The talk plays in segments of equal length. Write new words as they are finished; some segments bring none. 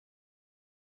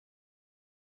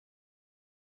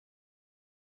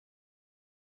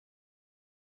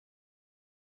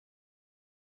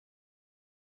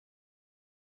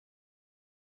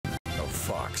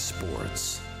Fox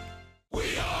Sports.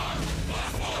 We are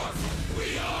Baltimore.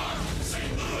 We are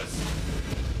St. Louis.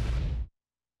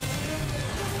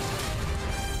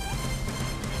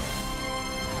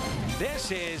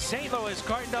 This is St. Louis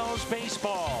Cardinals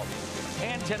baseball.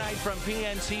 And tonight from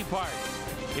PNC Park,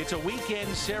 it's a weekend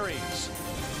series.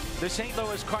 The St.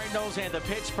 Louis Cardinals and the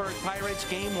Pittsburgh Pirates,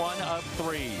 game 1 of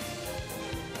 3.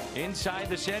 Inside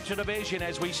the Central Division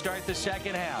as we start the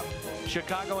second half.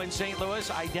 Chicago and St. Louis,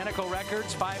 identical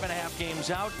records, 5.5 games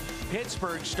out.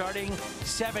 Pittsburgh starting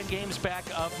 7 games back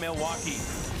of Milwaukee.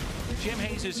 Jim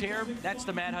Hayes is here. That's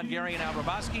the Mad Hungarian Al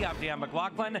Raboski. I'm Dan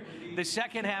McLaughlin. The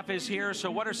second half is here. So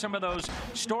what are some of those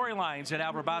storylines that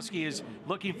Al Raboski is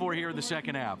looking for here in the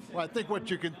second half? Well, I think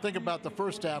what you can think about the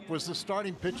first half was the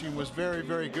starting pitching was very,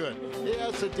 very good.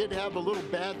 Yes, it did have a little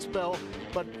bad spell,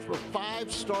 but for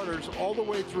 5 starters all the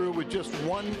way through with just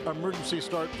 1 emergency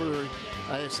start for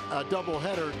a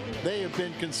doubleheader, they have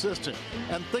been consistent.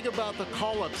 And think about the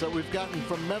call-ups that we've gotten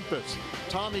from Memphis.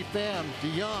 Tommy Pham,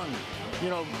 DeYoung,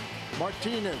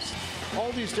 Martinez,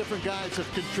 all these different guys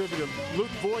have contributed. Luke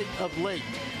Voigt of late,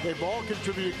 they've all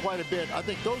contributed quite a bit. I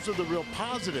think those are the real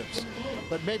positives,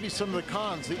 but maybe some of the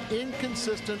cons. The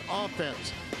inconsistent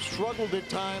offense struggled at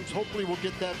times. Hopefully we'll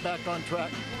get that back on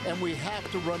track, and we have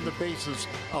to run the bases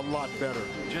a lot better.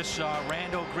 Just saw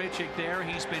Randall Grichuk there.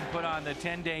 He's been put on the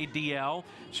 10-day DL,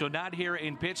 so not here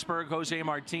in Pittsburgh. Jose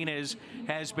Martinez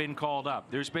has been called up.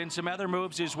 There's been some other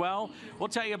moves as well. We'll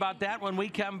tell you about that when we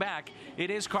come back. It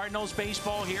is Cardinals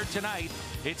baseball here tonight.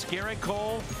 It's Garrett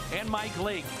Cole and Mike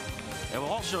Leake. And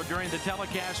also during the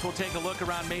telecast, we'll take a look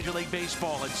around Major League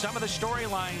Baseball and some of the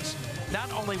storylines,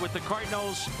 not only with the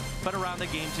Cardinals, but around the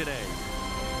game today.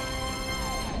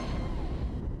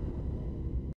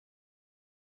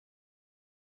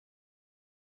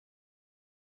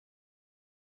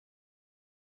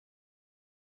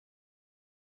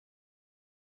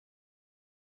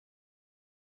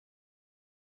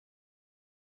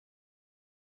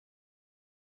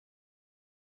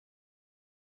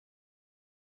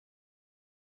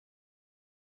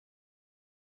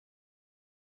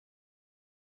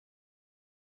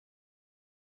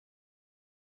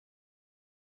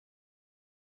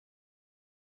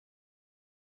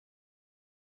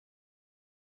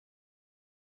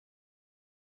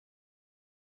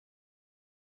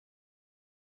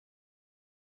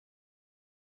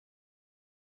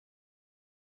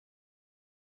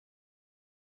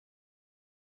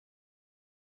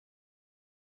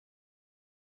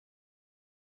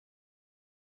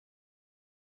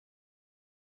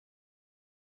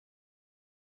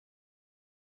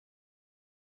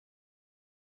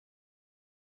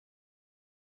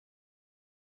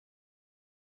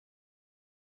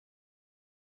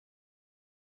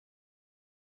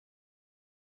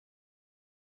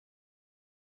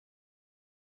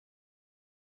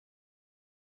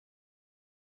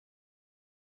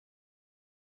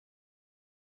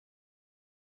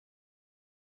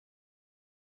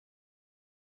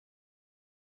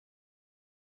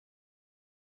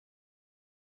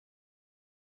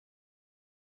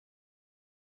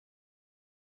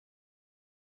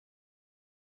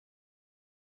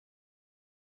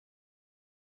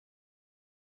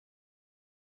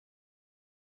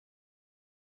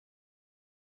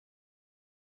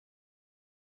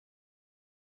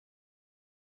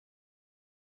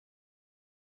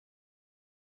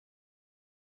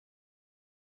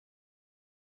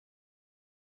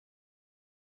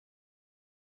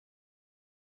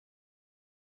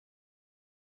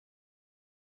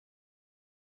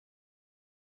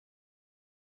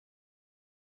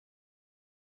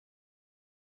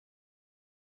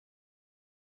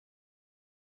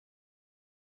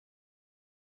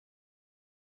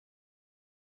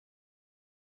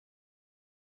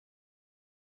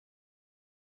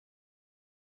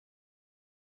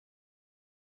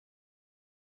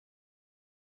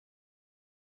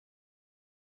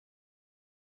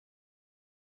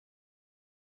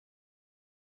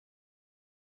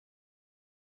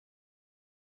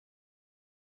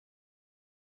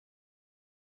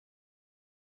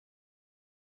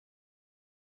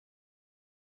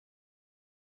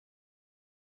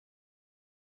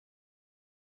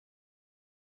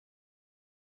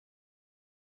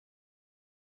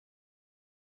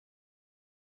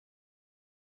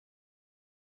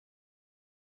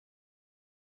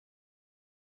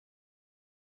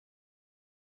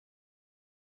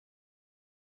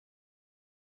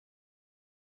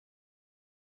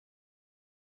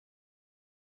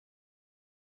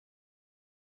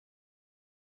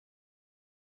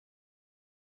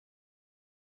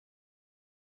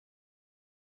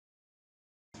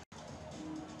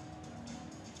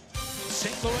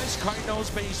 St. Louis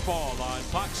Cardinals baseball on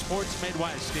Fox Sports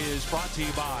Midwest is brought to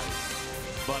you by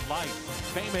Bud Light,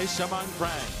 famous among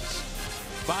friends.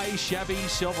 By Chevy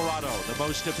Silverado, the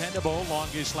most dependable,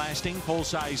 longest-lasting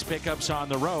full-size pickups on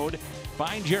the road.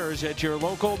 Find yours at your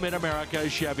local Mid-America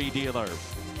Chevy dealer.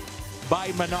 By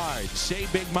Menards,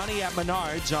 save big money at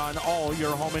Menards on all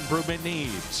your home improvement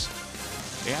needs.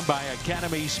 And by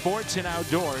Academy Sports and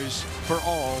Outdoors, for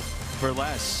all for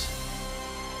less.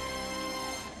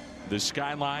 The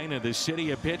skyline of the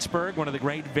city of Pittsburgh, one of the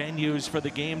great venues for the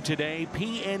game today,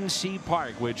 PNC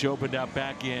Park, which opened up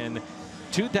back in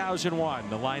 2001.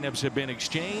 The lineups have been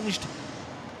exchanged,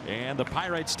 and the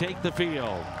Pirates take the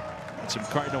field. And some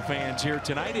Cardinal fans here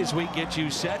tonight as we get you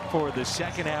set for the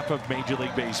second half of Major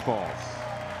League Baseball.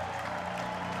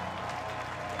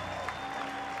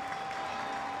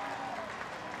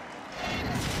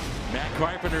 Matt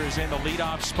Carpenter is in the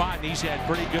leadoff spot, and he's had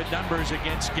pretty good numbers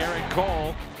against Garrett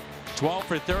Cole. 12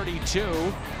 for 32,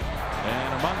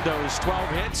 and among those 12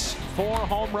 hits, 4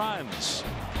 home runs.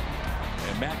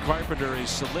 And Matt Carpenter has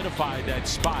solidified that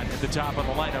spot at the top of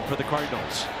the lineup for the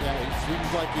Cardinals. Yeah, he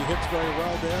seems like he hits very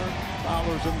well there.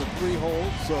 Fowler's in the 3 hole,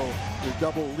 so the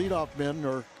double leadoff men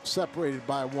are separated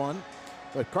by 1.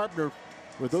 But Carpenter,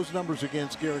 with those numbers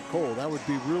against Garrett Cole, that would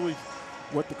be really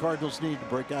what the Cardinals need to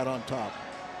break out on top.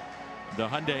 The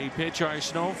Hyundai pitch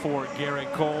arsenal for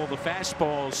Garrett Cole. The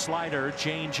fastball, slider,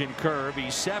 change, and curve.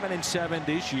 He's 7-7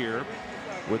 this year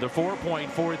with a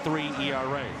 4.43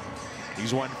 ERA.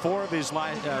 He's won 4 of his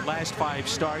last 5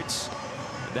 starts.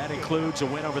 That includes a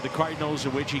win over the Cardinals,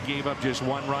 in which he gave up just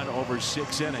 1 run over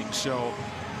 6 innings. So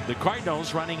the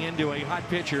Cardinals running into a hot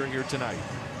pitcher here tonight.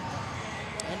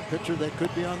 And a pitcher that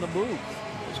could be on the move.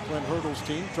 It's Clint Hurdle's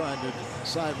team trying to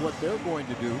decide what they're going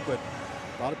to do, but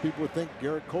a lot of people would think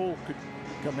Garrett Cole could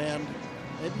command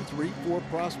maybe 3-4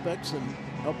 prospects and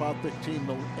help out the team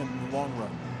in the long run.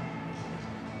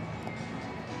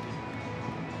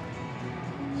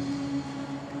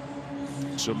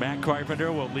 So Matt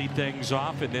Carpenter will lead things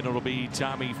off, and then it'll be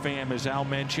Tommy Pham, as Al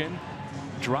mentioned,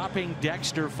 dropping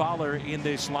Dexter Fowler in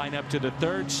this lineup to the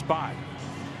 3rd spot.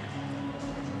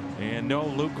 And no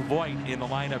Luke Voit in the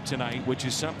lineup tonight, which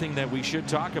is something that we should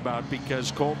talk about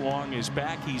because Colt Long is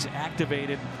back. He's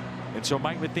activated. And so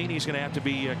Mike Matheny is going to have to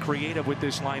be creative with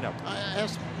this lineup. I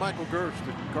asked Michael Gersh,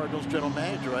 the Cardinals general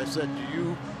manager, I said, do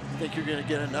you think you're going to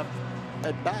get enough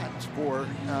at bats for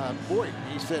Voit?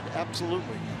 He said,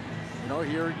 absolutely. You know,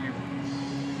 here you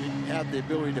have the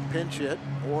ability to pinch hit,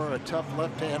 or a tough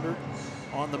left-hander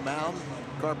on the mound.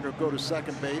 Carpenter would go to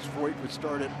second base. Voit would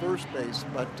start at first base.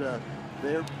 But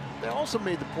they also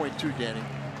made the point too, Danny,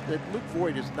 that Luke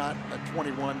Voit is not a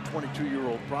 21,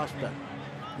 22-year-old prospect.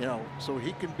 You know, so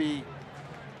he can be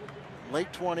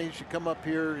late 20s. You come up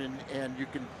here and you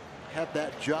can have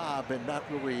that job and not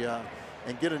really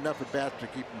and get enough at bats to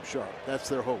keep him sharp. That's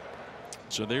their hope.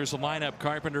 So there's the lineup.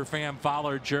 Carpenter, Pham,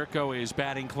 Fowler, Jerko is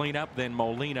batting cleanup. Then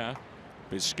Molina,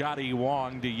 Piscotty,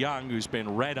 Wong, DeYoung, who's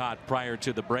been red hot prior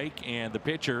to the break, and the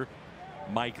pitcher,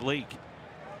 Mike Leake.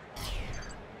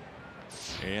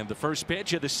 And the first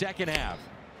pitch of the second half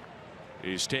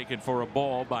is taken for a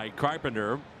ball by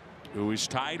Carpenter, who is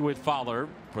tied with Fowler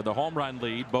for the home run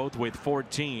lead, both with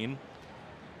 14.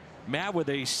 Matt with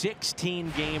a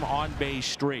 16-game on-base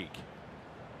streak.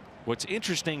 What's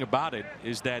interesting about it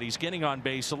is that he's getting on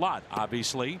base a lot,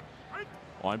 obviously.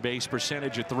 On-base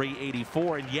percentage of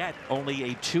 .384, and yet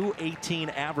only a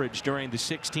 .218 average during the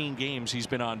 16 games he's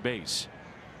been on base.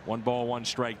 1 ball, 1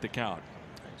 strike to count.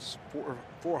 It's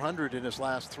 400 in his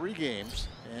last 3 games,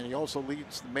 and he also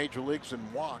leads the major leagues in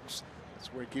walks.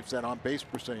 That's where he keeps that on-base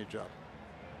percentage up.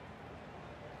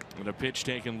 And a pitch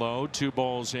taken low, 2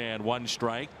 balls and 1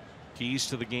 strike. Keys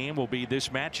to the game will be this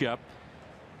matchup.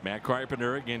 Matt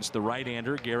Carpenter against the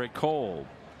right-hander Garrett Cole.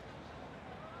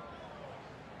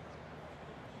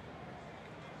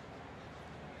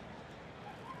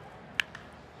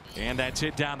 And that's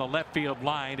hit down the left field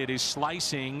line. It is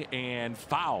slicing and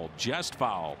foul, just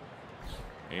foul.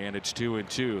 And it's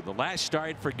 2-2. The last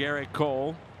start for Garrett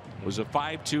Cole was a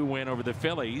 5-2 win over the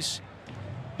Phillies.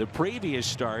 The previous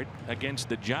start against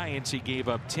the Giants, he gave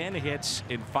up 10 hits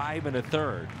in 5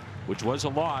 1/3, which was a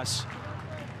loss.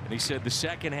 And he said the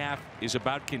second half is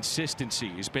about consistency.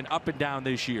 He's been up and down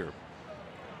this year.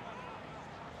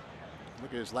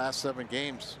 Look at his last 7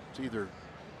 games. It's either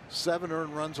 7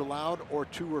 earned runs allowed or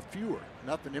 2 or fewer.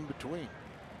 Nothing in between.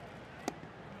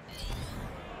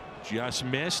 Just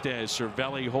missed as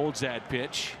Cervelli holds that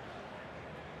pitch.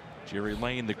 Jerry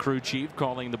Lane, the crew chief,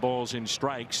 calling the balls in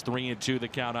strikes. 3-2 the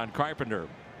count on Carpenter.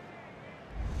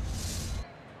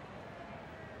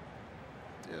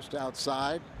 Just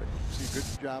outside, but see a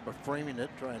good job of framing it,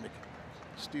 trying to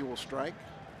Steal will strike.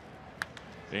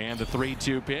 And the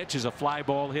 3-2 pitch is a fly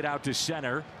ball hit out to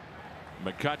center.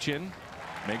 McCutchen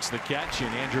makes the catch,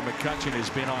 and Andrew McCutchen has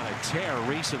been on a tear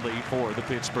recently for the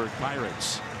Pittsburgh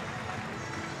Pirates.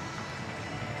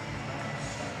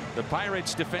 The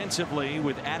Pirates defensively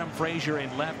with Adam Frazier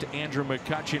in left, Andrew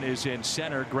McCutchen is in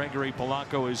center, Gregory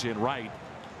Polanco is in right.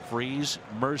 Freese,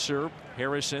 Mercer,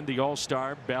 Harrison, the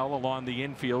All-Star, Bell along the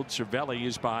infield. Cervelli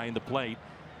is behind the plate.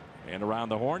 And Around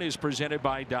the Horn is presented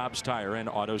by Dobbs Tire and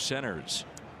Auto Centers.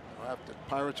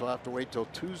 Pirates will have to wait till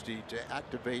Tuesday to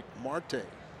activate Marte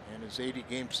and his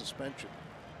 80-game suspension.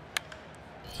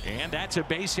 And that's a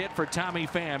base hit for Tommy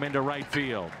Pham into right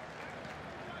field.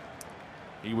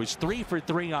 He was 3 for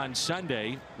 3 on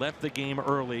Sunday, left the game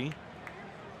early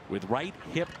with right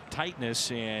hip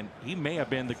tightness, and he may have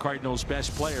been the Cardinals'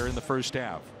 best player in the first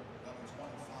half.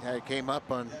 Yeah, he came up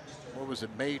on, what was it,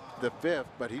 May the 5th,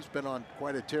 but he's been on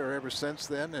quite a tear ever since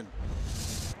then, and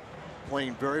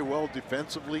playing very well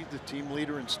defensively, the team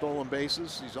leader in stolen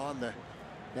bases. He's on the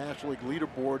National League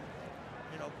leaderboard,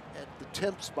 you know, at the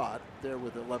 10th spot there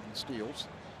with 11 steals.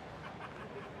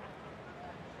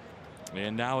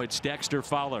 And now it's Dexter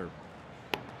Fowler.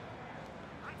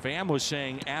 Pham was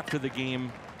saying after the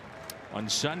game on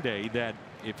Sunday that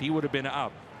if he would have been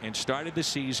up and started the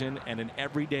season and an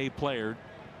everyday player,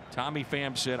 Tommy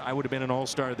Pham said, I would have been an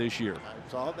all-star this year. I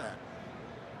saw that.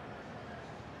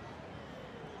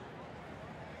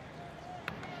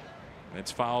 That's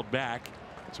fouled back.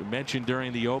 As we mentioned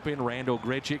during the open, Randall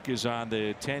Grichuk is on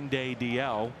the 10-day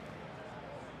DL.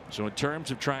 So in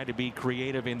terms of trying to be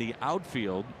creative in the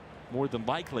outfield, more than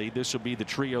likely this will be the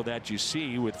trio that you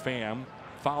see with Pham,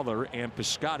 Fowler, and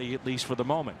Piscotty, at least for the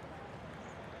moment.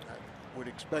 I would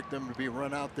expect them to be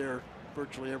run out there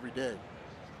virtually every day.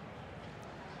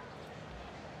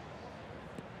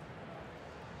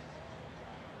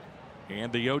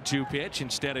 And the 0-2 pitch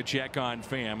instead of check on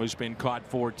Pham, who's been caught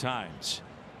 4 times.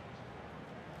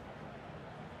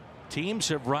 Teams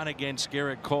have run against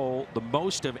Garrett Cole the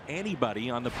most of anybody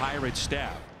on the Pirates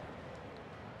staff.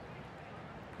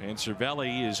 And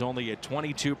Cervelli is only at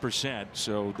 22%,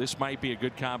 so this might be a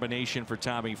good combination for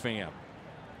Tommy Pham.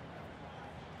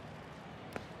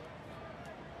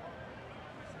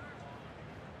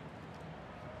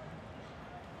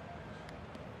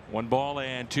 One ball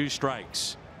and 2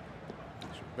 strikes.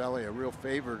 Cervelli, a real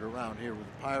favorite around here with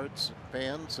the Pirates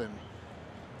fans, and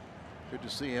good to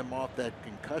see him off that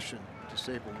concussion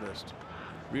disabled list.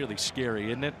 Really scary,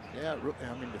 isn't it? Yeah,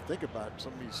 I mean, to think about it,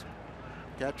 some of these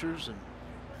catchers and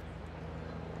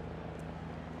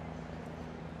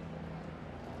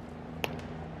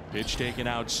pitch taken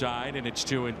outside, and it's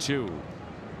 2-2.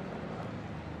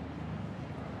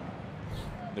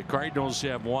 The Cardinals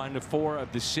have won 4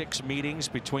 of the 6 meetings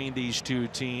between these two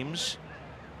teams.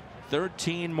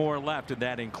 13 more left, and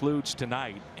that includes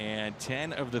tonight, and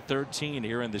 10 of the 13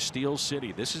 here in the Steel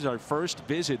City. This is our first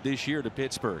visit this year to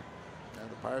Pittsburgh.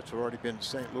 And the Pirates have already been to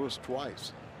St. Louis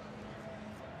twice.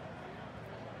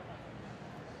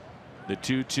 The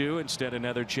 2-2 instead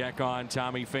another check on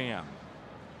Tommy Pham.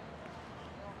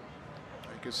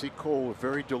 You can see Cole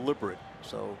very deliberate.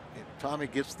 So if Tommy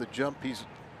gets the jump he's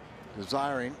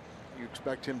desiring, you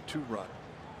expect him to run.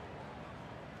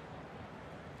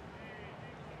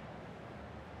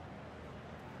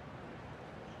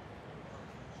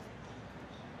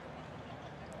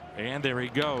 And there he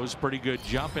goes. Pretty good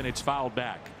jump, and it's fouled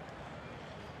back.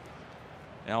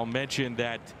 Al mentioned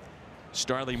that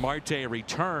Starling Marte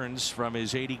returns from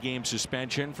his 80-game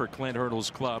suspension for Clint Hurdle's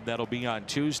club. That'll be on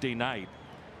Tuesday night.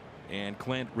 And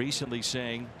Clint recently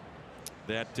saying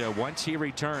that once he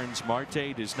returns,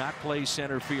 Marte does not play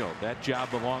center field. That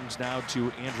job belongs now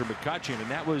to Andrew McCutchen,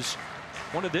 and that was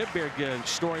one of their big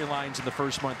storylines in the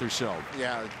first month or so.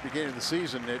 Yeah, at the beginning of the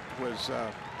season, it was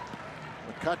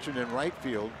McCutchen in right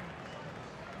field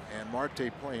and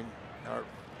Marte playing our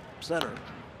center.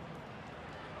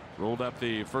 Rolled up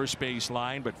the first base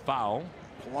line, but foul.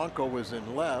 Polanco was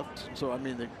in left, so I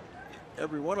mean,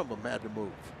 every one of them had to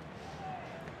move.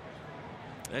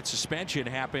 That suspension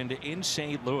happened in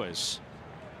St. Louis,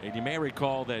 and you may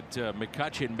recall that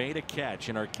McCutchen made a catch,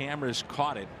 and our cameras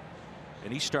caught it,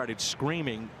 and he started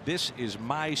screaming, "This is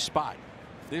my spot.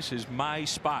 This is my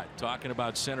spot," talking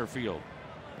about center field.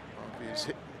 Well,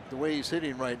 the way he's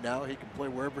hitting right now, he can play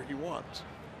wherever he wants.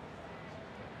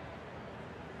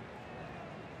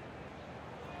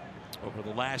 Over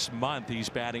the last month, he's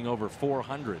batting over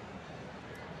 400.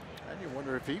 And you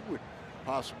wonder if he would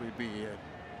possibly be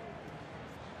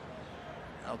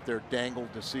out there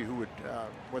dangled to see who would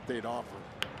what they'd offer.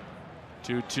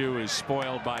 2-2 is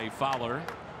spoiled by Fowler.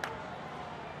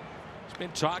 There's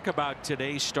been talk about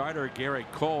today's starter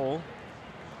Garrett Cole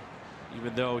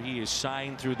even though he is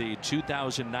signed through the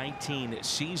 2019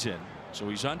 season, so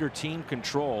he's under team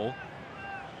control.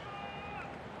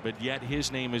 But yet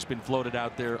his name has been floated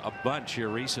out there a bunch here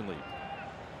recently.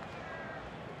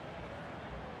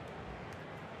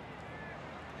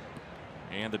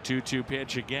 And the 2-2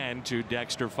 pitch again to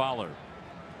Dexter Fowler.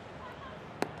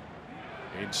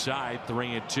 Inside,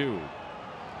 3-2.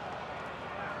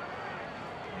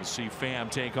 We'll see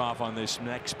Pham take off on this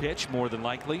next pitch more than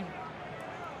likely.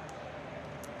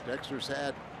 Dexter's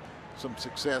had some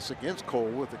success against Cole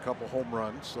with a couple home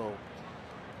runs, so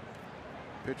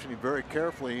pitching very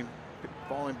carefully,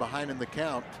 falling behind in the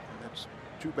count. And that's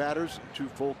 2 batters and 2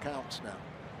 full counts now.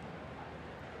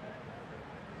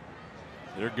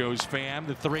 There goes Pham,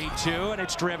 the 3-2, and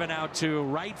it's driven out to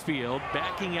right field,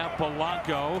 backing up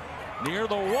Polanco near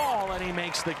the wall, and he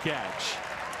makes the catch.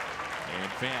 And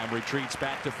Pham retreats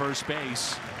back to first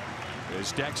base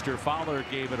as Dexter Fowler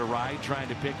gave it a ride, trying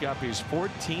to pick up his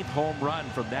 14th home run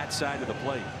from that side of the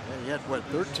plate. And he had, what,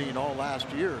 13 all last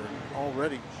year, and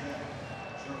already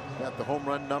got the home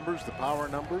run numbers, the power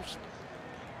numbers.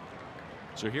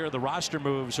 So here are the roster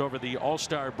moves over the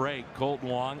All-Star break. Colton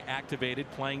Wong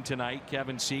activated, playing tonight.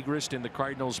 Kevin Segrist in the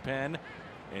Cardinals pen,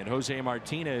 and Jose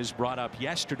Martinez brought up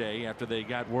yesterday after they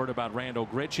got word about Randall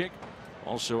Grichuk.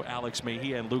 Also Alex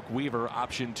Mejia and Luke Weaver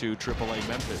optioned to AAA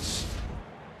Memphis.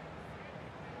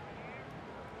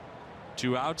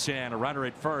 2 outs and a runner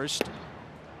at first.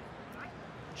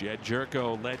 Jed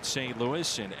Jerko led St.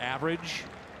 Louis in average,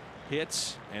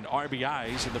 hits, and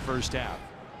RBIs in the first half.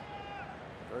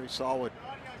 Very solid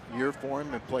year for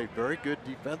him and played very good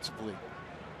defensively.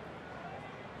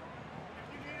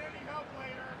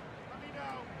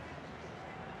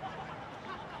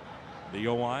 The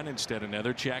 0-1, instead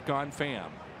another check on Pham.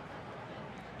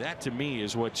 That to me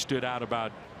is what stood out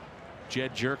about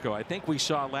Jed Jerko. I think we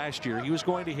saw last year he was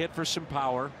going to hit for some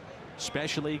power,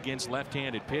 especially against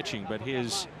left-handed pitching, but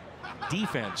his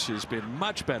defense has been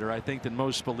much better, I think, than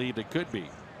most believed it could be.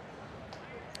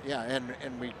 Yeah,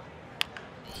 and we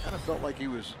kind of felt like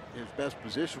his best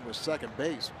position was second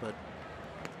base, but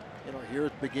you know, here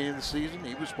at the beginning of the season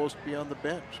he was supposed to be on the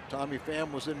bench. Tommy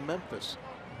Pham was in Memphis,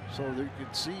 so you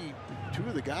could see 2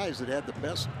 of the guys that had the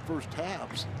best first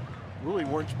halves really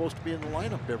weren't supposed to be in the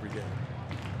lineup every day.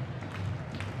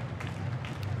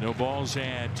 No balls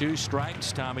and 2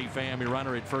 strikes. Tommy Pham, your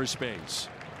runner at first base.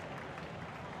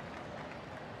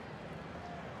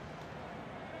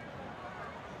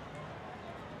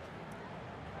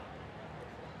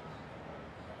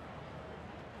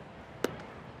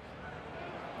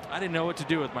 I didn't know what to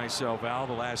do with myself, Al,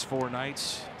 the last 4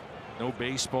 nights. No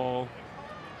baseball.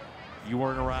 You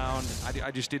weren't around.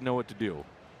 I just didn't know what to do.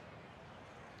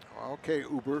 Okay,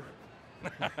 Uber.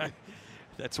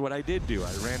 That's what I did do.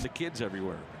 I ran the kids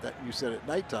everywhere. That you said at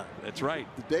nighttime. That's right.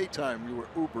 The daytime you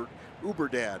were Uber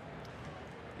dad.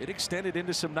 It extended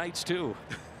into some nights too.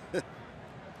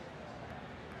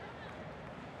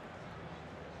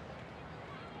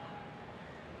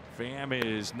 Pham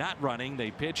is not running.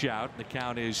 They pitch out. The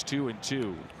count is 2-2.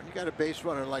 When you got a base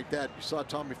runner like that, you saw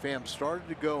Tommy Pham started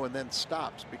to go and then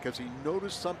stops because he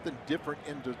noticed something different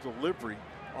in the delivery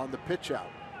on the pitch out.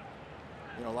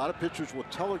 You know, a lot of pitchers will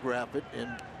telegraph it, and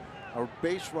our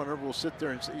base runner will sit there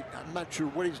and say, I'm not sure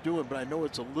what he's doing, but I know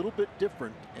it's a little bit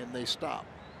different, and they stop.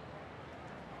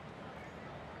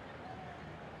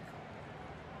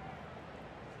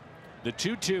 The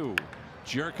 2-2.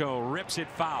 Jerko rips it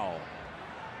foul.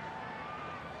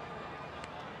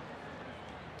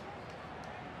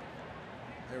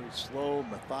 Very slow,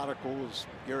 methodical as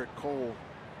Garrett Cole,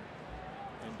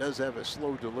 and does have a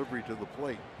slow delivery to the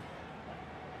plate.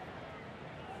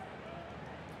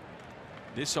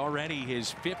 This already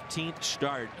his 15th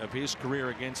start of his career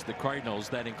against the Cardinals.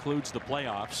 That includes the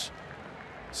playoffs.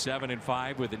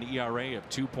 7-5 with an ERA of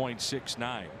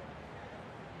 2.69.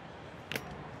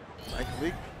 Mike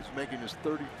Leake is making his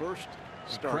 31st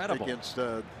start Incredible. against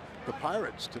the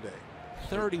Pirates today.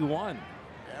 31.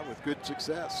 Yeah, with good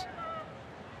success.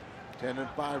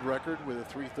 10-5 record with a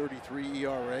 3.33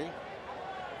 ERA.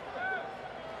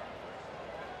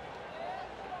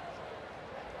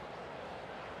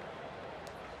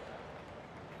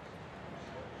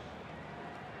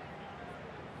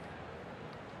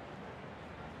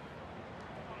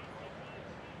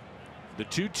 The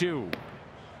 2-2.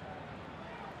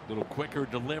 Little quicker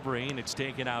delivery, and it's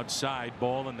taken outside.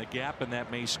 Ball in the gap, and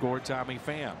that may score Tommy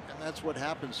Pham. And that's what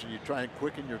happens when you try and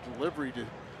quicken your delivery to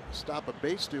stop a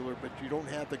base stealer, but you don't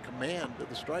have the command of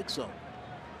the strike zone.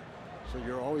 So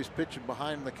you're always pitching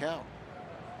behind the count.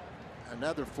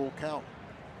 Another full count.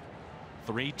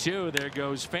 3-2. There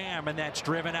goes Pham, and that's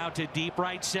driven out to deep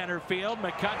right center field.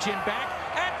 McCutchen back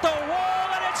at the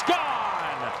wall, and it's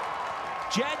gone.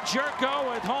 Jed Jerko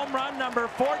with home run number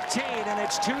 14, and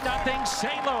it's 2-0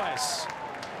 St. Louis.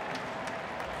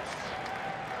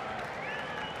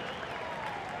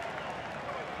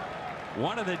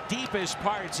 One of the deepest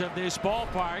parts of this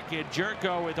ballpark, and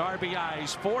Jerko with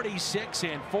RBIs 46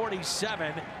 and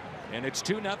 47, and it's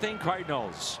 2-0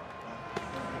 Cardinals.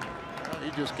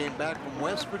 He just came back from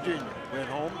West Virginia, went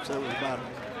home, so it was about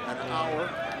an hour.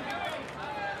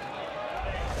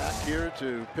 Got here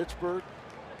to Pittsburgh,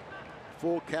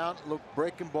 full count, looked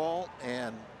breaking ball,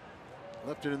 and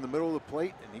left it in the middle of the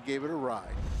plate, and he gave it a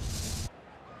ride.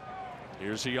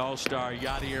 Here's the All-Star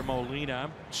Yadier Molina.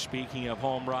 Speaking of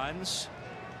home runs,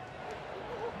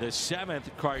 the 7th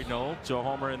Cardinal to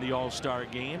homer in the All-Star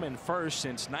game, and first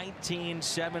since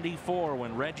 1974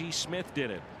 when Reggie Smith did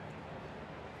it.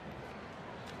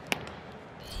 You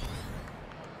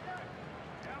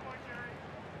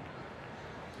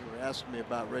were asking me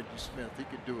about Reggie Smith. He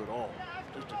could do it all.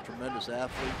 Just a tremendous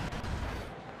athlete.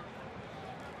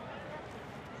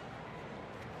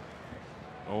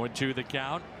 0-2 the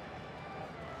count.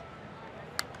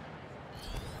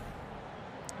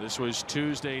 This was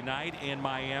Tuesday night in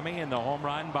Miami, and the home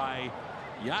run by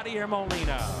Yadier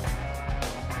Molina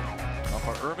off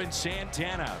of Irvin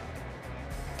Santana.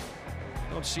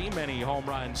 Don't see many home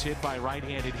runs hit by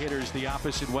right-handed hitters the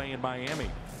opposite way in Miami.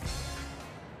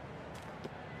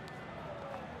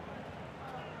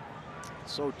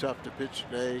 So tough to pitch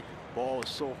today. Ball is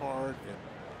so hard and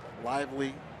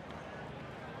lively.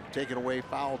 Taking away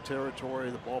foul territory.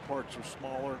 The ballparks are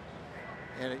smaller.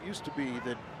 And it used to be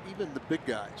that even the big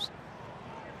guys,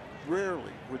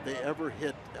 rarely would they ever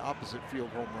hit the opposite field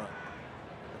home run.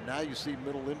 And now you see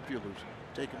middle infielders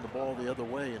taking the ball the other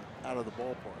way and out of the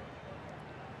ballpark.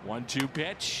 1-2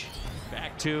 pitch.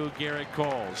 Back to Garrett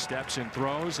Cole. Steps and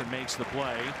throws and makes the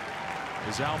play.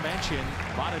 As Al mentioned,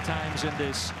 a lot of times in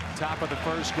this top of the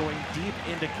first going deep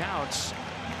into counts.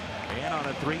 And on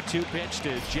a 3-2 pitch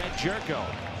to Jed Jerko.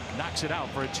 Knocks it out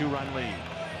for a 2-run lead.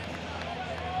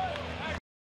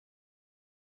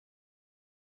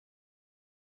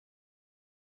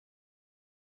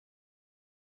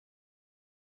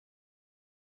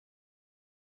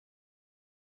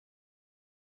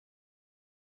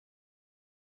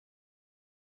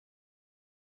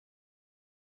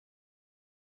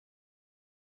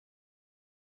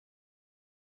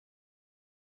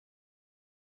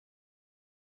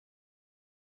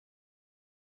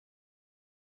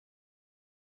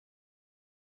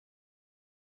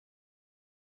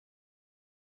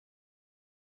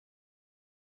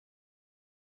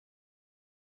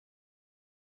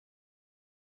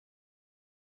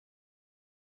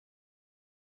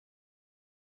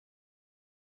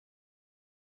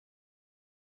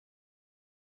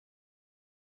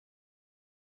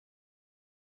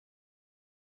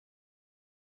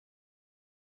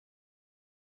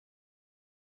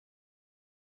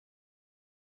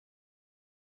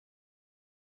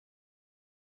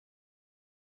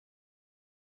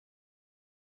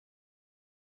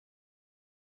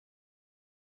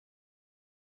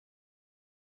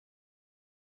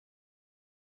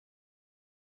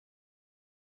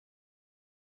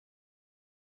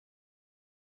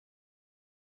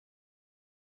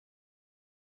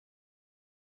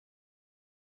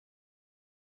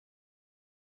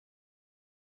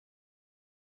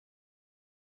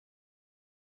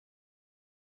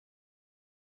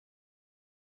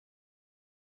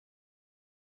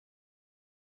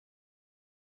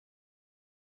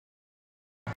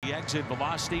 The exit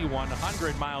velocity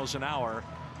 100 miles an hour,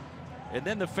 and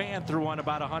then the fan threw one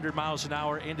about 100 miles an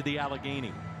hour into the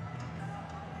Allegheny.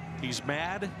 He's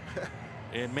mad,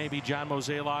 and maybe John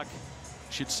Mozeliak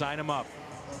should sign him up.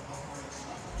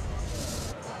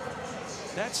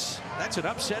 That's an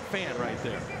upset fan right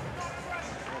there.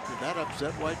 If you're that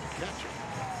upset, why'd you catch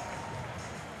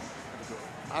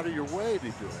it? Out of your way to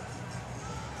do it.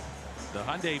 The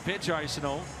Hyundai pitch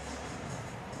arsenal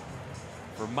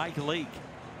for Mike Leake.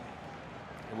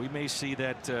 And we may see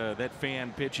that that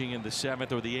fan pitching in the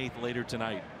 7th or the 8th later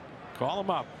tonight. Call him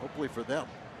up. Hopefully for them.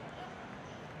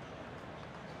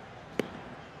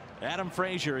 Adam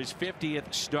Frazier, his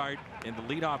 50th start in the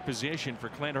leadoff position for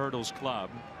Clint Hurdle's club,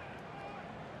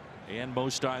 and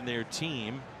most on their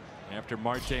team after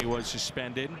Marte was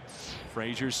suspended.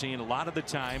 Frazier seeing a lot of the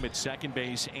time at second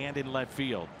base and in left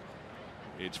field.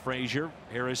 It's Frazier,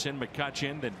 Harrison,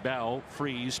 McCutchen, then Bell,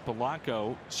 Freese,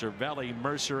 Polanco, Cervelli,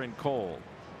 Mercer, and Cole.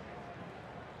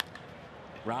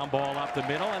 Ground ball up the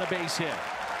middle and a base hit.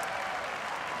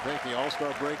 I think the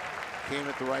All-Star break came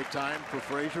at the right time for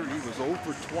Frazier. He was 0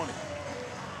 for 20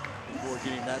 before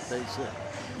getting that base hit.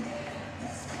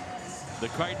 The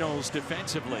Cardinals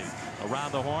defensively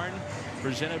around the horn,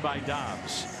 presented by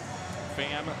Dobbs.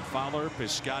 Pham, Fowler,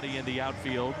 Piscotty in the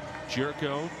outfield.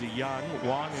 Jerko, DeYoung,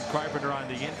 Wong, and Carpenter on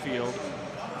the infield.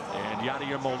 And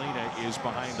Yadier Molina is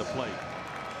behind the plate.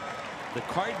 The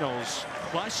Cardinals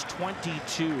plus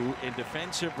 22 in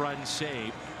defensive runs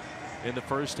saved in the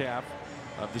first half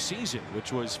of the season,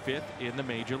 which was 5th in the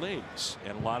major leagues.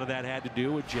 And a lot of that had to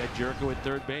do with Jed Jerko at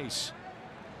third base.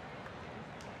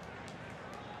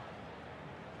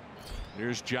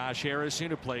 Here's Josh Harrison,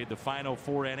 who played the final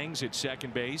 4 innings at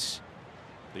second base,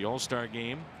 the All-Star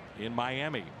game in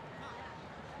Miami.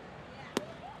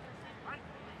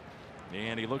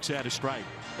 And he looks at a strike.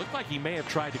 Looked like he may have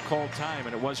tried to call time,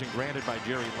 and it wasn't granted by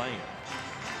Jerry Lane.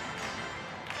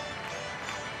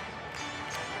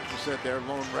 You said their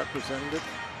lone representative,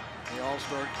 the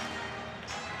All-Star.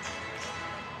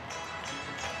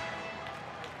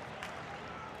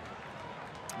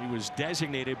 He was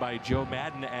designated by Joe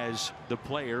Madden as the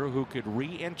player who could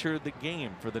re-enter the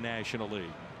game for the National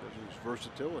League. Because of his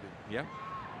versatility. Yeah.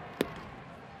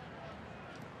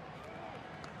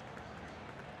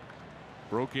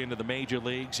 Broke into the major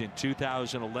leagues in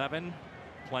 2011,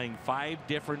 playing 5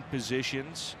 different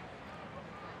positions.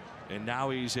 And now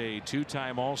he's a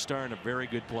 2-time All-Star and a very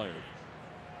good player.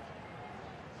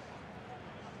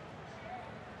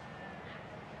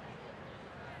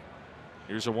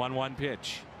 Here's a 1-1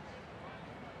 pitch.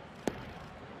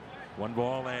 1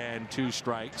 ball and 2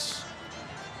 strikes.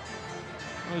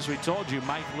 As we told you,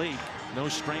 Mike Leake, no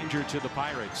stranger to the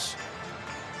Pirates.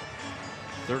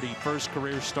 31st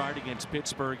career start against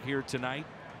Pittsburgh here tonight.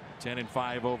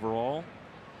 10-5 overall.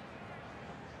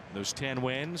 Those 10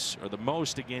 wins are the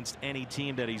most against any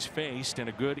team that he's faced, and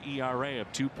a good ERA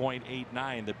of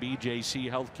 2.89, the BJC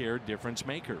Healthcare difference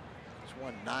maker. He's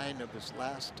won 9 of his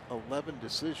last 11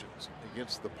 decisions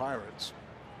against the Pirates.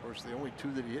 Of course, the only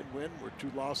 2 that he didn't win were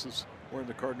 2 losses wearing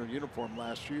the Cardinal uniform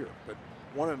last year, but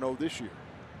 1-0 this year.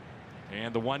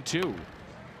 And the 1-2.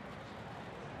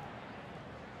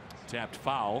 Tapped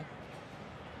foul.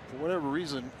 For whatever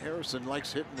reason, Harrison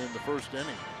likes hitting in the first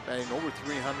inning, batting over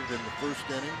 300 in the first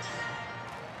inning.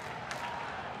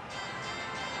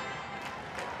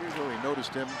 We really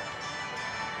noticed him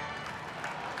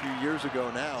a few years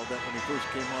ago now, that when he first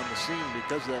came on the scene,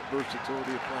 because of that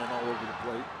versatility of playing all over the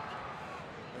plate,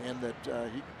 and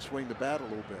that he could swing the bat a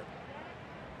little bit.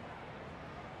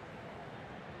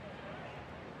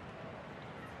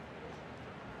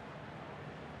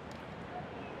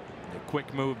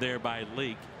 Quick move there by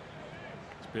Leake.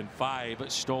 It's been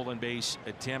 5 stolen base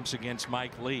attempts against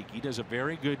Mike Leake. He does a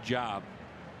very good job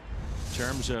in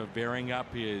terms of varying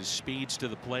up his speeds to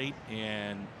the plate,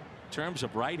 and in terms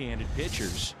of right-handed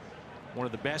pitchers, one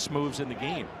of the best moves in the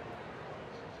game.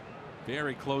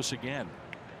 Very close again.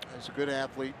 He's a good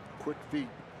athlete. Quick feet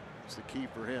is the key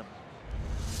for him.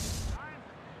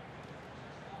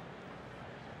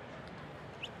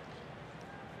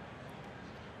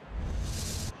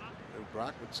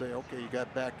 Brock would say, okay, you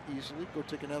got back easily, go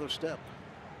take another step.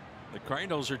 The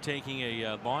Cardinals are taking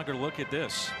a longer look at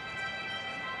this.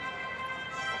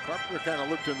 Carpenter kind of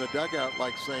looked in the dugout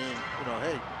like saying, you know,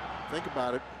 hey, think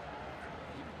about it.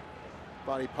 He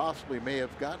thought he possibly may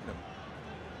have gotten him.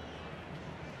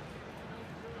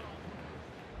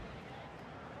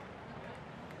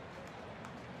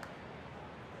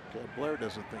 Okay, Blair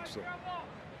doesn't think so.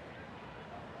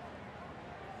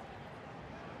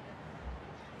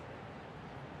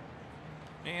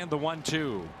 And the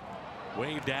 1-2.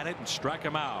 Waved at it and struck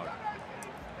him out.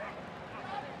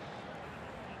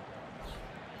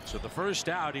 So the first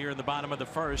out here in the bottom of the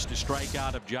first, a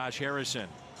strikeout of Josh Harrison.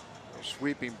 A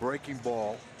sweeping breaking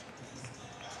ball.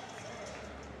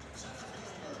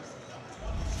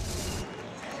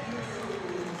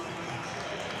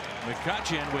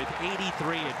 McCutchen with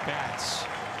 83 at bats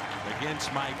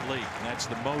against Mike Leake. And that's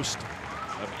the most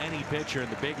of any pitcher in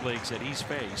the big leagues that he's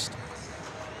faced.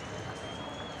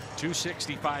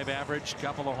 265 average,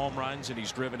 couple of home runs, and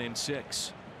he's driven in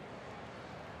 6.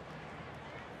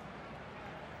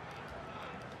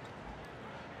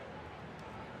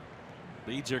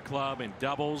 Leads their club in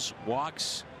doubles,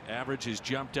 walks. Average has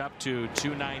jumped up to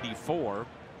 294.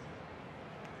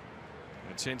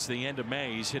 And since the end of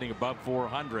May, he's hitting above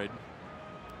 400.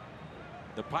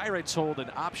 The Pirates hold an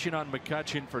option on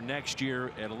McCutchen for next year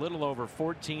at a little over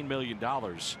 $14 million.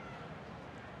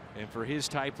 And for his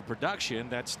type of production,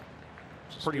 that's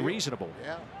pretty reasonable.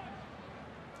 Yeah.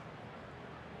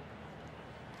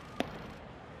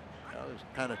 I was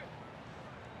kind of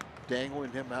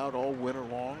dangling him out all winter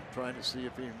long, trying to see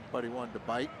if anybody wanted to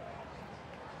bite.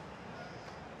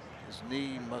 His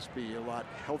knee must be a lot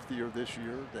healthier this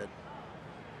year. That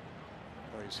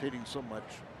He's hitting so much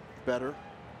better.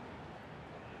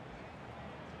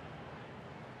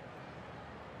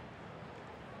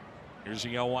 Here's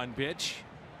the 0-1 pitch.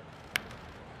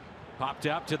 Popped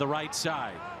up to the right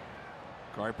side.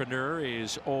 Carpenter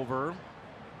is over,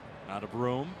 out of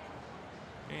room,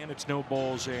 and it's no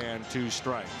balls and 2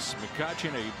 strikes.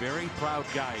 McCutchen, a very proud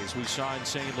guy, as we saw in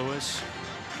St. Louis.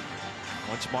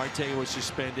 Once Marte was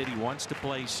suspended, he wants to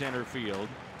play center field.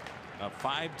 A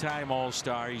 5-time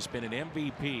All-Star. He's been an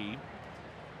MVP,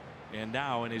 and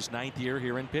now in his 9th year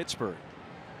here in Pittsburgh.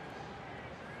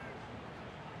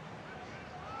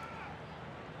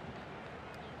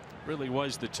 Really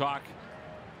was the talk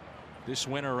this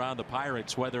winter around the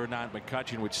Pirates whether or not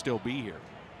McCutchen would still be here.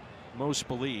 Most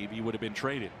believe he would have been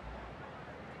traded.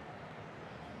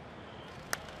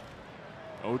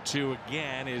 0-2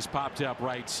 again is popped up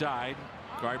right side.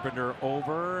 Carpenter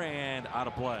over and out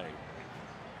of play.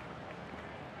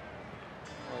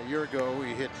 A year ago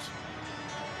he hit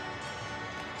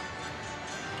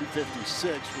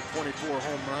 .256 with 24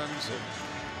 home runs and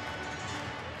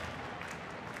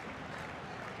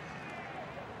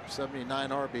 79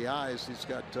 RBIs. He's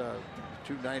got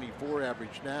 294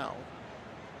 average now.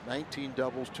 19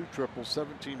 doubles, 2 triples,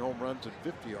 17 home runs, and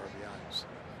 50 RBIs. So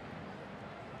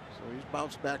he's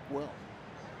bounced back well.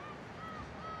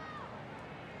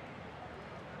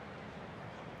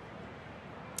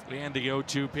 And the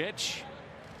 0-2 pitch.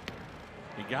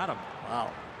 He got him.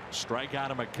 Wow.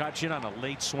 Strikeout of McCutchen on a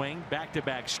late swing.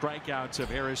 Back-to-back strikeouts of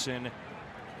Harrison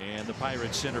and the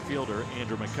Pirates center fielder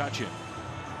Andrew McCutchen.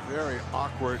 Very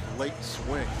awkward late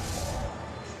swing.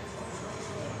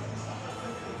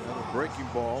 Another breaking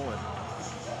ball, and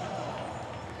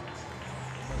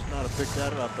must not have picked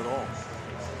that up at all.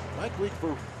 Mike Leake,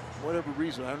 for whatever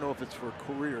reason, I don't know if it's for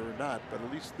career or not, but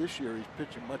at least this year he's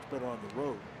pitching much better on the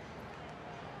road.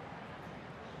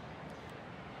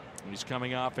 He's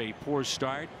coming off a poor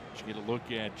start. You get a look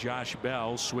at Josh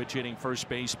Bell, switch hitting first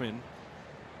baseman.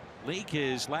 Leake,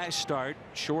 his last start,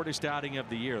 shortest outing of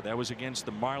the year. That was against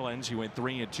the Marlins. He went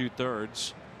 3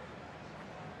 2/3.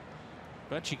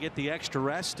 But you get the extra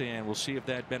rest, and we'll see if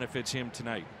that benefits him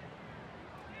tonight.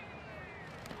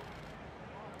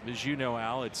 As you know,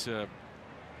 Al, it's a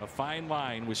fine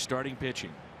line with starting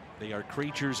pitching. They are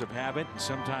creatures of habit, and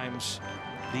sometimes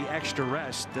the extra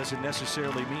rest doesn't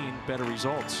necessarily mean better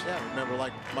results. Yeah, remember,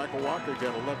 like Michael Walker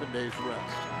got 11 days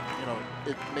rest. You know,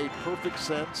 it made perfect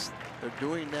sense. They're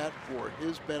doing that for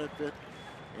his benefit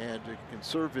and to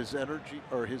conserve his energy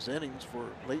or his innings for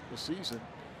late in the season.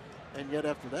 And yet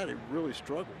after that, he really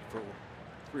struggled for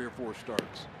 3 or 4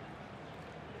 starts.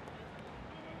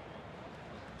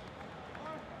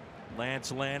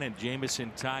 Lance Lynn and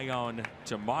Jamison Tyone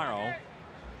tomorrow,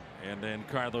 and then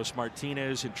Carlos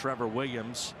Martinez and Trevor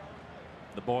Williams.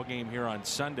 The ball game here on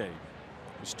Sunday.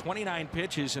 There's 29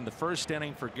 pitches in the first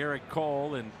inning for Garrett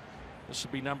Cole, and this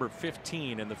will be number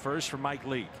 15 in the first for Mike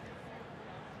Leake.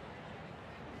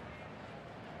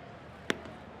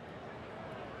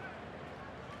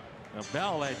 Now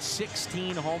Bell had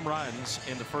 16 home runs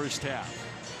in the first half.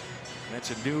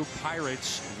 That's a new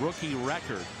Pirates rookie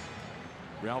record.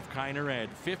 Ralph Kiner had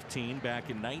 15 back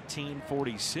in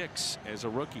 1946 as a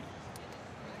rookie.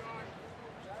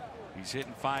 He's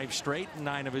hitting 5 straight and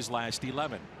 9 of his last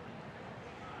 11.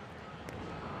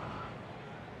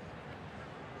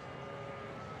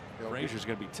 Frazier's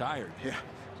going to be tired. Yeah, I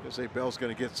was going to say Bell's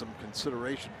going to get some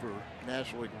consideration for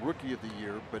National League Rookie of the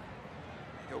Year, but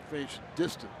he'll finish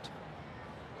distant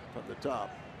from the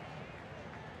top.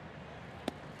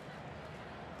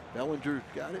 Bellinger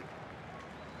got it.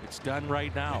 It's done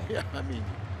right now. Yeah, I mean,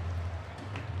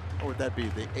 what would that be?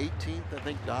 The 18th, I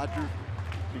think, Dodgers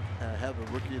have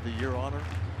a Rookie of the Year honor.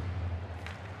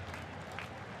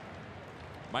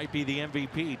 Might be the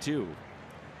MVP too.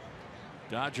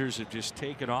 Dodgers have just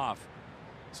taken off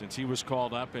since he was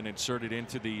called up and inserted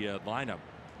into the lineup.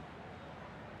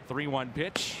 3-1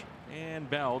 pitch, and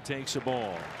Bell takes a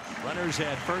ball. Runners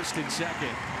at first and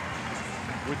second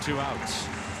with 2 outs.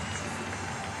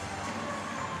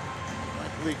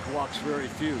 Mike Leake walks very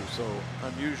few, so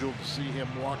unusual to see him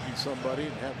walking somebody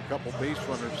and have a couple base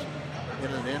runners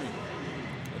in an inning.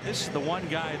 This is the one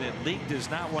guy that Leake does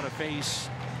not want to face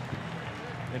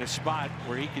in a spot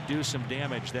where he could do some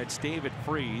damage. That's David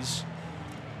Freese,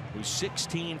 who's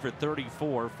 16 for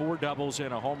 34, 4 doubles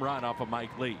and a home run off of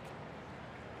Mike Leake.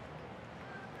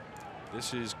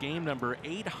 This is game number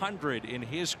 800 in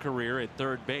his career at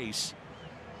third base,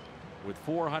 with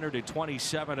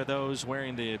 427 of those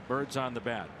wearing the birds on the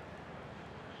bat.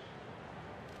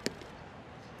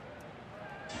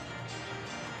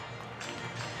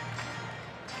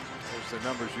 There's the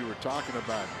numbers you were talking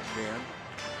about, Dan.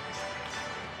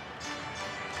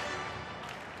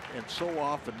 And so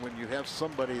often when you have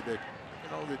somebody that,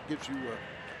 that gives you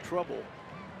trouble,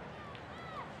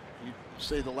 you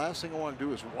say the last thing I want to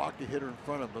do is walk a hitter in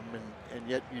front of them, and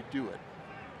yet you do it.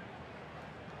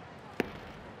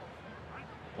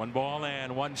 1 ball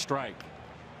and 1 strike.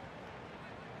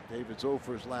 David's 0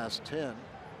 for his last 10.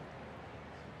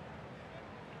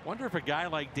 Wonder if a guy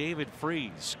like David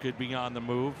Freese could be on the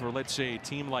move for, let's say, a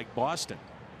team like Boston.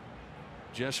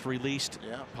 Just released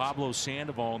Pablo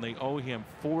Sandoval, and they owe him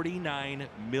 $49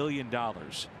 million to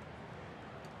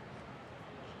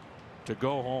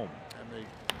go home. And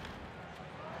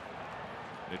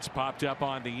it's popped up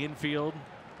on the infield.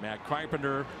 Matt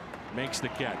Carpenter makes the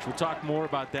catch. We'll talk more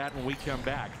about that when we come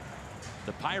back.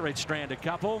 The Pirates strand a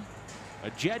couple. A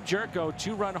Jed Jerko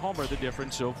 2-run homer, the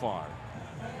difference so far.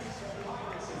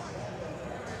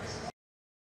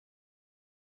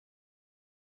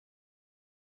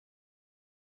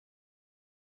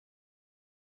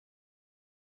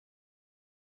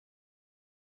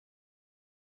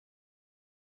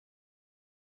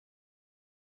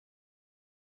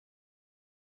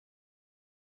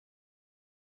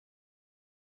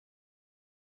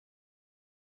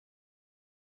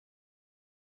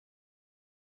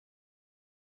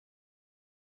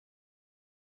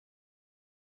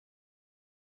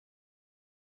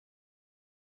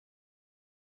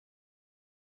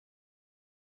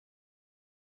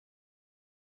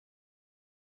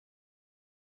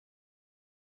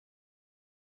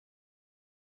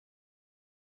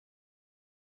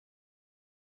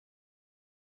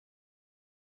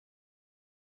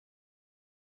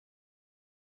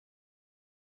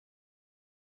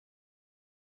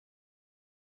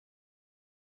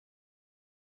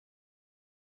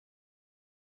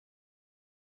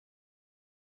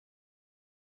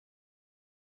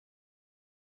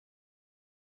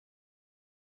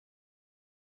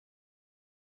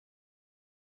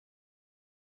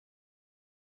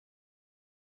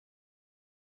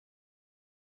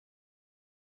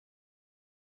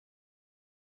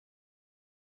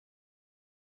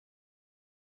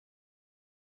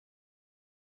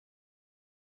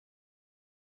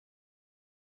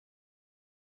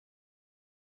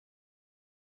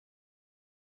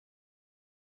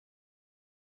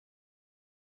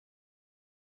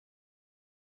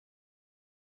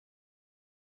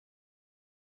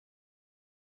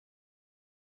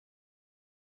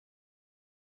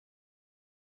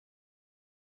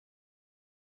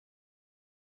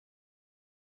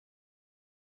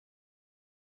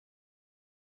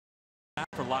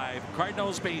 For live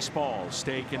Cardinals baseball.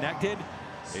 Stay connected.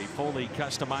 A fully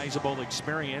customizable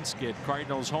experience. Get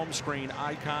Cardinals home screen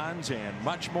icons and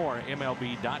much more.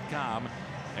 MLB.com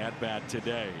at bat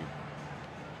today.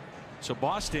 So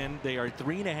Boston, they are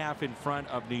 3.5 in front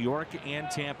of New York and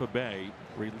Tampa Bay.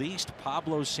 Released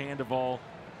Pablo Sandoval,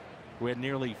 who had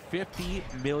nearly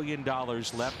 $50 million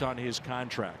left on his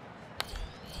contract.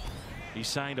 He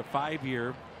signed a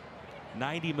 5-year,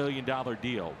 $90 million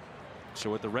deal. So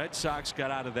what the Red Sox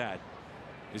got out of that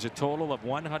is a total of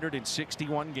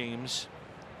 161 games,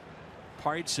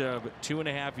 parts of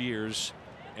 2.5 years,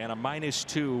 and a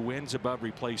 -2 wins above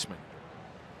replacement.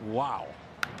 Wow.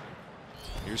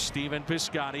 Here's Stephen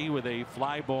Piscotty with a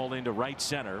fly ball into right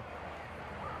center.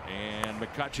 And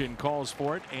McCutchen calls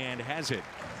for it and has it.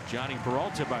 Johnny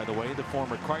Peralta, by the way, the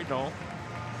former Cardinal,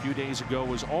 a few days ago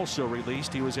was also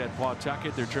released. He was at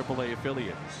Pawtucket, their AAA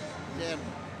affiliate. Yeah.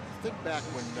 Think back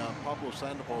when Pablo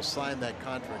Sandoval signed that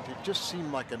contract, it just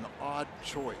seemed like an odd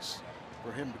choice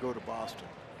for him to go to Boston.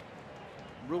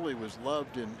 Really was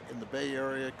loved in the Bay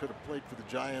Area, could have played for the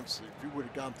Giants. If he would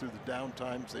have gone through the down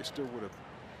times, they still would have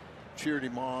cheered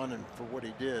him on and for what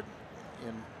he did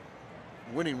in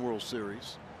winning World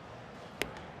Series.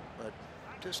 But it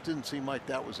just didn't seem like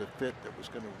that was a fit that was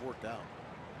going to work out.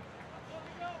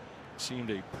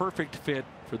 Seemed a perfect fit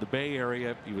for the Bay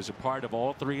Area. He was a part of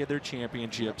all 3 of their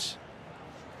championships.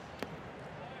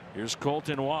 Here's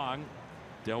Colton Wong,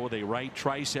 dealt with a right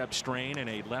tricep strain and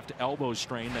a left elbow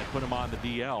strain that put him on the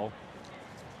DL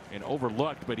and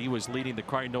overlooked, but he was leading the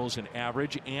Cardinals in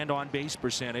average and on base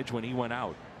percentage when he went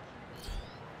out.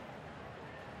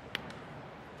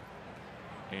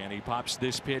 And he pops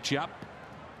this pitch up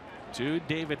to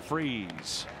David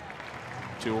Freese.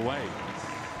 2 away.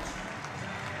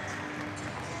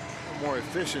 More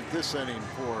efficient this inning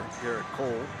for Garrett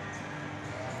Cole.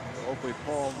 Hopefully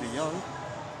Paul DeYoung,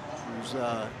 who's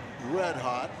red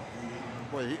hot.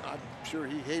 Boy, I'm sure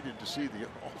he hated to see the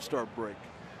All-Star break,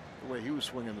 the way he was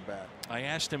swinging the bat. I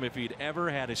asked him if he'd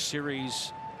ever had a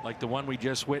series like the one we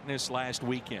just witnessed last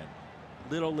weekend.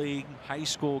 Little League, high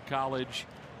school, college.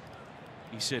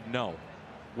 He said no,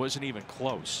 wasn't even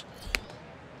close.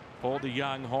 pulled the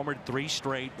Young, homered 3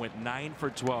 straight, went 9 for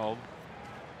 12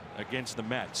 against the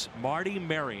Mets. Marty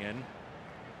Marion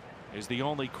is the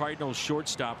only Cardinals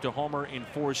shortstop to homer in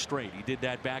 4 straight. He did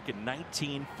that back in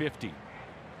 1950.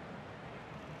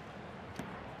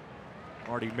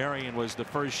 Marty Marion was the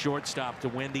first shortstop to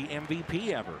win the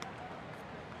MVP ever.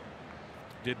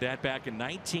 Did that back in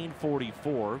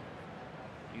 1944.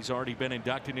 He's already been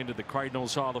inducted into the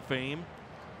Cardinals Hall of Fame.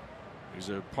 He's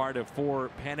a part of 4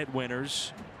 pennant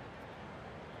winners.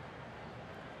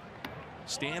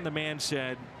 Stan the Man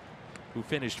said, who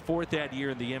finished 4th that year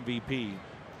in the MVP,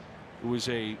 it was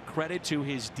a credit to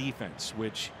his defense,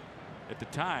 which at the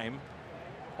time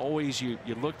always you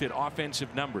looked at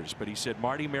offensive numbers, but he said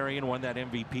Marty Marion won that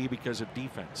MVP because of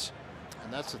defense.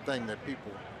 And that's the thing that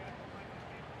people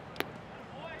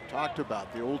talked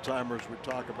about. The old timers would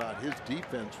talk about his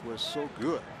defense was so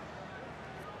good.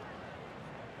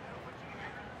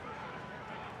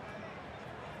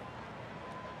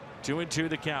 Two and two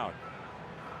the count.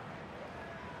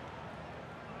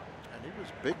 And he was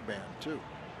big man too.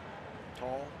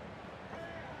 Tall.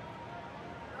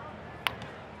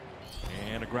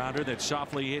 And a grounder that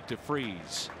softly hit to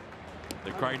Freeze.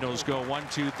 The Cardinals go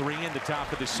 1-2-3 in the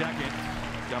top of the second.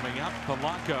 Coming up,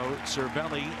 Polanco,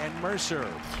 Cervelli, and Mercer.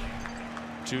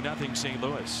 2-0 St.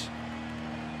 Louis.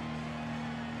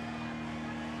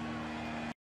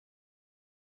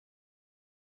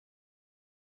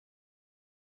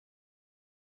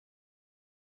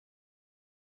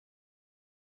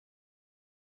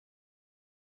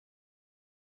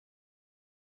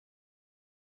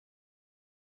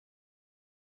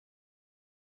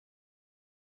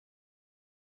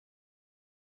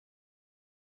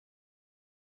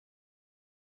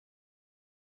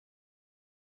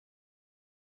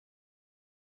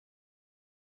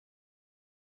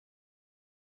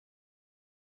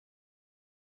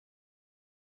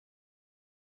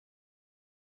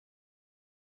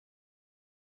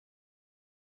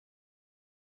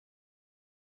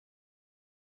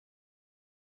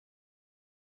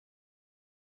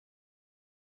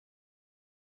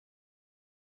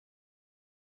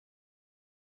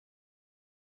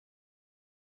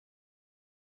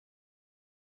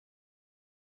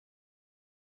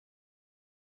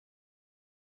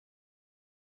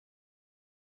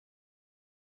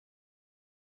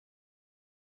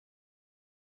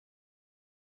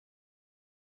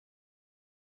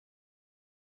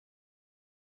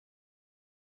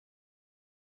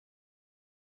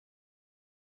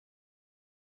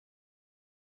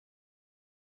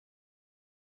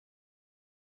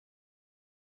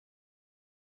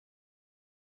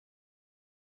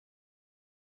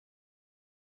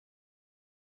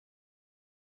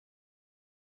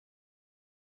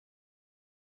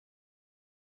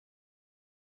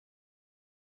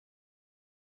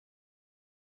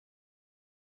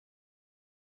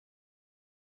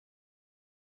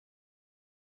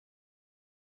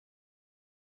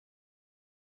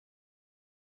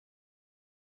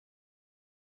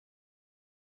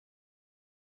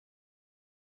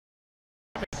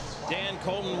 Dan,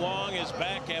 Colton Wong is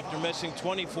back after missing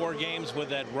 24 games with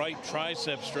that right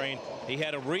tricep strain. He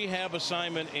had a rehab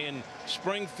assignment in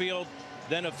Springfield,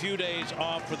 then a few days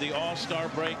off for the All-Star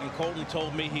break, and Colton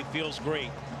told me he feels great.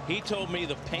 He told me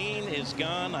the pain is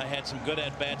gone. I had some good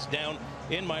at-bats down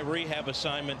in my rehab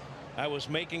assignment. I was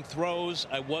making throws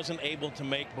I wasn't able to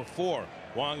make before.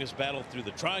 Wong has battled through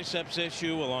the triceps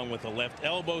issue along with a left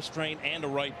elbow strain and a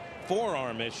right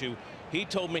forearm issue. He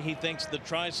told me he thinks the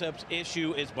triceps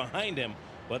issue is behind him,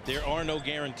 but there are no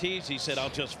guarantees. He said, I'll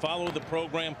just follow the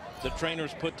program the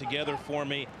trainers put together for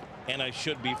me, and I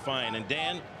should be fine. And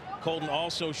Dan, Colton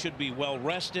also should be well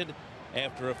rested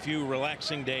after a few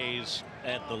relaxing days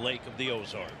at the Lake of the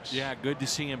Ozarks. Yeah, good to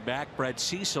see him back. Brett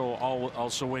Cecil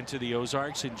also went to the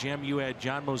Ozarks. And Jim, you had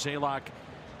John Mozeliak,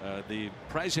 the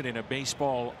president of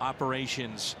baseball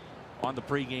operations, on the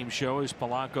pregame show as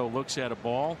Polanco looks at a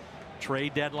ball.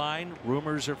 Trade deadline,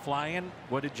 rumors are flying.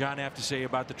 What did John have to say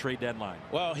about the trade deadline?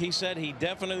 Well, he said he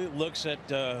definitely looks at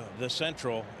the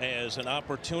Central as an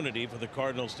opportunity for the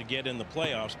Cardinals to get in the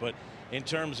playoffs. But in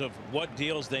terms of what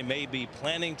deals they may be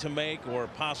planning to make or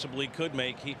possibly could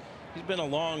make, he's been a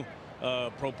long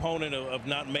proponent of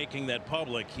not making that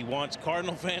public. He wants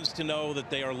Cardinal fans to know that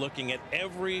they are looking at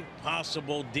every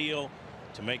possible deal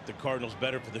to make the Cardinals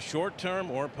better for the short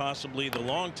term or possibly the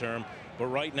long term. But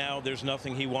right now, there's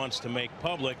nothing he wants to make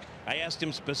public. I asked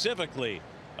him specifically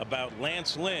about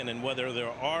Lance Lynn and whether there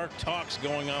are talks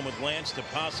going on with Lance to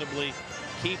possibly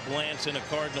keep Lance in a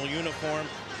Cardinal uniform.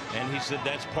 And he said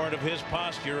that's part of his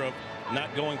posture of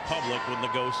not going public with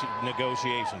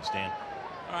negotiations, Dan.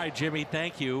 All right, Jimmy,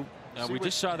 thank you. We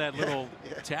just saw that little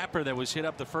tapper that was hit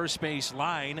up the first base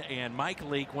line, and Mike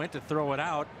Leake went to throw it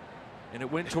out, and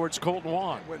it went towards Colton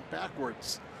Wong. It went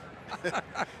backwards.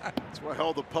 That's why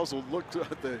all the puzzle looked at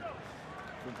from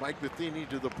Mike Matheny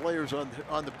to the players on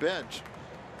the bench.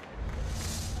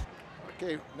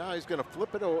 Okay, now he's going to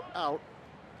flip it out.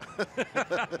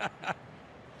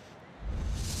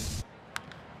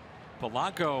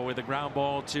 Polanco with a ground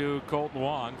ball to Colton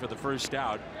Wong for the first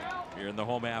out here in the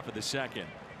home half of the second.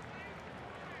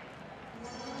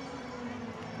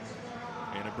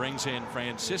 And it brings in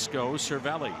Francisco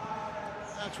Cervelli.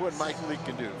 That's what Mike Leake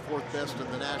can do. Fourth best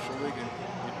in the National League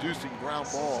in inducing ground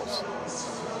balls.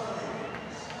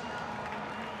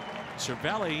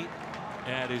 Cervelli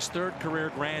had his third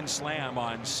career grand slam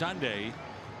on Sunday.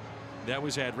 That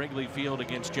was at Wrigley Field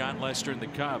against John Lester and the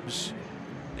Cubs.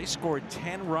 They scored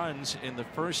 10 runs in the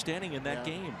first inning in that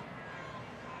game.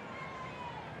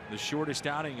 The shortest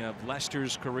outing of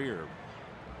Lester's career.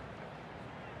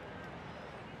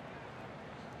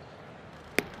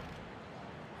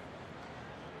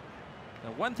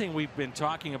 Now, one thing we've been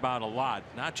talking about a lot,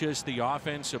 not just the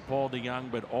offense of Paul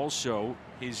DeJong, but also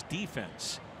his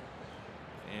defense.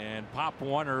 And Pop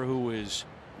Warner, who is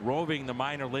roving the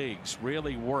minor leagues,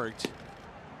 really worked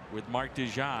with Mark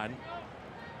DeJong,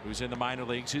 who's in the minor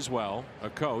leagues as well, a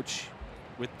coach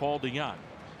with Paul DeJong.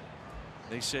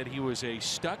 They said he was a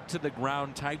stuck to the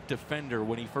ground type defender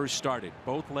when he first started.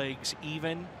 Both legs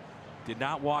even, did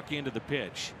not walk into the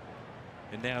pitch.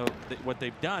 And now what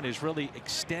they've done is really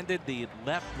extended the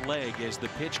left leg as the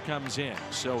pitch comes in.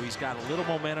 So he's got a little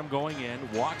momentum going in,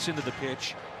 walks into the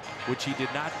pitch, which he did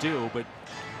not do, but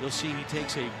you'll see he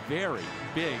takes a very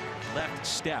big left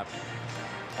step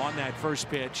on that first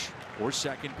pitch or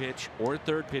second pitch or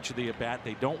third pitch of the at bat.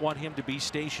 They don't want him to be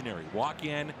stationary. Walk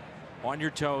in on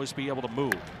your toes, be able to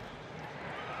move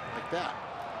like that.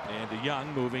 And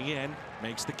DeJong moving in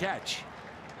makes the catch.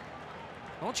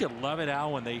 Don't you love it,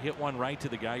 Al, when they hit one right to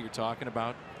the guy you're talking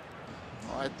about?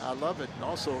 Oh, I love it. And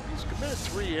also, he's committed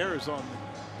 3 errors on,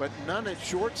 but none at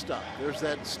shortstop. There's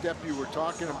that step you were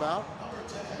talking about,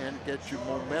 and get your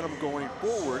momentum going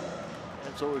forward.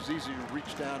 And so it was easy to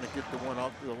reach down and get the one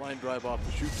off the line drive off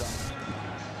the shoot top.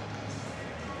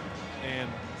 And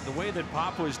the way that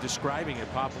Pop was describing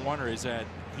it, Pop Warner, is that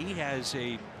he has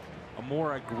a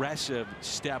more aggressive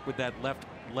step with that left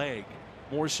leg,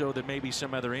 more so than maybe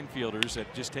some other infielders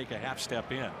that just take a half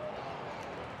step in.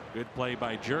 Good play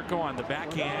by Jerko on the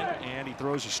backhand, and he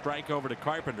throws a strike over to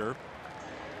Carpenter.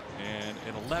 And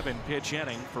an 11 pitch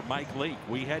inning for Mike Leake.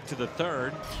 We head to the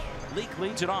third. Leake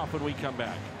leads it off when we come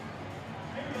back.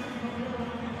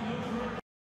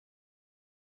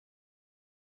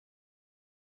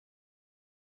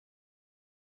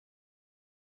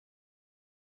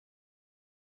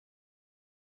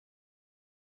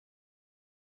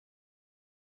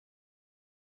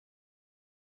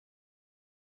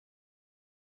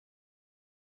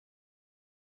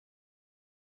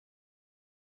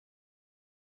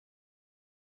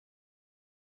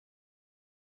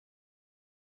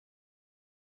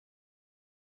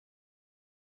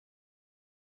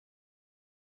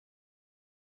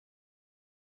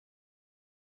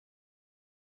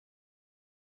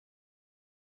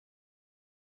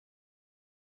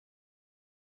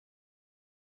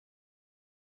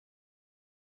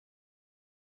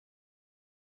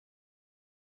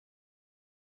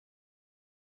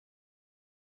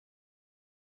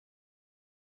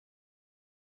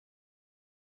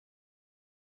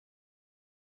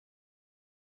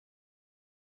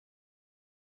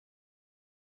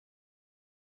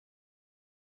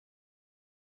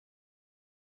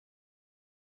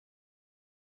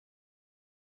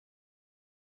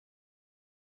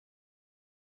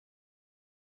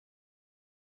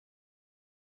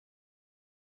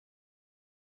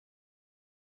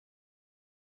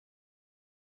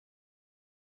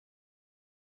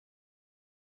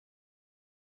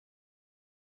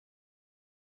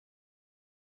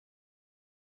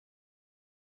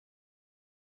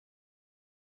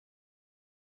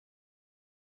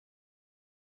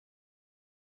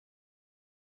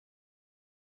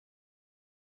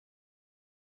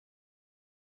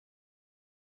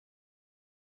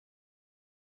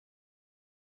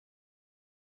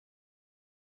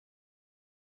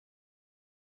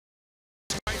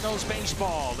 Cardinals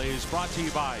baseball is brought to you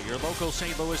by your local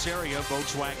St. Louis area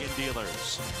Volkswagen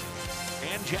dealers.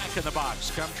 And Jack in the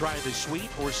Box. Come try the sweet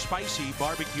or spicy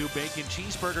barbecue bacon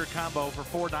cheeseburger combo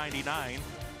for $4.99.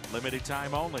 Limited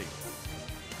time only.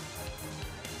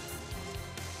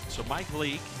 So Mike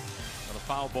Leake on a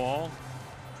foul ball.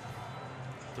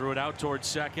 Threw it out towards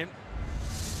second.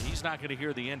 He's not going to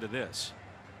hear the end of this.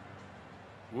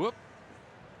 Whoop.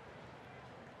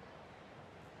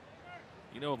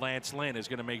 You know, Lance Lynn is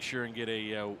going to make sure and get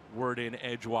a word in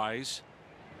edgewise.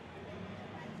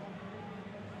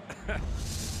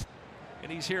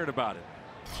 And he's hearing about it.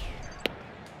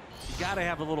 You got to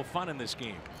have a little fun in this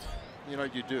game. You know,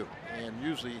 you do. And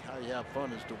usually how you have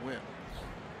fun is to win.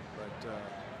 But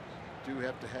do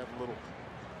have to have a little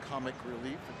comic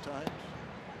relief at times.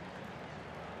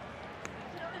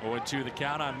 0-2 the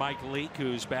count on Mike Leake,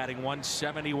 who's batting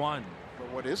 171. But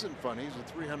what isn't funny is a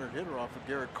 300 hitter off of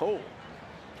Garrett Cole.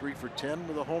 3 for 10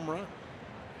 with a home run.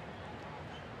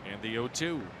 And the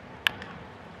 0-2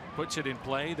 puts it in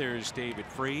play. There's David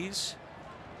Freese.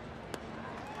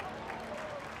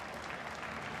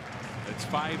 That's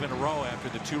 5 in a row after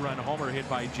the 2-run homer hit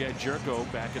by Jed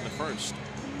Jerko back in the first.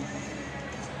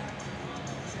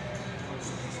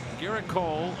 Garrett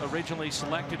Cole originally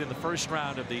selected in the first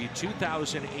round of the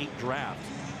 2008 draft.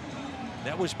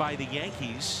 That was by the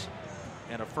Yankees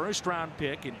and a first-round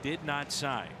pick and did not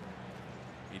sign.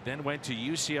 He then went to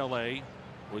UCLA,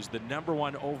 was the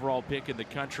 #1 overall pick in the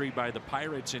country by the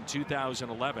Pirates in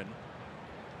 2011.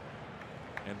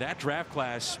 And that draft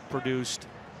class produced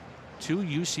 2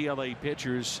 UCLA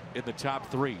pitchers in the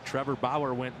top 3. Trevor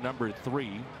Bauer went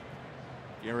 #3.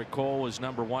 Garrett Cole was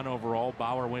 #1 overall.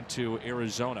 Bauer went to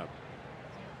Arizona.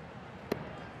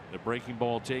 The breaking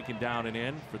ball taken down and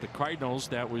in for the Cardinals.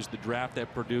 That was the draft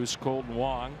that produced Colton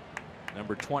Wong,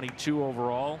 #22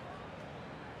 overall.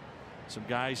 Some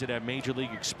guys that have major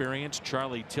league experience.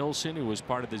 Charlie Tilson, who was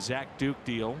part of the Zach Duke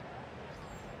deal.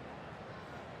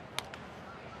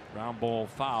 Ground ball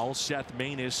foul. Seth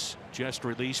Maness just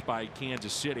released by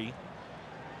Kansas City.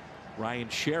 Ryan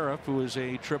Sheriff, who is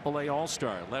a AAA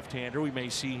All-Star left-hander. We may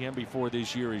see him before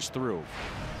this year is through.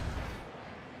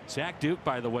 Zach Duke,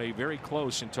 by the way, very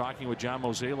close in talking with John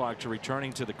Mozeliak to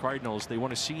returning to the Cardinals. They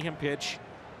want to see him pitch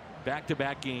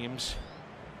back-to-back games,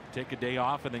 take a day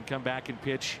off, and then come back and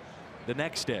pitch the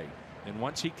next day. And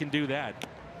once he can do that,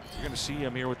 you're going to see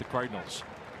him here with the Cardinals.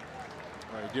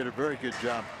 He did a very good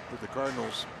job with the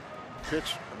Cardinals.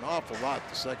 Pitched an awful lot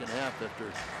the second half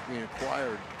after being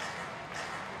acquired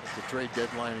at the trade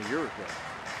deadline a year ago.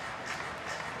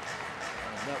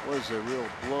 And that was a real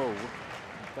blow.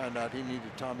 Found out he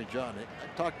needed Tommy John. I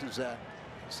talked to Zach.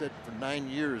 He said for 9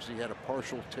 years he had a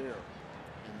partial tear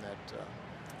in that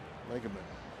ligament.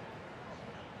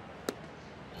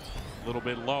 A little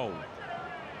bit low.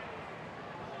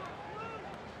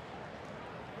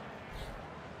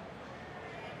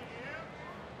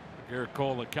 Garrett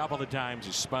Cole a couple of times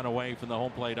has spun away from the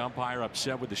home plate umpire,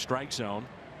 upset with the strike zone.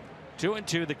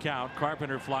 2-2 the count.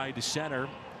 Carpenter fly to center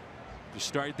to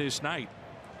start this night.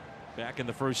 Back in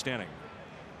the first inning.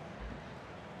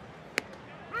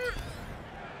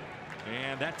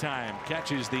 And that time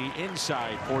catches the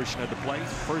inside portion of the plate.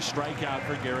 First strikeout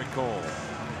for Garrett Cole.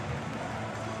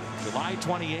 July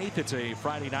 28th. It's a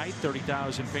Friday night.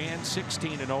 30,000 fans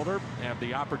 16 and older have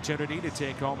the opportunity to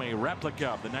take home a replica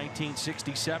of the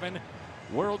 1967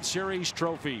 World Series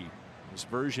trophy. This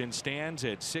version stands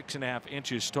at 6.5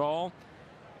 inches tall.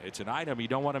 It's an item you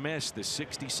don't want to miss. The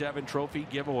 67 trophy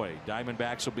giveaway.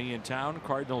 Diamondbacks will be in town.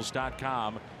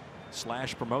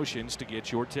 Cardinals.com/promotions to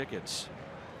get your tickets.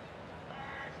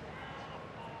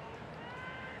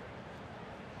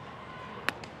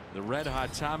 The red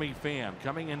hot Tommy Pham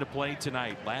coming into play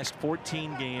tonight. Last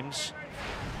 14 games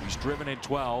he's driven in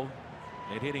 12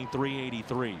 and hitting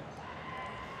 .383.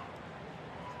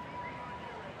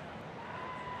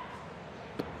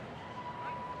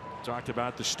 Talked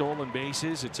about the stolen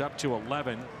bases. It's up to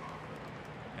 11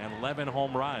 and 11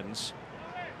 home runs,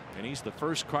 and he's the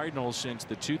first Cardinal since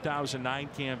the 2009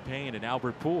 campaign and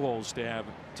Albert Pujols to have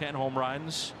 10 home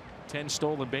runs, 10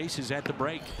 stolen bases at the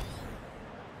break.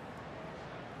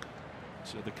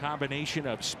 So the combination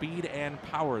of speed and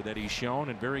power that he's shown,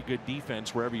 and very good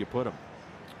defense wherever you put him.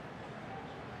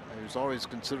 He was always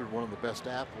considered one of the best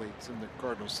athletes in the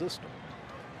Cardinal system.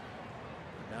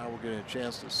 And now we're getting a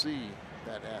chance to see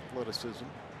that athleticism.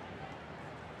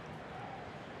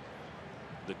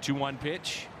 The 2-1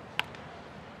 pitch,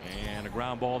 and a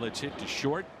ground ball that's hit to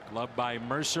short. Gloved by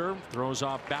Mercer, throws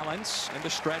off balance, and the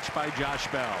stretch by Josh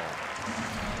Bell.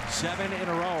 7 in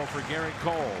a row for Garrett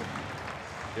Cole.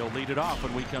 He'll lead it off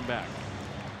when we come back.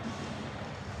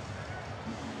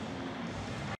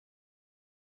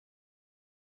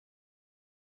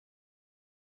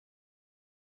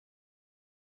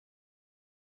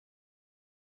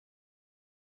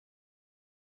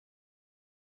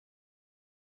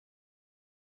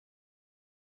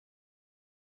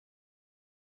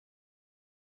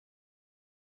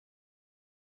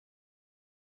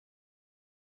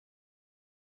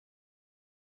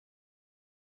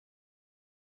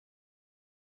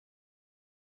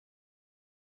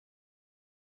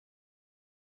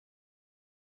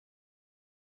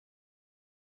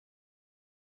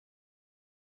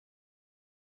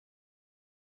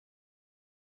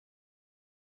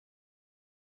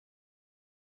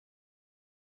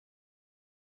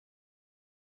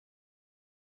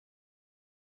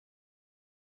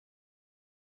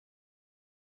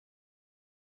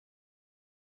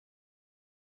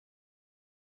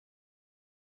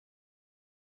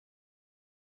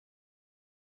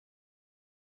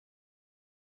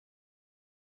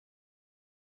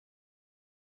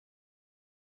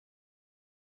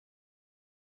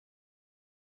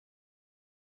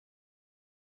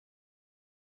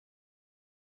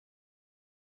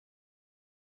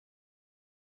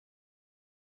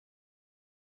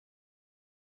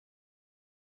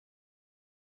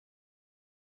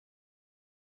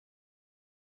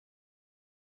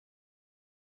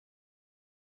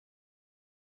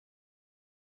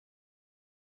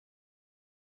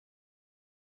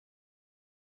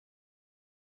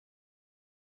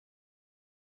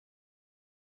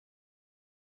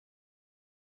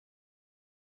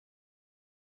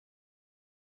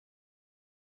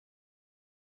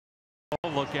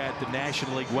 Look at the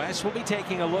National League West. We'll be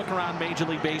taking a look around Major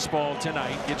League Baseball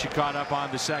tonight. Get you caught up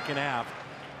on the second half.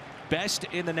 Best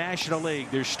in the National League.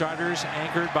 Their starters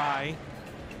anchored by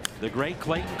the great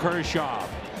Clayton Kershaw.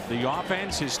 The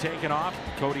offense has taken off.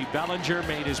 Cody Bellinger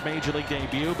made his Major League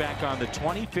debut back on the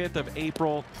 25th of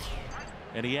April,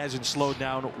 and he hasn't slowed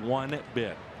down one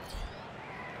bit.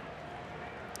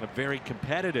 A very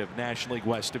competitive National League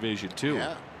West division, too.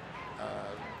 Yeah,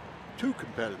 too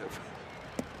competitive.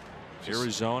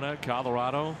 Arizona,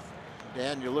 Colorado.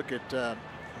 Dan, you look at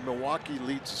Milwaukee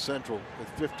leads the Central with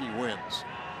 50 wins.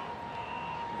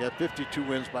 You got 52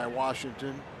 wins by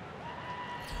Washington.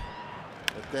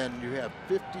 But then you have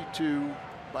 52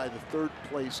 by the third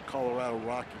place Colorado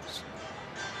Rockies.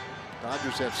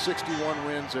 Dodgers have 61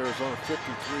 wins, Arizona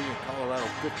 53, and Colorado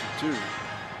 52.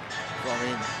 So, I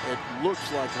mean, it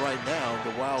looks like right now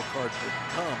the wild card would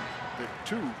come. The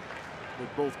two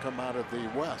would both come out of the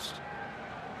West.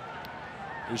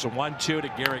 There's a 1-2 to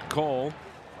Garrett Cole.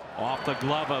 Off the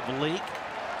glove of Leak.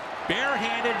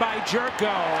 Barehanded by Jerko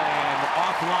and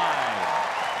offline.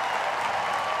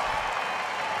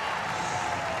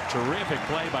 Terrific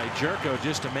play by Jerko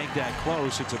just to make that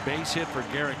close. It's a base hit for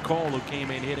Garrett Cole, who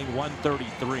came in hitting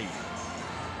 133.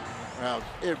 Well,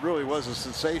 it really was a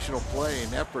sensational play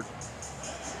and effort.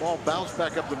 Ball bounced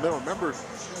back up the middle. Remember,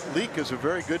 Leak is a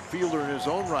very good fielder in his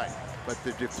own right, but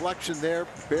the deflection there,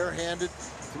 barehanded,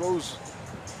 throws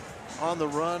on the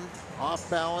run, off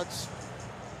balance.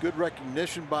 Good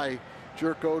recognition by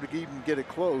Jerko to even get it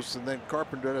close, and then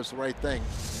Carpenter does the right thing.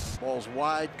 Ball's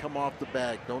wide, come off the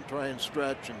bag. Don't try and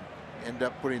stretch and end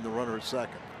up putting the runner at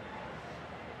second.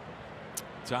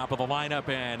 Top of the lineup,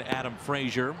 and Adam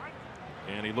Frazier,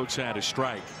 and he looks at a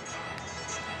strike.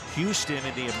 Houston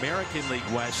in the American League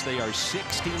West, they are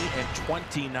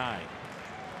 60-29.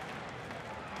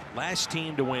 Last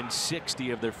team to win 60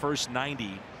 of their first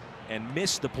 90 and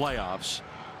miss the playoffs.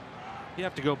 You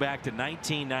have to go back to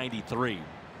 1993.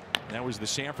 That was the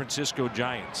San Francisco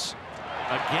Giants.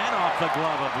 Again off the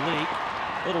glove of Leak.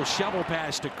 Little shovel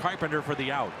pass to Carpenter for the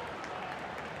out.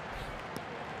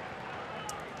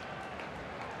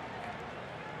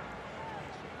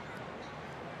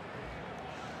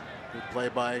 Good play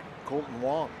by Colton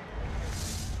Wong.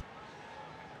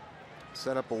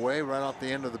 Set up away right off the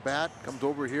end of the bat. Comes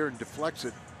over here and deflects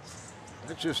it.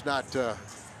 That's just not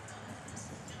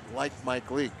like Mike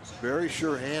Leake. Very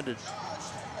sure-handed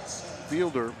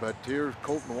fielder, but here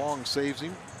Colton Wong saves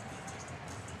him.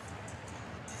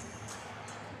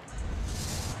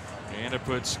 And it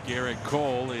puts Garrett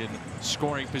Cole in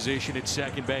scoring position at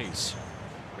second base.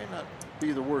 May not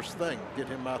be the worst thing. Get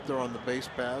him out there on the base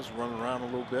paths, run around a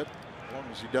little bit, as long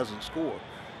as he doesn't score.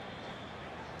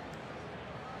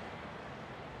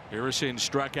 Harrison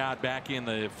struck out back in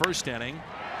the first inning.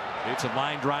 It's a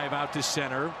line drive out to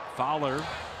center. Fowler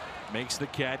makes the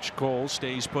catch. Cole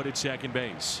stays put at second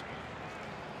base.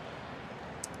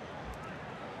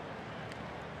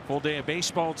 Full day of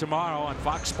baseball tomorrow on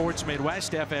Fox Sports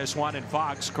Midwest, FS1 and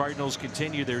Fox. Cardinals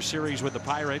continue their series with the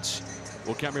Pirates.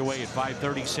 Will come your way at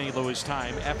 5:30 St. Louis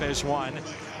time. FS1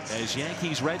 as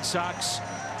Yankees, Red Sox,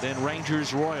 then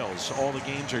Rangers, Royals. All the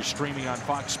games are streaming on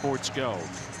Fox Sports Go.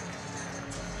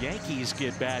 Yankees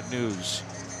get bad news,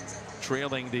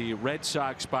 trailing the Red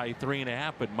Sox by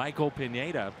 3.5, but Michael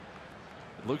Pineda,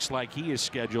 it looks like he is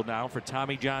scheduled now for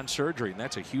Tommy John surgery, and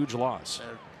that's a huge loss.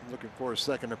 They're looking for a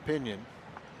second opinion.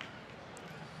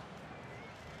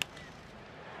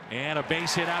 And a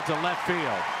base hit out to left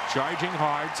field. Charging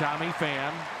hard, Tommy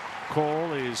Pham.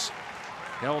 Cole is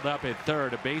held up at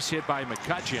third. A base hit by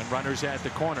McCutchen. Runners at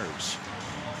the corners.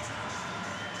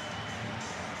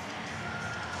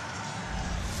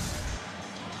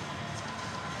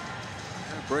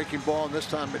 Breaking ball, and this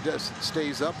time it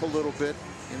stays up a little bit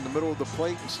in the middle of the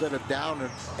plate instead of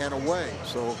down and away.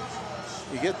 So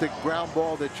you get the ground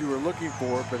ball that you were looking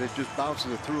for, but it just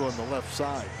bounces it through on the left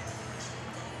side.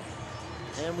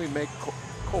 And we make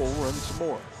Cole run some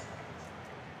more.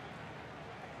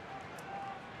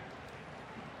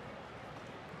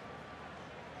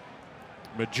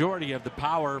 Majority of the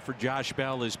power for Josh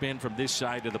Bell has been from this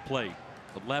side of the plate.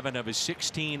 11 of his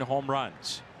 16 home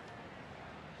runs.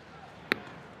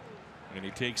 And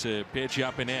he takes a pitch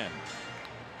up and in.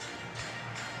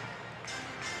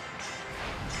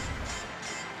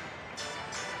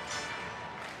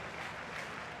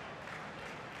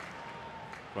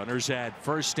 Runners at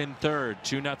first and third.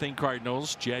 2-0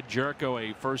 Cardinals. Jed Jerko,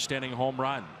 a first inning home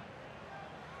run.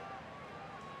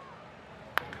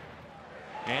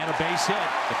 And a base hit.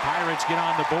 The Pirates get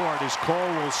on the board as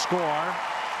Cole will score.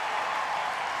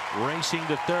 Racing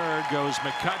to third goes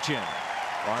McCutchen.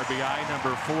 RBI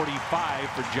number 45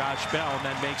 for Josh Bell, and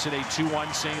that makes it a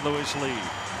 2-1 St. Louis lead.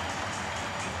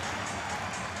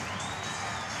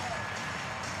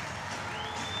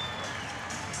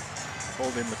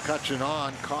 Holding McCutchen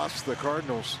on costs the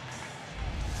Cardinals.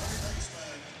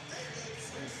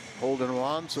 Holding him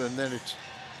on, so and then it's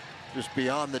just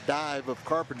beyond the dive of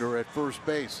Carpenter at first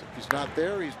base. If he's not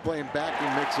there, he's playing back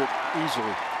and makes it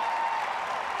easily.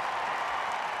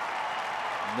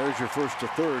 And there's your first to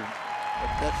third.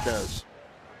 What that does.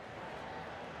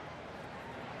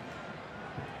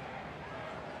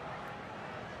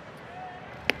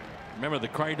 Remember, the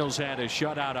Cardinals had a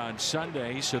shutout on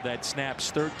Sunday, so that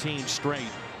snaps 13 straight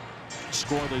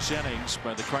scoreless innings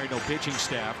by the Cardinal pitching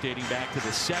staff, dating back to the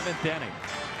 7th inning,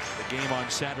 the game on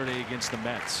Saturday against the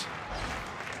Mets.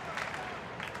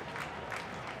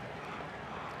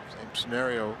 Same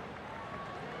scenario.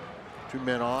 2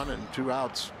 men on and 2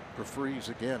 outs for Freeze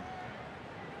again.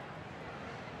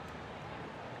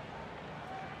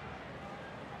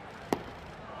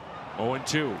 Oh,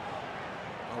 0-2.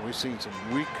 Oh, we've seen some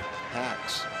weak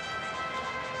hacks.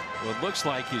 Well, it looks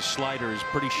like his slider is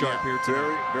pretty sharp here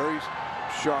tonight. Very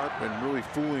sharp and really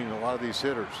fooling a lot of these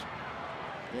hitters.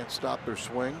 Can't stop their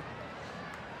swing.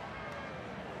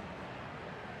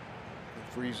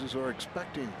 The Freezes are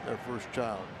expecting their first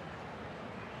child.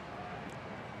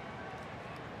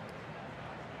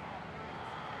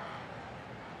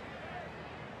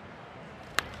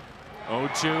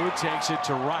 Takes it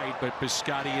to right, but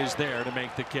Piscotty is there to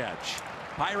make the catch.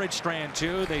 Pirates strand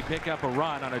 2. They pick up a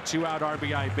run on a 2-out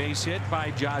RBI base hit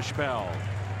by Josh Bell.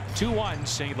 2-1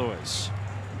 St. Louis.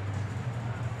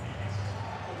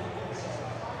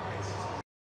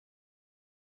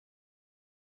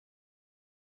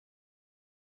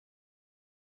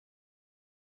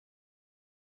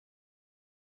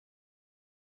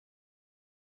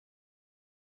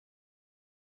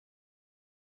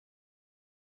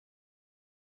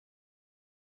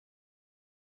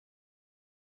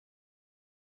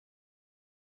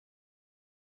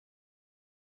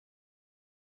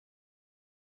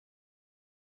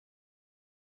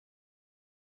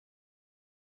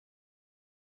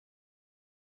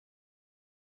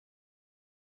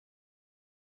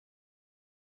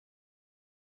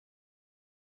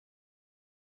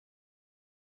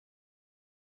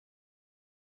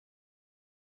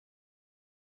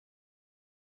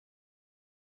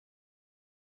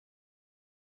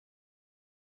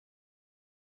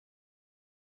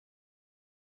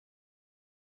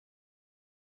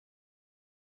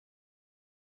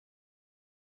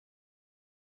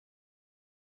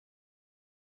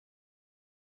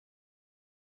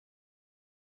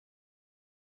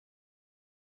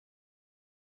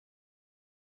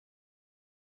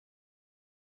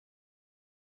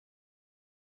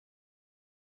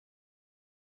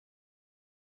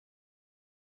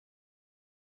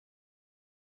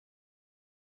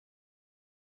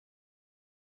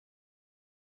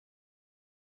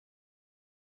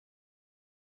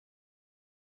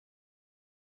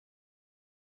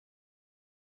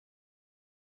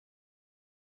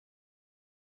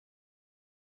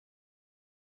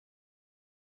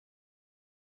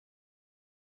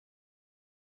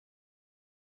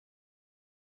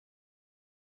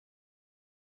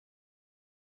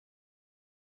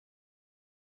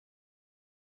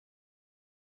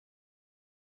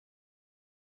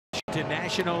 To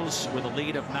Nationals with a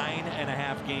lead of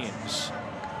 9.5 games.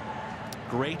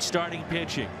 Great starting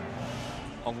pitching.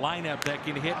 A lineup that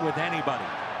can hit with anybody.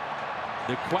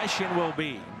 The question will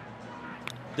be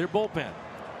their bullpen.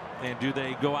 And do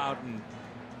they go out and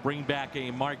bring back a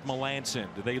Mark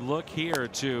Melancon? Do they look here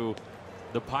to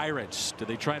the Pirates? Do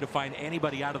they try to find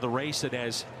anybody out of the race that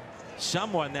has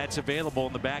someone that's available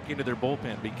in the back end of their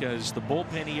bullpen? Because the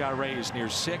bullpen ERA is near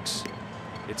 6.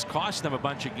 It's cost them a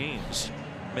bunch of games.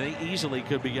 I mean, they easily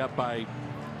could be up by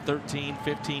 13,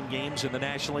 15 games in the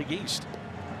National League East.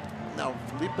 Now,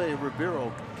 Felipe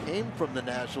Rivero came from the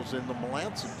Nationals in the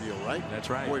Melancon deal, right? That's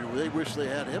right. Boy, they wish they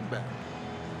had him back.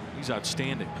 He's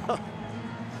outstanding.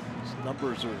 His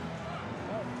numbers are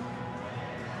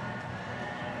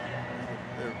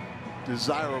they're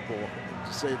desirable,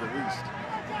 to say the least.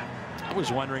 I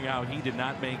was wondering how he did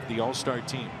not make the All-Star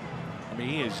team. I mean,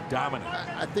 he is dominant.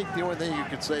 I think the only thing you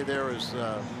could say there is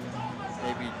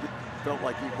maybe felt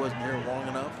like he wasn't here long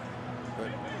enough.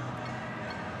 But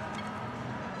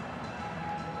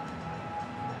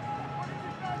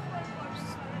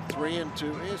three and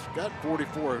 2. He's got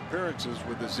 44 appearances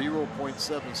with a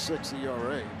 0.76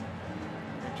 ERA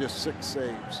and just 6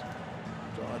 saves.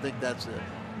 So I think that's it.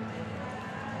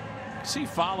 See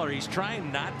Fowler, he's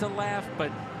trying not to laugh,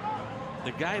 but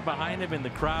The guy behind him in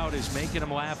the crowd is making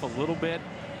him laugh a little bit.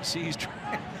 See, he's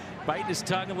biting his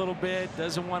tongue a little bit,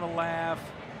 doesn't want to laugh.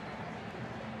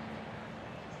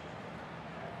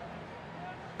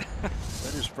 Is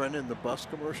that his friend in the bus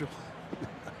commercial?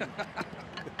 That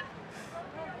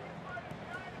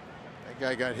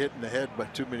guy got hit in the head by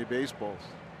too many baseballs.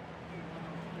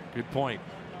 Good point.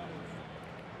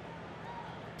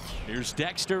 Here's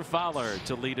Dexter Fowler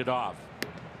to lead it off.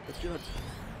 But you know,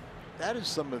 that is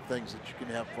some of the things that you can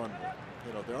have fun with.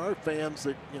 You know, there are fans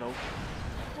that, you know,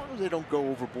 as long as they don't go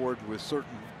overboard with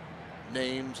certain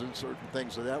names and certain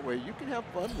things, so that way you can have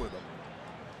fun with them.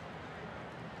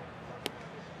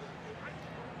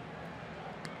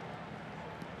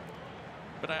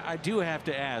 But I do have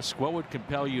to ask, what would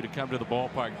compel you to come to the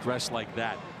ballpark dressed like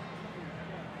that?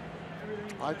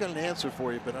 I've got an answer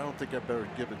for you, but I don't think I better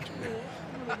give it to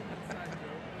you.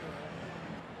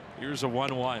 Here's a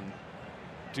 1-1.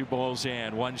 2 balls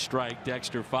and 1 strike.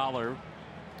 Dexter Fowler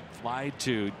fly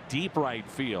to deep right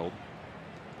field,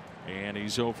 and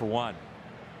he's 0 for 1.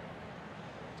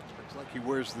 Looks like he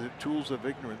wears the tools of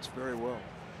ignorance very well.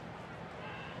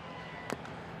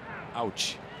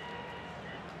 Ouch.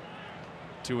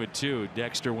 2-2.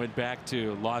 Dexter went back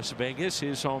to Las Vegas,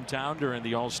 his hometown, during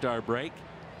the All-Star break.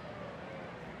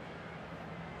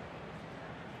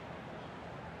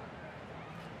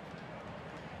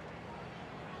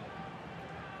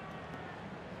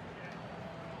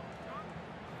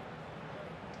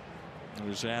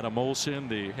 There's Adam Olson,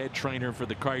 the head trainer for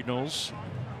the Cardinals.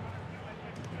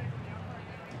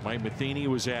 Mike Matheny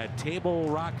was at Table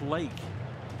Rock Lake,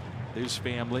 his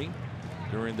family,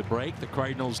 during the break. The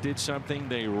Cardinals did something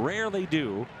they rarely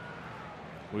do,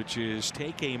 which is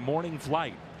take a morning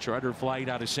flight, charter flight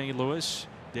out of St. Louis,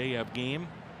 day of game,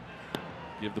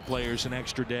 give the players an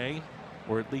extra day,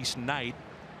 or at least night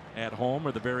at home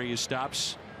or the various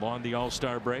stops along the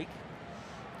All-Star break.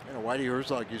 You know, Whitey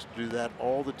Herzog used to do that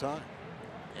all the time.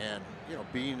 And, you know,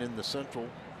 being in the central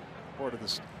part of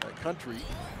the country,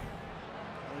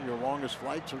 your longest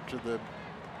flights are to the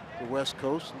West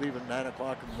Coast, leave at 9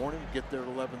 o'clock in the morning, get there at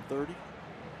 11:30.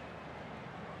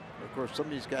 Of course, some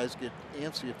of these guys get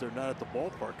antsy if they're not at the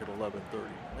ballpark at 11:30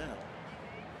 now.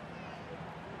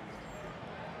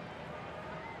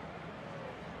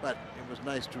 But it was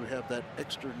nice to have that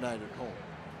extra night at home.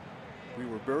 We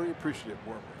were very appreciative,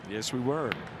 weren't we? Yes, we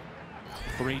were.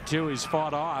 3-2 is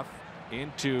fought off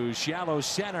into shallow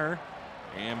center,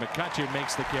 and McCutchen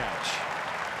makes the catch.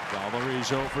 Fowler is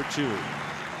 0 for 2.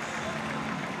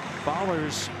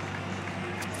 Fowler's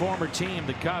former team,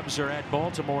 the Cubs, are at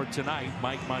Baltimore tonight.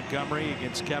 Mike Montgomery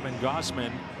against Kevin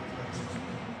Gossman.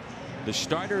 The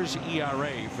starter's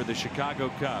ERA for the Chicago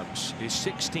Cubs is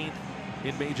 16th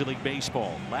in Major League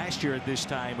Baseball. Last year at this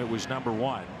time it was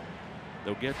 #1.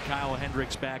 They'll get Kyle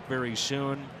Hendricks back very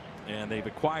soon, and they've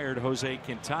acquired Jose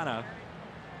Quintana.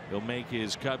 He'll make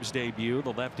his Cubs debut,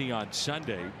 the lefty, on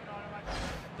Sunday.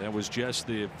 That was just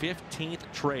the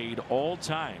 15th trade all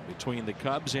time between the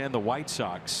Cubs and the White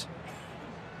Sox.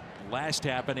 Last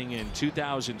happening in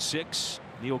 2006.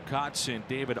 Neil Kotz and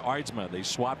David Aardsma, they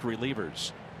swapped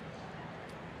relievers.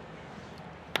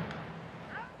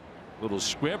 Little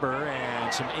squibber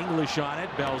and some English on it.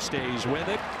 Bell stays with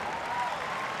it.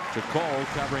 To Cole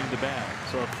covering the bag.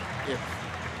 So if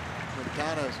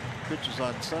Quintana pitches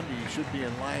on Sunday, he should be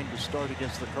in line to start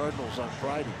against the Cardinals on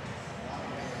Friday.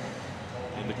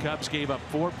 And the Cubs gave up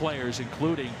 4 players,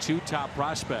 including 2 top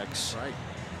prospects. Right.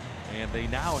 And they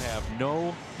now have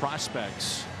no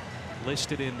prospects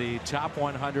listed in the top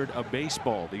 100 of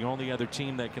baseball. The only other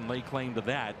team that can lay claim to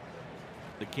that,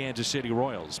 the Kansas City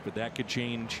Royals. But that could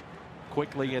change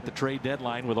quickly at the trade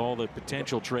deadline with all the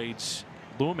potential trades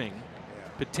looming.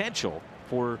 Potential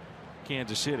for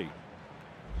Kansas City.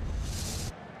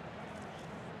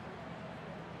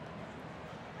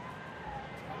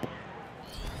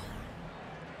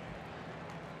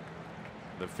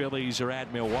 The Phillies are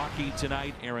at Milwaukee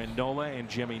tonight. Aaron Nola and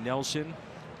Jimmy Nelson.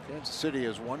 Kansas City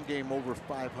has 1 game over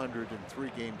 500 and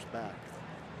 3 games back.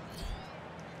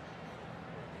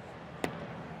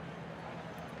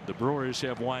 The Brewers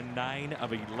have won 9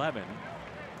 of 11.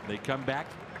 They come back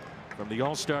from the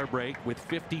All-Star break with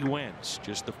 50 wins.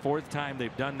 Just the 4th time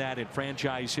they've done that in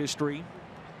franchise history.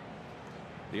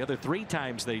 The other 3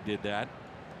 times they did that,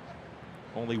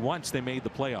 only once they made the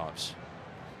playoffs.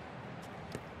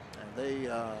 And they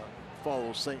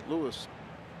follow St. Louis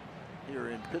here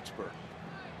in Pittsburgh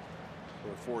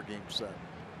for a 4-game set.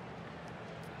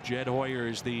 Jed Hoyer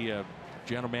is the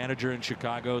general manager in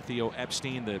Chicago. Theo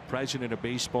Epstein, the president of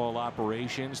baseball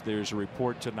operations. There's a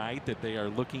report tonight that they are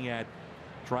looking at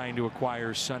trying to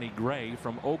acquire Sonny Gray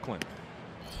from Oakland.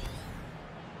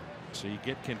 So you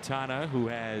get Quintana, who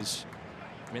has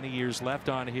many years left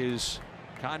on his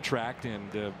contract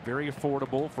and very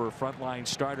affordable for a frontline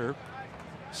starter.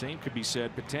 Same could be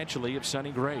said potentially of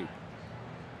Sonny Gray.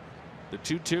 The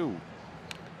 2-2.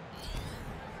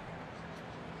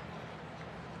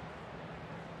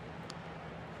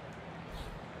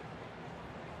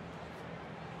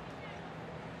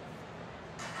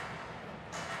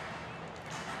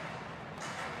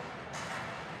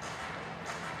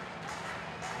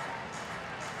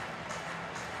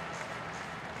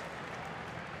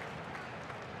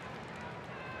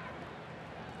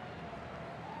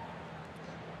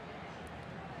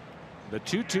 The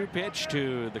 2-2 pitch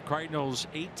to the Cardinals'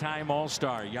 8-time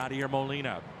All-Star Yadier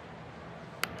Molina.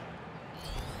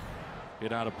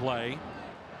 Hit out of play.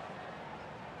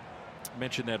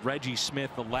 Mentioned that Reggie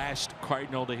Smith, the last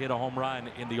Cardinal to hit a home run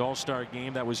in the All-Star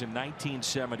game, that was in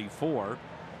 1974.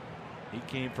 He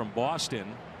came from Boston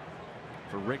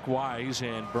for Rick Wise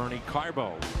and Bernie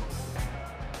Carbo.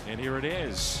 And here it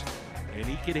is. And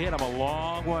he could hit him a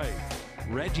long way.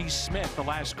 Reggie Smith, the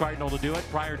last Cardinal to do it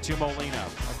prior to Molina.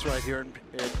 That's right here in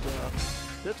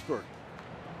Pittsburgh,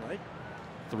 right?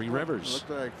 Three Rivers. Looked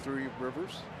like Three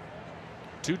Rivers.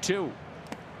 2-2.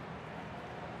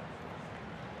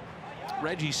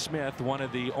 Reggie Smith, one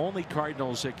of the only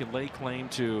Cardinals that can lay claim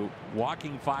to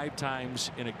walking 5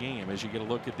 times in a game, as you get a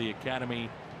look at the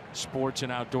Academy Sports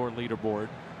and Outdoor leaderboard.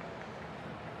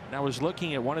 And I was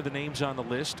looking at one of the names on the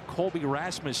list. Colby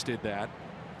Rasmus did that.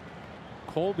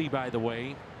 Colby, by the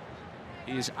way,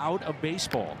 is out of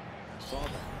baseball. I saw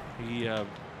that.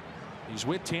 He's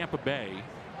with Tampa Bay,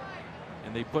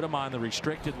 and they put him on the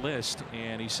restricted list,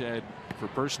 and he said for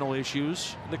personal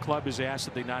issues the club has asked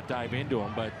that they not dive into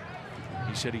him, but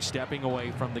he said he's stepping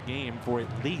away from the game for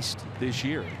at least this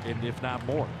year, and if not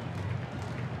more.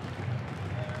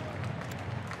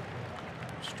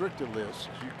 Restricted list,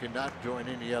 you cannot join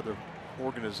any other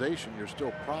organization. You're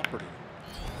still property.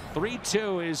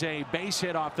 3-2 is a base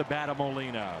hit off the bat of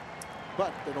Molina.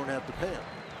 But they don't have to pay him.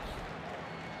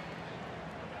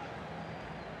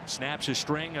 Snaps a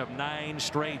string of 9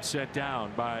 straight set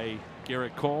down by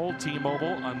Garrett Cole.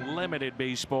 T-Mobile unlimited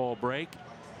baseball break.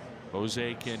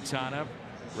 Jose Quintana,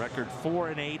 record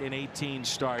 4-8 in 18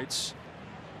 starts.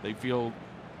 They feel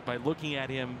by looking at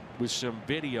him with some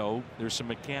video, there's some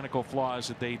mechanical flaws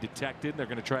that they detected. They're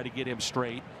going to try to get him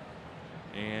straight.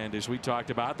 And as we talked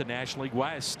about, the National League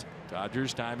West,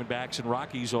 Dodgers, Diamondbacks, and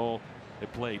Rockies all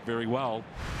have played very well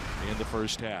in the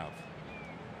first half.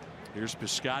 Here's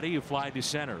Piscotty, who flied to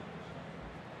center.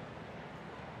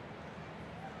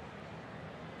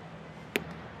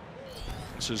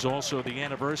 This is also the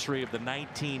anniversary of the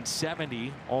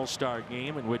 1970 All-Star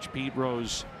game in which Pete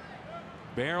Rose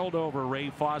barreled over Ray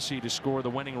Fosse to score the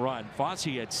winning run. Fosse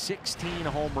had 16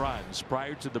 home runs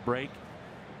prior to the break.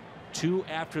 2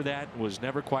 after that, was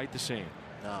never quite the same.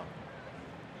 No.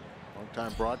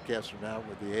 Long-time broadcaster now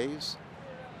with the A's.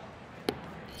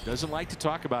 Doesn't like to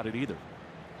talk about it either.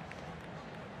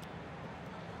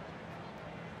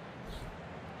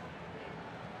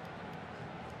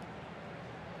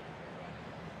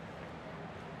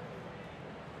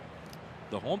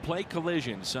 The home plate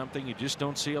collision, something you just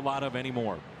don't see a lot of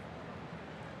anymore.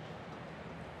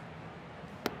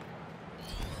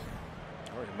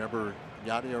 I remember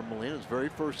Yadier Molina's very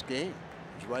first game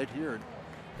was right here in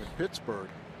Pittsburgh,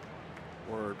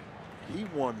 where he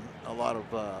won a lot of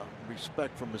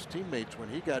respect from his teammates when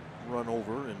he got run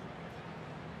over and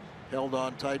held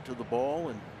on tight to the ball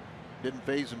and didn't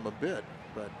faze him a bit.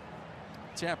 But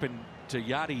it's happened to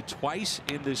Yadi twice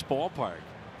in this ballpark.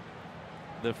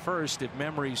 The first, if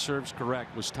memory serves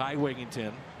correct, was Ty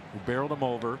Wigginton, who barreled him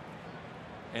over,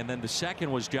 and then the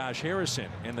second was Josh Harrison.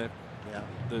 And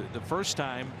the first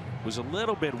time was a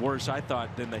little bit worse, I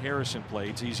thought, than the Harrison play.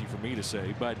 It's easy for me to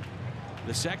say, but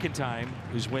the second time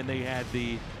is when they had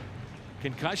the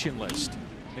concussion list.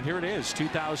 And here it is,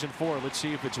 2004. Let's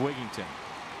see if it's Wigginton.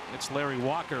 It's Larry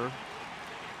Walker.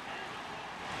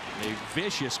 A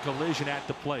vicious collision at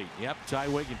the plate. Yep, Ty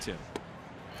Wigginton.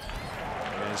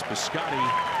 As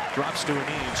Piscotty drops to a knee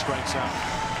and strikes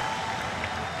out.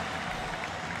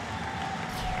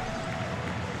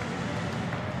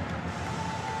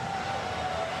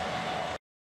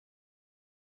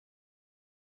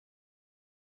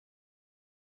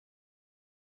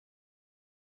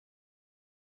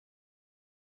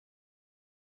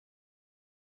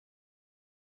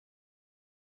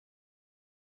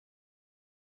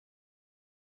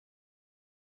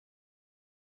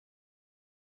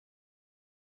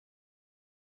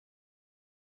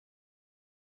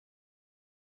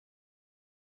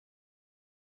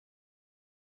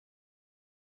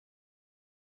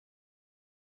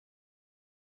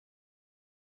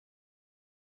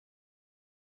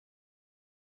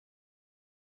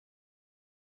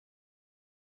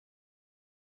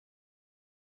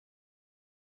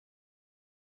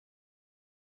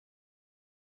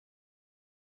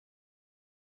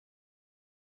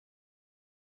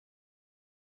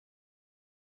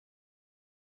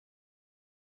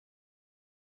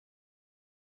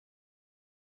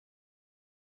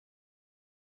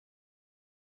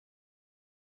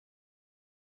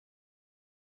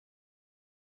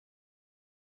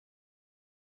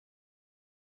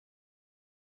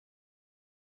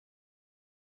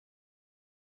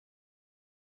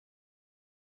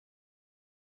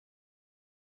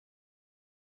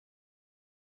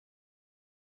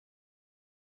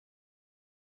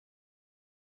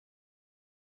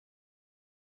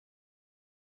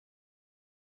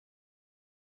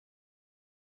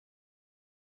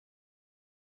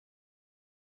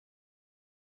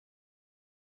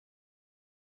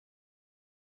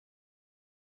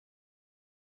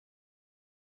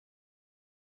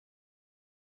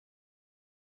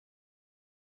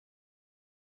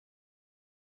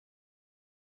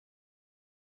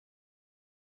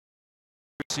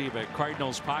 Receive a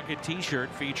Cardinals pocket t-shirt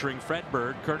featuring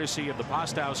Fredbird, courtesy of the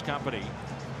Posthouse Company.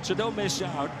 So don't miss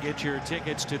out. Get your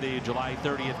tickets to the July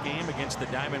 30th game against the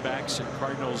Diamondbacks at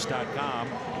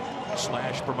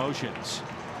cardinals.com/promotions.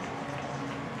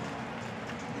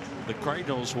 The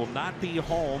Cardinals will not be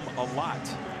home a lot.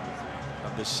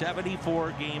 Of the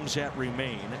 74 games that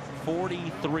remain,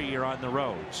 43 are on the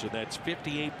road. So that's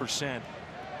 58%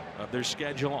 of their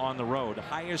schedule on the road.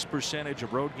 Highest percentage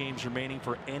of road games remaining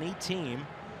for any team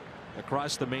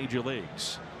across the major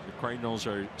leagues. The Cardinals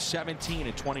are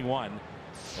 17-21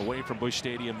 away from Busch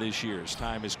Stadium this year as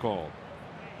time is called.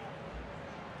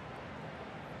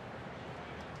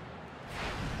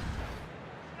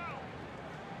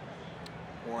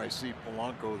 The more I see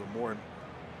Polanco, the more.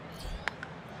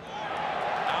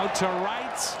 Out to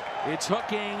right. It's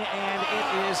hooking, and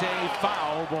it is a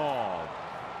foul ball.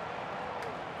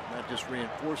 That just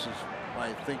reinforces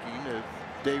my thinking of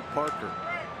Dave Parker.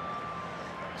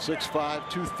 6'5",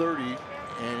 230,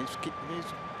 and he's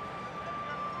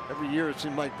every year it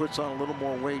seems like puts on a little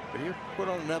more weight, but he'll put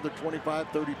on another 25,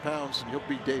 30 pounds, and he'll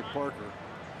be Dave Parker.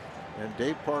 And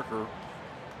Dave Parker,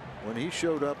 when he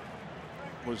showed up,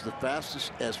 was the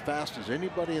fastest, as fast as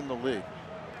anybody in the league,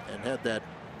 and had that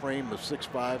frame of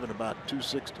 6'5" and about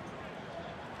 260.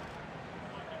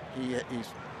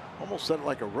 He's almost set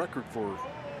like a record for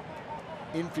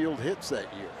infield hits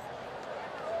that year.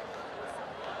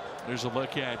 There's a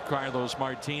look at Carlos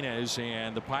Martinez,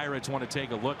 and the Pirates want to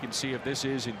take a look and see if this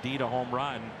is indeed a home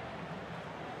run.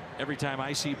 Every time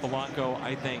I see Polanco,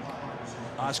 I think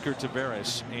Oscar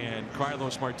Taveras, and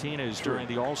Carlos Martinez during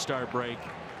the All-Star break.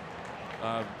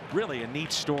 Really a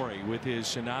neat story with his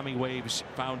Tsunami Waves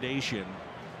Foundation.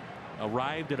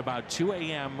 Arrived at about 2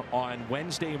 a.m. on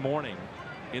Wednesday morning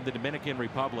in the Dominican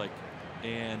Republic,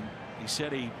 and he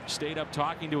said he stayed up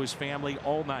talking to his family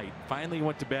all night. Finally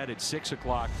went to bed at 6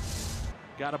 o'clock.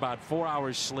 Got about 4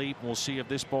 hours sleep. We'll see if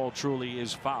this ball truly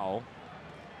is foul.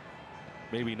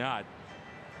 Maybe not.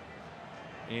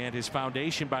 And his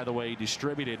foundation, by the way,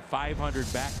 distributed 500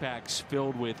 backpacks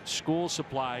filled with school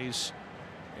supplies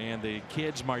and the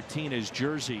kids' Martinez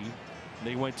jersey.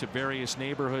 They went to various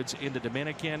neighborhoods in the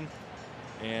Dominican,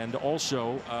 and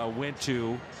also went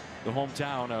to the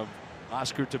hometown of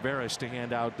Oscar Taveras to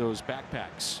hand out those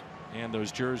backpacks and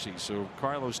those jerseys. So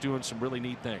Carlos doing some really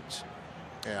neat things.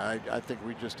 Yeah, I think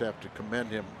we just have to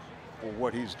commend him for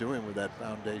what he's doing with that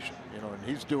foundation. You know, and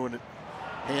he's doing it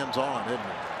hands-on, isn't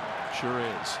he? Sure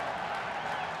is.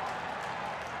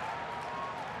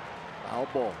 Foul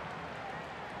ball.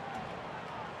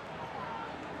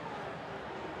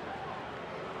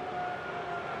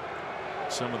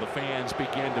 Some of the fans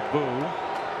begin to boo,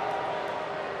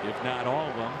 if not all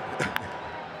of them.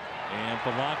 And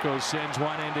Polanco sends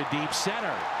one into deep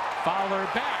center. Fowler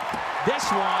back.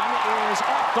 This one is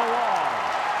off the wall.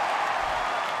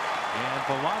 And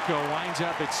Polanco winds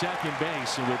up at second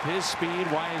base, and with his speed,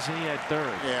 why isn't he at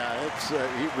third? Yeah, it's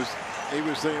he was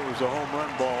thinking it was a home run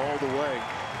ball all the way.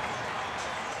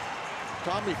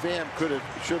 Tommy Pham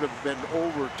should have been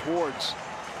over towards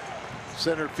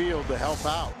center field to help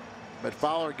out, but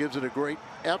Fowler gives it a great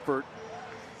effort.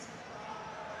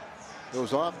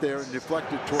 Goes off there and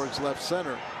deflected towards left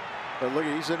center. But look,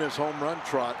 he's in his home run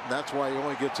trot, and that's why he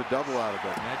only gets a double out of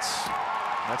it. That's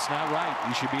not right.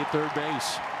 You should be at third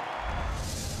base.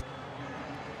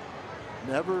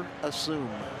 Never assume.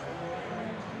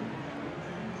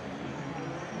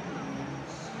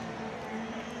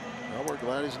 Well, we're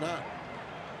glad he's not.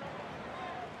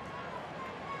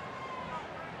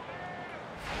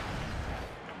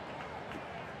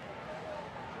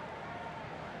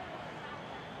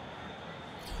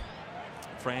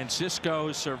 Francisco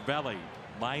Cervelli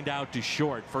lined out to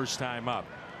short first time up.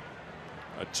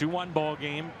 A 2-1 ball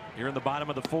game here in the bottom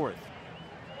of the fourth.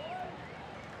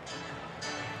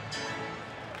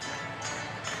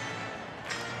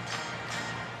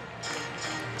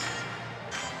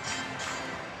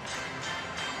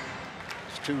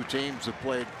 These two teams have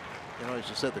played, you know, as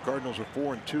you said, the Cardinals are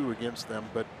 4-2 against them,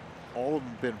 but all of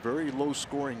them have been very low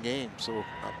scoring games. So a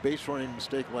base running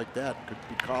mistake like that could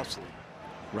be costly.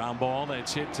 Ground ball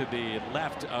that's hit to the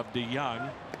left of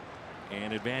DeYoung,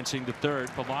 and advancing to third,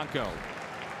 Polanco.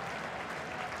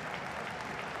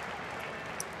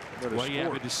 Well, you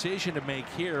have a decision to make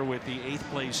here with the 8th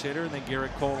place hitter and then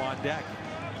Garrett Cole on deck.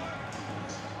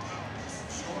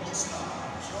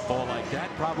 Ball like that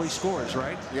probably scores,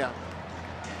 right? Yeah.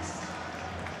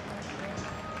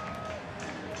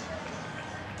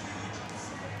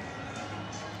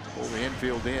 Pull the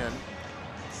infield in.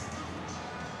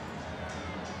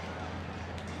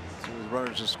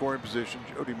 runners in scoring position.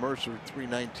 Jody Mercer,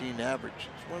 319 average.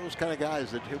 He's one of those kind of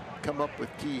guys that he'll come up with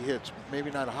key hits. Maybe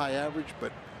not a high average,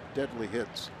 but deadly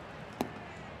hits.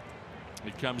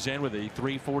 It comes in with a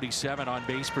 347 on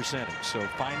base percentage. So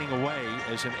finding a way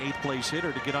as an 8th place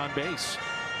hitter to get on base.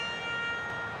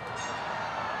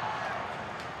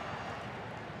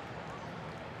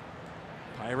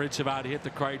 Pirates have out hit the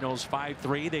Cardinals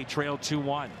 5-3. They trail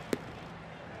 2-1.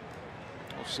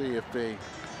 We'll see if they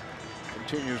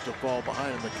continues to fall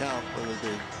behind in the count, whether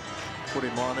they put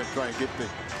him on and try and get the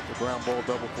ground ball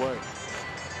double play.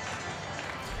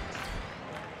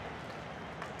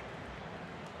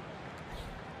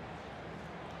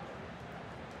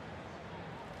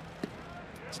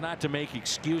 It's not to make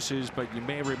excuses, but you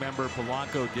may remember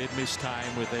Polanco did miss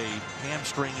time with a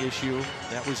hamstring issue.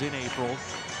 That was in April.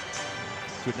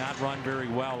 Could not run very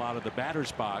well out of the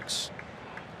batter's box.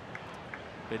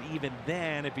 But even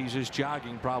then, if he's just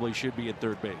jogging, probably should be at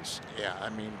third base. Yeah, I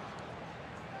mean,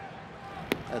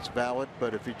 that's valid,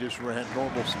 but if he just ran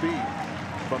normal speed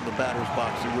from the batter's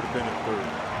box, he would have been at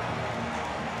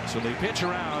third. So they pitch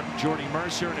around Jordy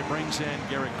Mercer, and it brings in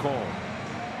Garrett Cole.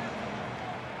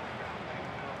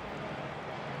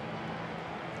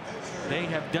 They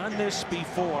have done this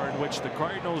before, in which the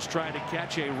Cardinals try to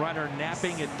catch a runner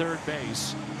napping at third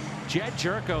base. Jed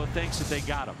Jerko thinks that they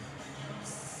got him.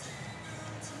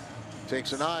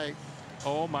 Takes an eye.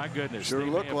 Oh my goodness. Sure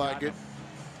looked like it.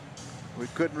 We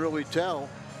couldn't really tell.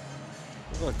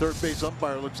 The third base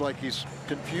umpire looks like he's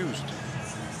confused.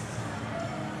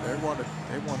 They want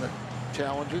to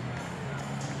challenge it.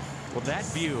 Well, that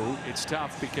view, it's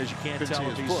tough because you can't tell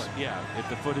if he's, if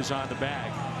the foot is on the bag.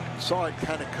 Saw it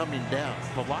kind of coming down.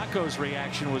 Polanco's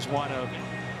reaction was one of,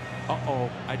 uh-oh,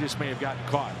 I just may have gotten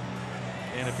caught.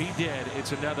 And if he did,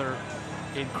 it's another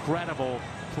incredible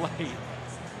play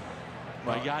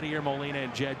by Yadier Molina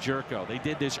and Jed Jerko. They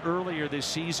did this earlier this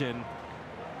season,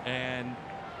 and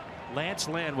Lance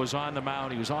Lynn was on the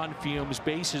mound. He was on fumes.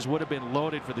 Bases would have been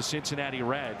loaded for the Cincinnati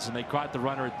Reds, and they caught the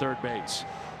runner at third base.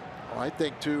 Well, I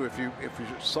think too, if you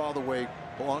saw the way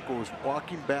Polanco was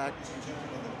walking back,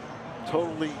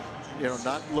 totally,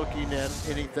 not looking at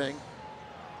anything.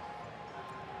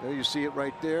 There you see it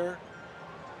right there.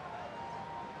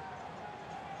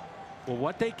 Well,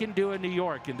 what they can do in New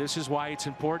York, and this is why it's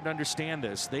important to understand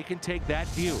this, they can take that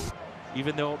view,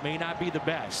 even though it may not be the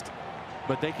best,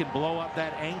 but they can blow up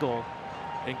that angle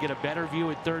and get a better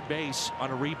view at third base on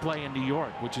a replay in New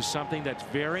York, which is something that's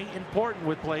very important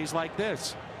with plays like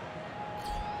this.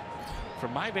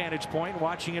 From my vantage point,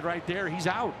 watching it right there, he's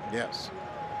out. Yes.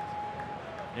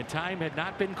 And time had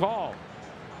not been called.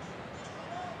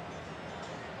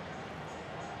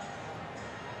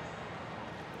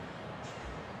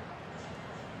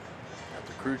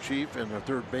 The crew chief and the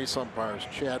third base umpire is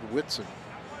Chad Whitson.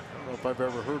 I don't know if I've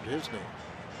ever heard his name.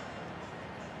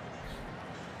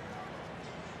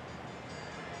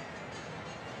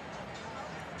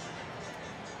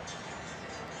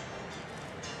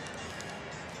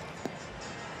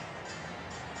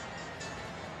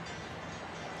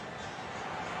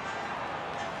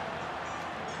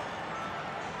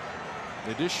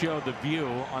 They just showed the view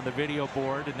on the video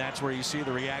board, and that's where you see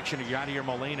the reaction of Yadier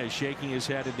Molina shaking his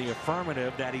head in the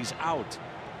affirmative that he's out.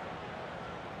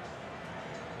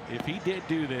 If he did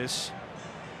do this,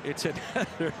 it's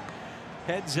another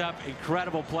heads up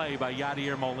incredible play by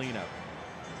Yadier Molina.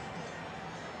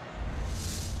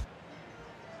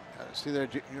 See there,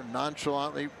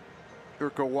 nonchalantly,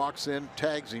 Jerko walks in,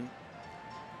 tags him.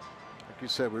 Like you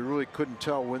said, we really couldn't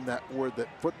tell where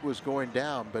that foot was going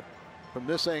down, but from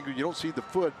this angle, you don't see the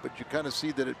foot, but you kind of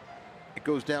see that it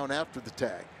goes down after the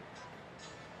tag.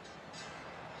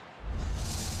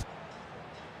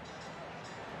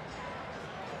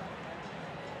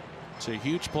 It's a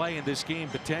huge play in this game,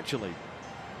 potentially.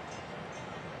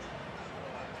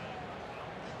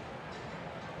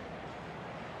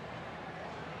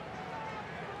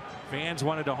 Fans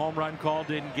wanted a home run call,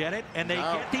 didn't get it, and they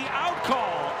get the out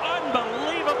call.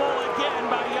 Unbelievable again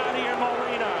by Yadier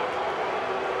Molina.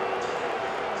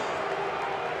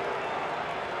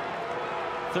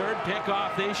 Third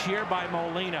pickoff this year by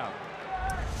Molina.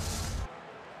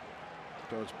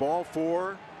 So it's ball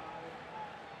 4.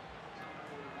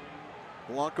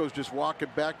 Polanco's just walking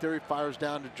back there. He fires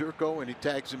down to Jerko and he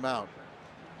tags him out.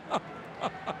 You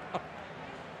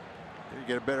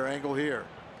get a better angle here.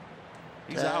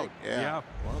 He's out. Yeah.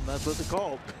 Well, that's what they're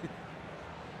called.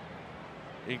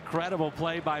 Incredible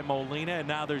play by Molina, and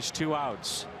now there's 2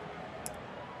 outs.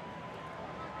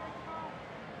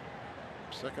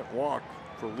 Second walk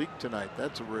for Leak tonight.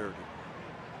 That's a rarity.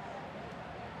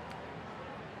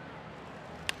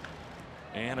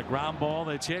 And a ground ball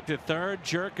that's hit to third.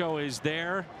 Jerko is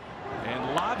there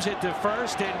and lobs it to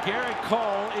first, and Garrett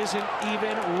Cole isn't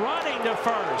even running to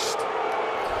first.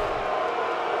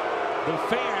 The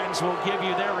fans will give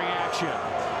you their reaction.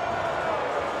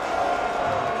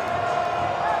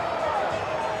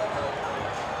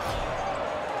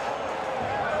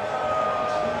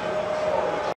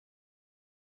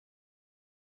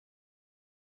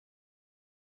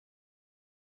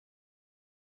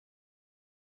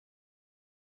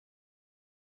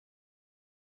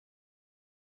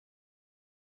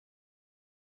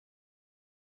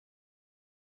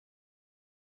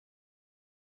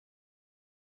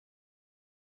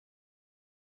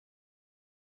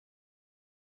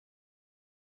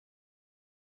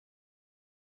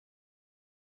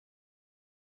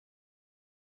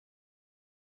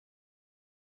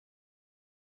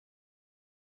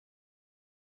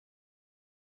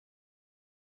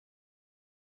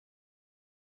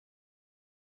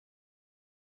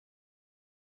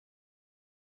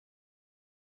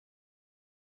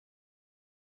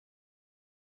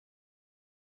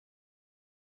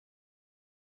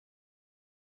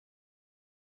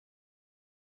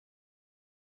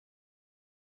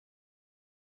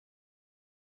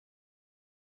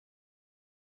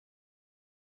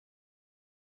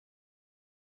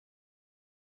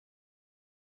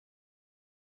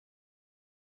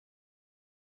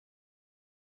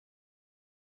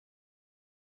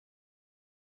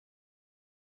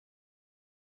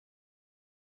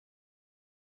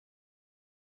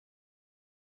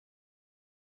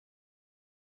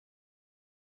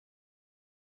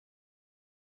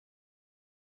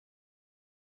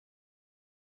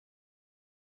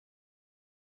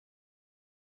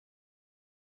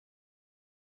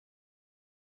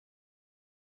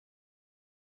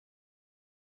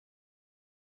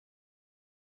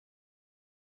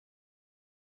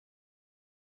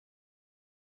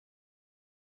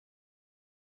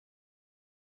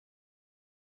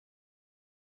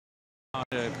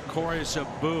 A chorus of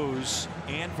boos,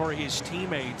 and for his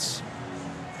teammates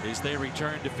as they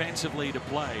return defensively to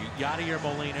play. Yadier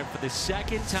Molina for the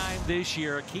second time this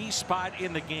year, a key spot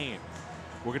in the game.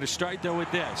 We're going to start though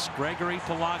with this. Gregory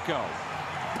Polanco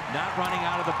not running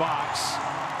out of the box.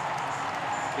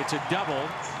 It's a double.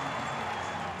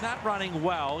 Not running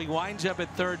well. He winds up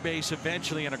at third base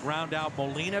eventually on a ground out.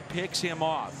 Molina picks him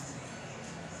off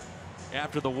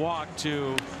after the walk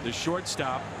to the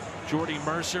shortstop, Jordy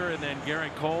Mercer, and then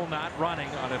Garrett Cole not running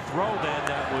on a throw then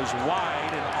that was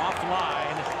wide and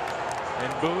offline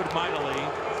and booed mightily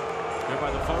there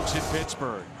by the folks in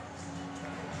Pittsburgh.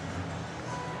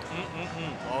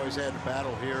 Always had a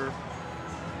battle here.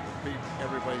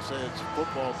 Everybody says it's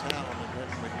football town, and then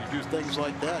when you do things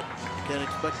like that, you can't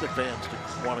expect the fans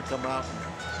to want to come out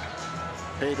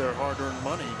and pay their hard-earned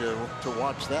money to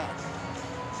watch that.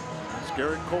 It's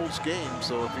Garrett Cole's game,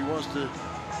 so if he wants to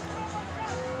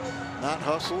not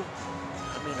hustle,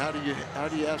 I mean, how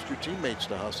do you ask your teammates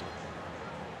to hustle?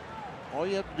 All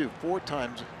you have to do 4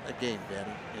 times a game,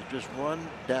 Danny, is just run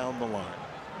down the line.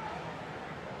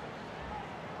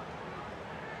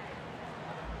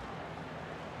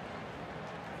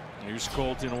 Here's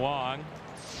Colton Wong.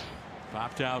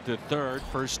 Popped out to third,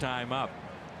 first time up.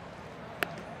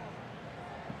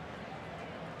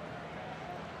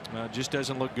 Just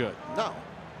doesn't look good. No,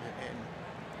 and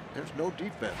there's no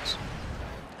defense.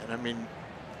 And I mean,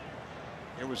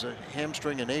 it was a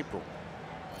hamstring in April.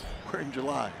 We're in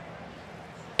July.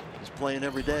 He's playing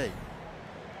every day.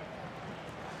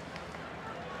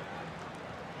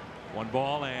 1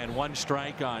 ball and 1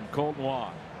 strike on Colton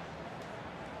Wong.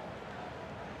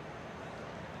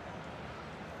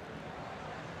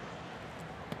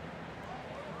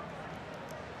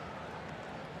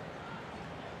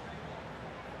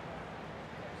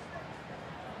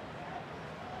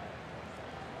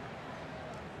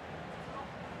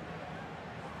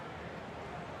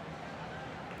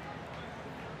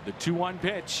 The 2-1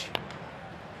 pitch.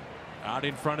 Out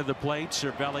in front of the plate,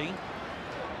 Cervelli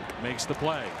makes the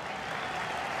play.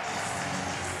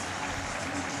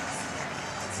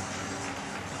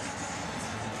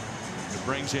 It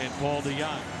brings in Paul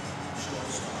DeYoung.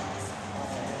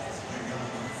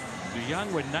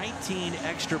 DeYoung with 19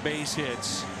 extra base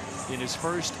hits in his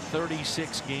first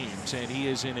 36 games, and he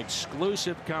is in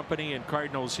exclusive company in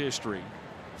Cardinals history.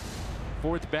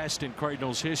 4th best in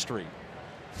Cardinals history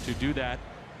to do that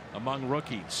among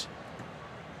rookies.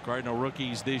 Cardinal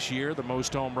rookies this year, the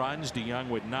most home runs, DeYoung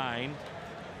with 9. In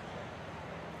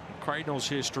Cardinals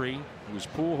history, it was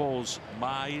Pujols,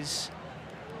 Mize,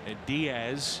 and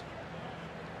Diaz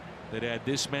that had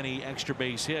this many extra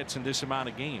base hits in this amount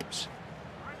of games.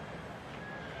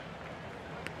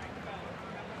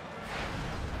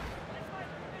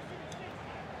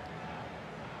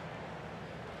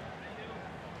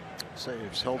 say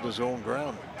he's held his own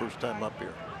ground first time up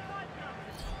here.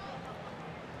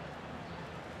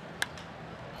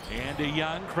 Andy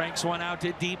Young cranks one out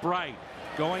to deep right.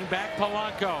 Going back,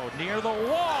 Polanco near the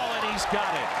wall, and he's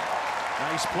got it.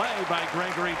 Nice play by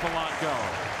Gregory Polanco.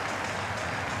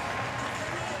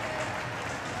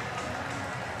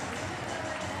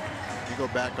 You go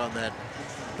back on that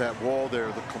wall there,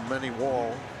 the Clemente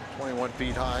wall, 21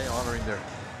 feet high, honoring the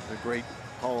great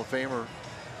Hall of Famer.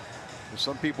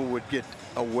 Some people would get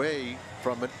away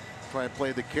from it, try and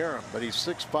play the carom, but he's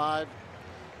 6'5",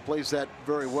 plays that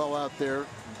very well out there,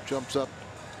 jumps up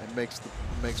and makes the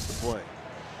play.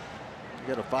 You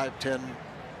got a 5'10",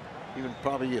 even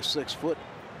probably a 6-foot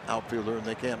outfielder, and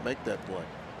they can't make that play.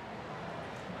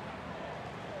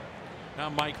 Now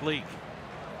Mike Leake.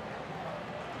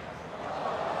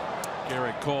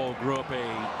 Garrett Cole grew up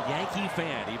a Yankee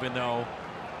fan, even though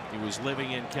he was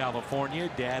living in California.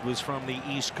 Dad was from the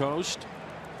East Coast.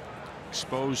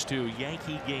 Exposed to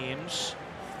Yankee games.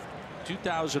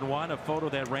 2001, a photo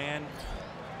that ran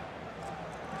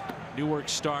Newark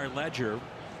Star-Ledger.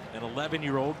 An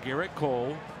 11-year-old Garrett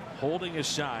Cole holding a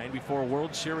sign before a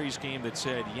World Series game that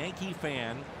said Yankee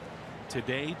fan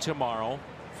today, tomorrow,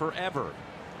 forever.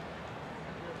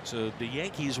 So the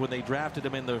Yankees, when they drafted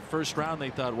him in the first round,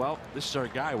 they thought, well, this is our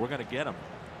guy, we're going to get him.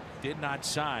 Did not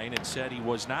sign and said he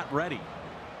was not ready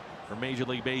for Major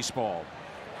League Baseball.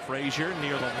 Frazier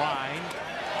near the line,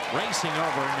 racing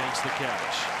over and makes the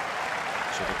catch.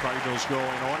 So the Cardinals go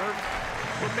in order.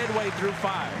 We're midway through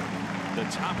 5. The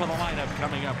top of the lineup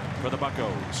coming up for the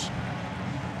Buccos.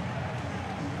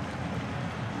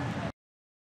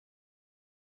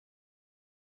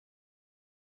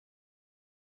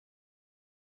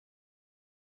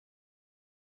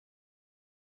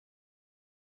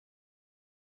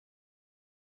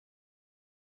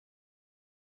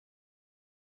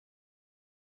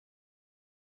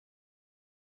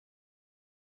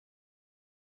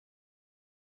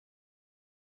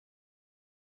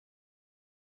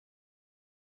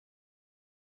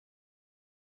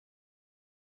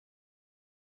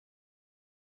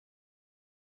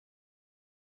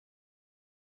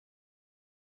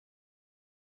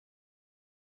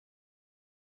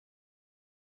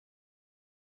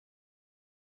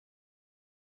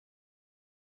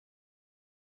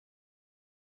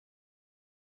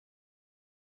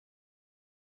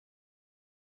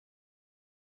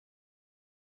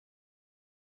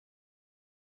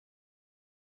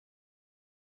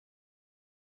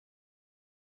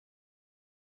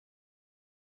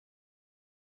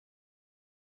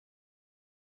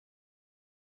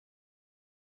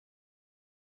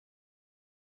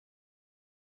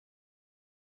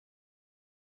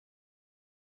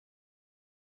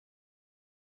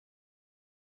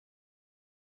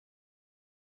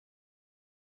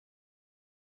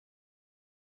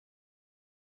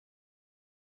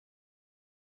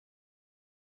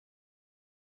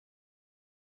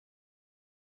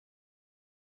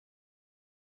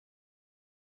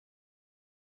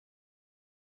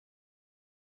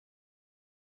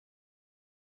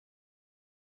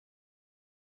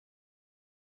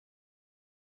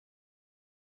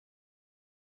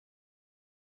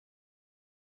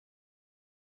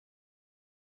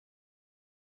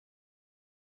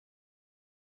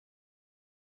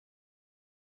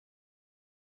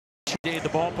 Day at the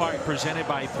ballpark, presented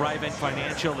by Thrivent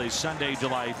Financial, is Sunday,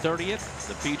 July 30th.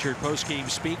 The featured postgame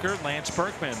speaker, Lance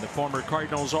Berkman, the former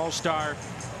Cardinals All-Star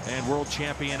and world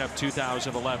champion of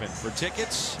 2011. For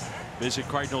tickets, visit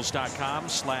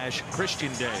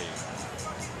cardinals.com/Christian Day.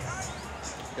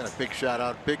 Got a big shout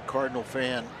out, big Cardinal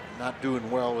fan, not doing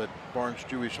well at Barnes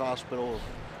Jewish Hospital,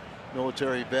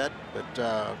 military vet, but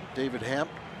David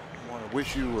Hemp, I want to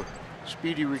wish you a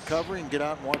speedy recovery and get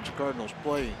out and watch the Cardinals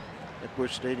play at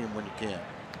Busch Stadium when you can.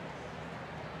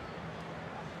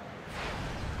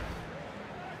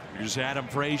 Here's Adam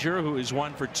Frazier, who is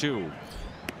 1 for 2. You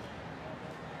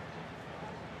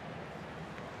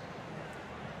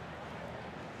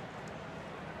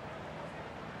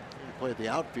play at the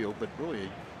outfield, but really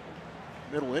a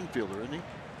middle infielder, isn't he?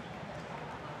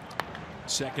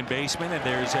 Second baseman, and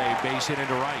there's a base hit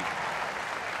into right.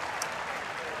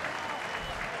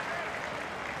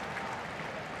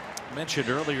 Mentioned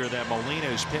earlier that Molina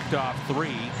has picked off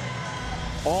 3.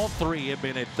 All 3 have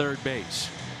been at third base.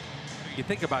 You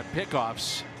think about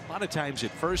pickoffs, a lot of times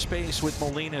at first base with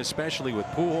Molina, especially with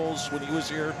Pujols when he was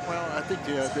here. Well, I think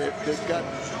they've got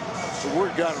the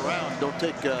word got around. Don't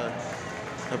take a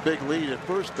big lead at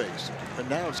first base, and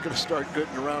now it's going to start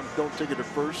getting around. Don't take it at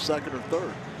first, second, or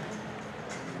third.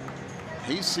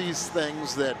 He sees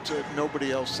things that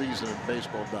nobody else sees in a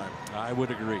baseball diamond. I would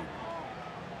agree.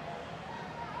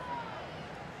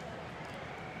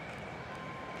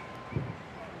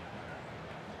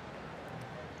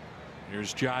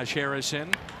 Here's Josh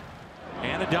Harrison.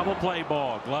 And a double play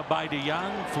ball. Glove by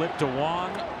DeYoung. Flip to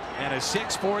Wong. And a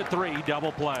 6-4-3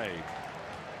 double play.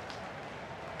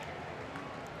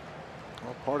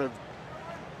 Well, part of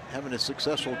having a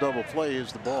successful double play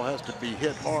is the ball has to be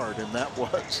hit hard, and that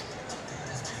was.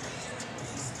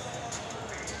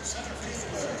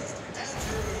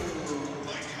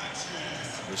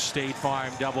 The State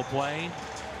Farm double play.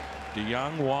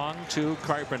 DeYoung, Wong to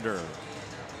Carpenter.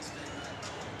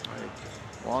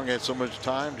 Wong had so much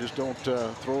time, just don't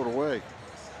throw it away.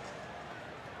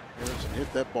 Harrison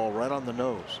hit that ball right on the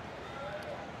nose.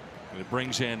 It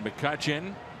brings in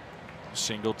McCutchen.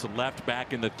 Single to left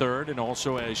back in the third, and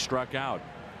also has struck out.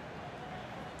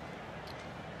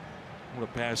 I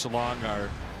want to pass along our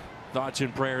thoughts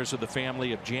and prayers of the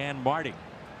family of Jan Marting.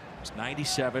 He's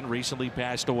 97, recently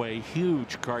passed away,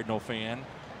 huge Cardinal fan.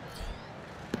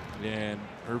 And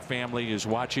her family is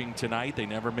watching tonight. They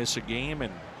never miss a game,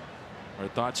 and our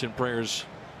thoughts and prayers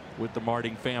with the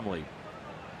Marting family.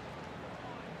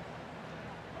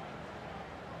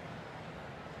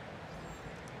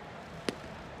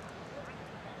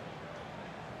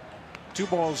 Two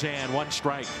balls and one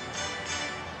strike.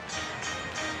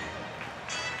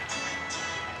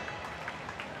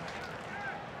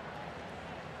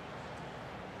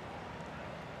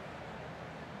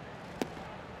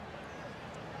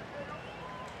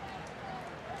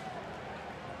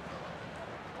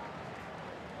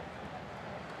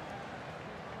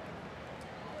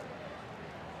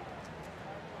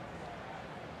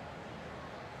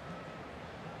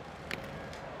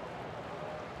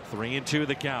 Three and two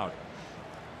the count.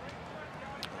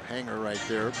 Hanger right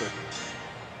there, but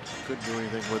couldn't do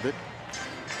anything with it.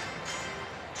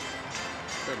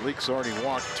 That Leake's already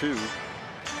walked two.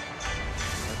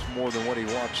 That's more than what he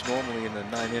walks normally in a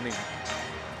 9-inning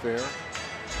affair.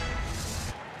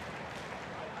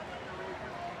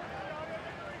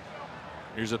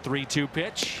 Here's a 3-2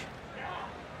 pitch.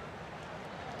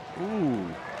 Ooh.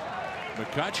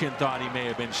 McCutchen thought he may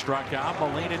have been struck out.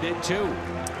 Molina did too.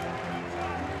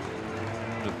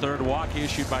 The third walk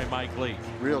issued by Mike Leake.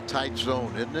 Real tight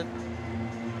zone, isn't it?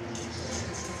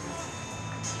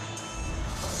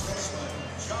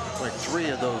 Like three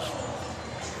of those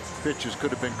pitches could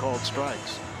have been called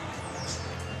strikes.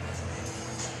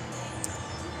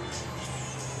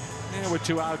 And with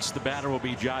two outs, the batter will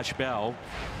be Josh Bell.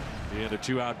 And a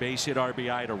 2-out base hit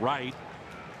RBI to right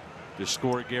to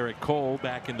score Garrett Cole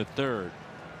back in the third.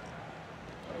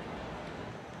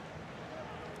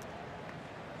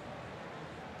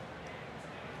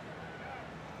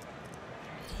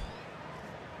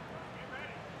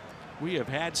 We have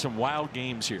had some wild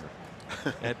games here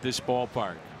at this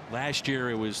ballpark. Last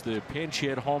year it was the pinch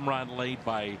hit home run late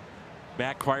by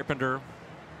Matt Carpenter.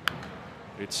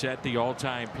 It set the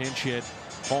all-time pinch hit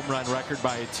home run record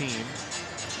by a team.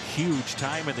 Huge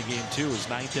time in the game too. It was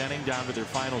 9th inning down to their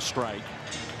final strike.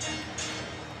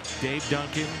 Dave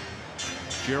Duncan,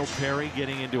 Gerald Perry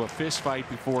getting into a fist fight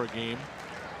before a game.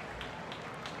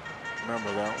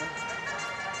 Remember that one?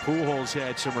 Pujols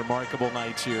had some remarkable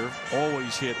nights here.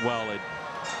 Always hit well at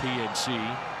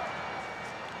PNC.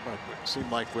 It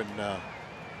seemed like when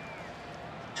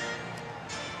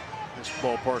this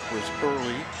ballpark was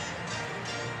early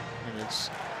in its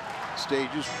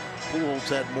stages, Pujols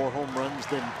had more home runs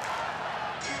than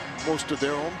most of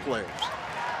their own players.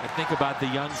 I think about the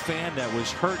young fan that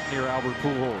was hurt near Albert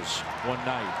Pujols one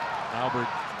night. Albert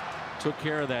took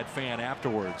care of that fan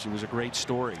afterwards. It was a great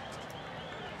story.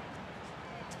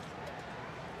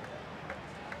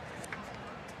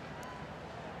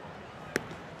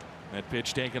 That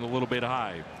pitch taken a little bit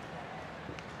high.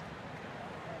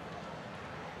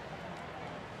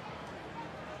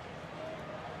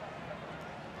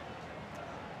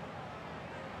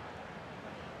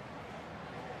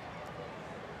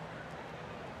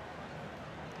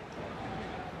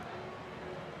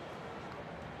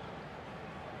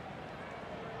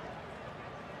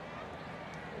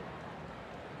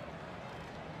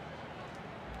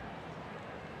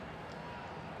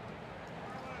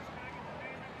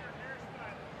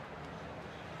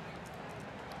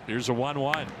 Here's a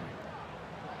 1-1.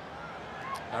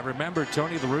 I remember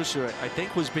Tony La Russa, I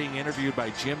think, was being interviewed by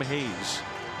Jim Hayes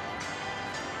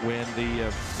when the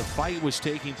fight was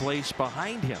taking place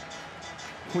behind him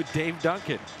with Dave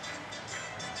Duncan.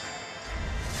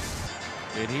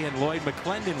 And he and Lloyd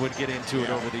McClendon would get into it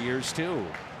over the years too.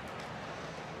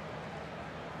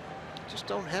 Just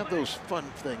don't have those fun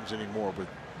things anymore with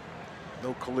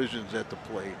no collisions at the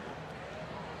plate.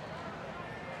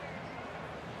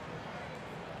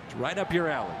 Right up your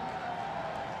alley.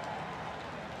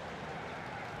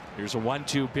 Here's a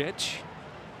 1-2 pitch.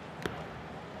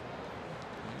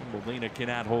 Molina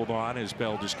cannot hold on as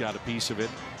Bell just got a piece of it.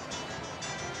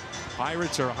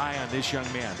 Pirates are high on this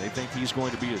young man. They think he's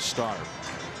going to be a star.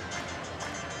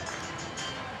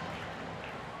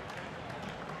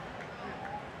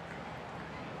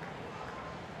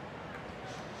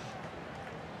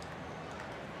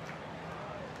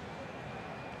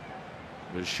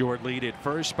 The short lead at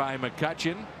first by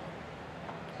McCutchen.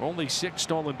 Only 6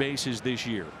 stolen bases this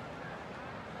year.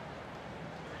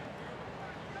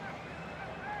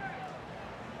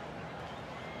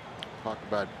 Talk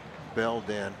about Bell,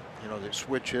 Dan. You know, the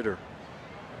switch hitter.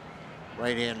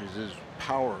 Right hand is his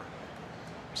power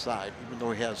side, even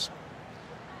though he has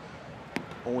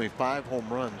only 5 home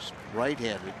runs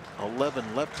right-handed,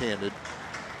 11 left-handed,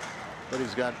 but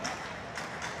he's got,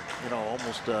 you know,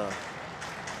 almost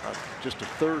just a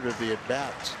third of the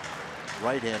at-bats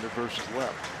right-handed versus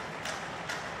left.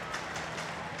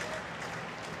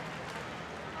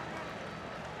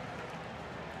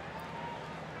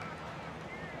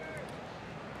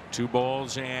 Two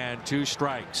balls and 2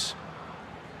 strikes.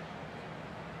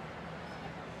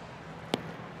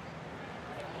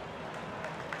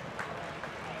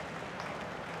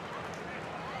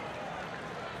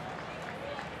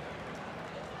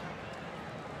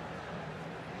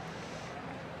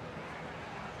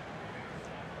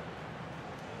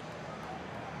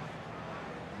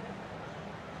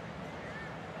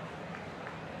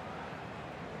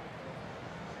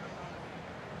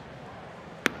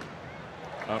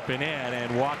 Up and in,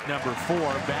 and walk number 4.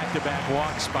 Back-to-back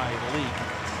walks by Leake.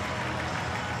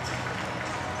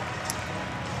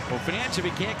 Well, fans, if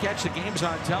you can't catch the games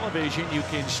on television, you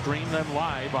can stream them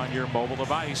live on your mobile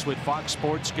device with Fox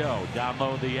Sports Go.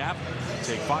 Download the app,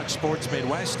 take Fox Sports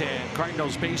Midwest and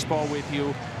Cardinals baseball with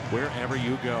you wherever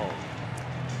you go.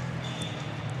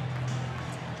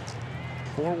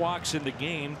 4 walks in the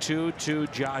game, 2 to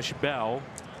Josh Bell.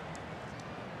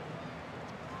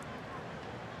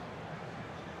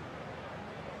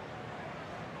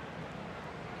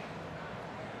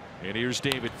 And here's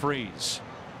David Freese.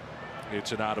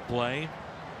 It's an out of play.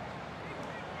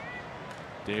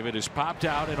 David has popped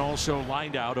out and also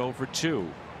lined out over 2.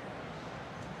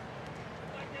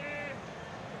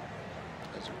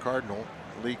 As a Cardinal,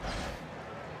 Leake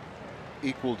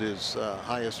equaled his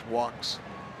highest walks.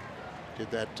 Did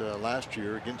that last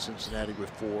year against Cincinnati with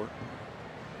 4. And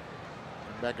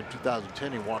back in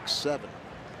 2010, he walked 7,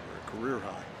 for a career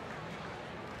high.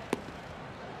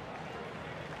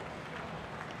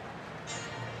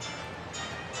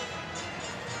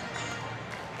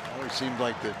 It seemed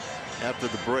like that after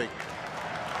the break,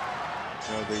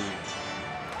 you know, the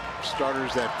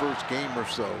starters that first game or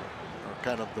so are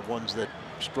kind of the ones that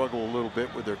struggle a little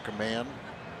bit with their command.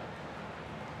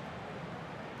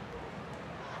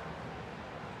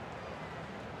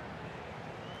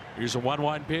 Here's a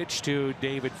 1-1 pitch to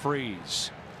David Freese.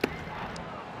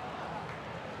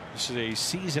 This is a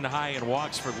season high in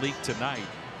walks for Leake tonight.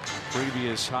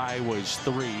 Previous high was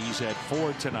 3. He's at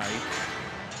 4 tonight.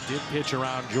 Did pitch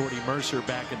around Jordy Mercer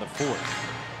back in the 4th.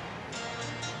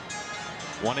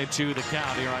 1-2 the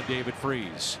count here on David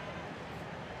Freese.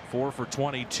 4 for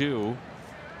 22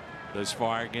 thus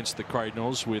far against the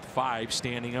Cardinals, with 5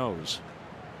 standing O's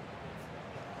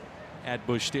at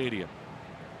Busch Stadium.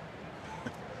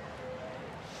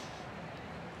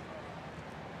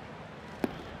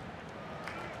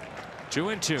 Two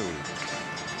and 2.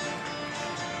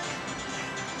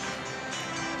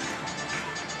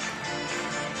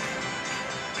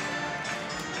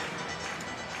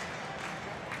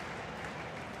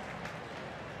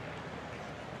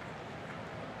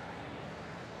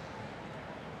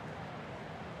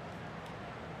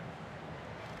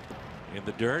 In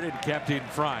the dirt and kept in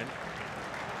front.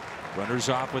 Runners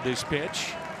off with this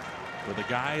pitch with a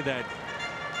guy that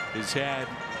has had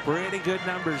pretty good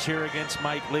numbers here against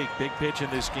Mike Leake. Big pitch in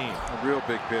this game. A real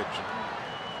big pitch.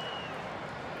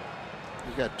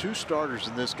 We've got 2 starters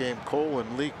in this game, Cole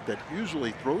and Leake, that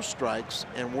usually throw strikes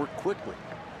and work quickly.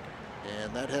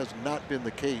 And that has not been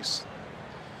the case.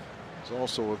 It's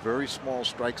also a very small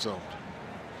strike zone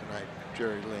tonight,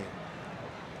 Jerry Lane.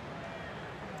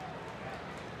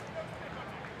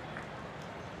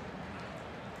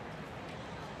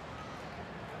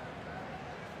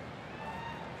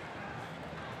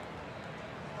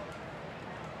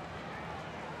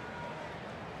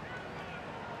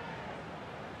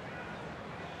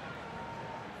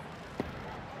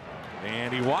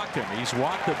 And he walked him. He's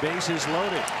walked the bases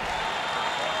loaded.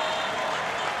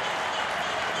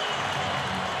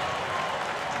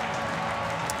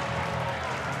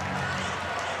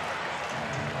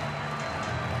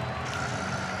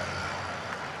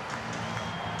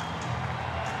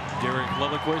 Eric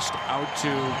Lilliquist out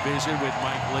to visit with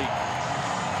Mike Leake.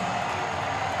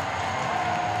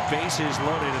 Bases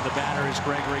loaded, and the batter is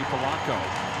Gregory Polanco.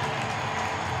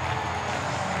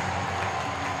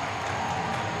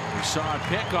 We saw a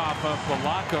pickoff of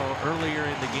Polanco earlier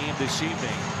in the game this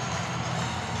evening.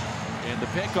 And the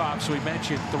pickoffs, we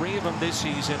mentioned 3 of them this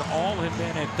season. All have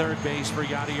been at third base for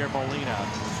Yadier Molina.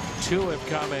 2 have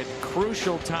come at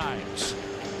crucial times.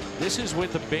 This is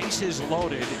with the bases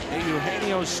loaded.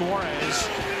 Eugenio Suarez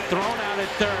thrown out at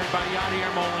third by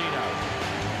Yadier Molina.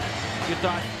 You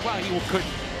thought, well, he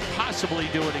couldn't possibly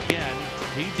do it again.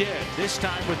 He did. This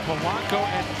time with Polanco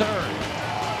at third.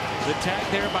 The tag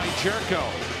there by Jerko.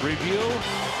 Review,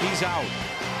 he's out.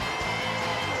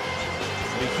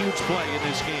 A huge play in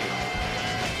this game.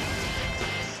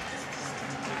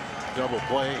 Double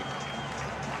play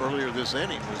earlier this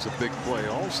inning was a big play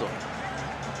also.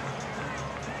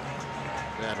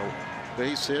 And a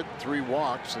base hit, 3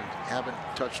 walks, and haven't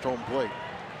touched home plate.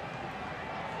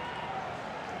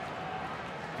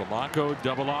 Polanco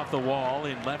double off the wall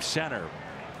in left center.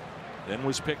 Then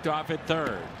was picked off at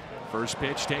third. First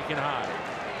pitch taken high.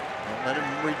 Don't let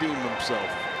him redeem himself.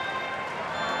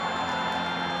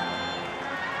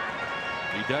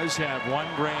 He does have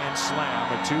 1 grand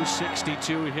slam, a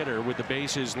 .262 hitter with the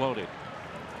bases loaded.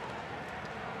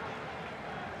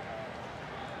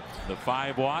 The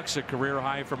 5 walks, a career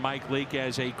high for Mike Leake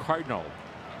as a Cardinal.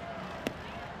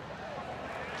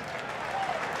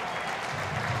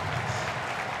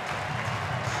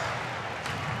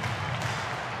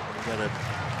 You got a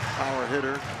power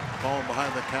hitter falling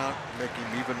behind the count, making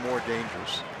him even more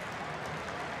dangerous.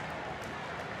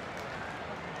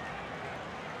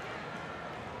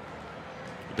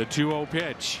 The 2-0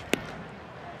 pitch.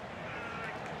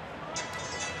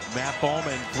 Matt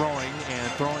Bowman throwing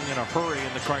in a hurry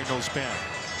in the Cardinals pen.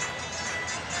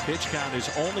 Pitch count is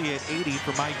only at 80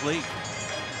 for Mike Leake.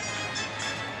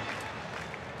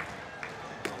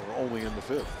 We're only in the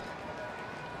 5th.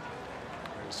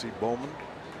 See Bowman.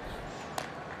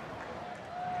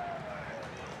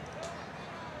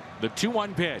 The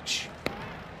 2-1 pitch.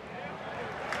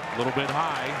 A little bit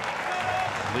high.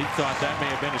 Leake thought that may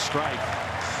have been a strike.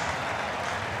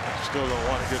 Still don't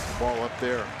want to get the ball up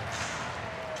there.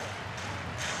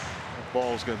 That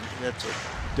ball's going to, that's a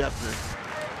definite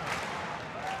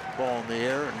ball in the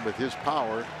air, and with his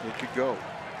power, it could go.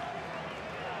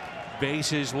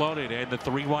 Bases loaded, and the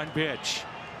 3-1 pitch.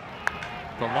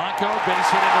 Polanco, base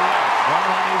hit in the right. 1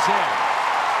 run is in.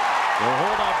 They'll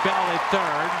hold up Bell at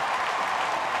third.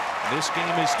 This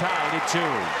game is tied at 2.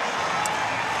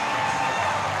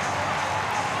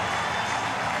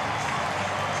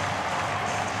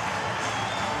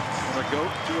 From a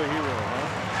goat to a hero, huh?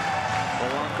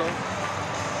 Polanco.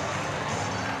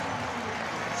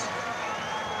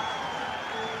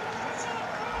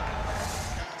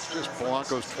 Just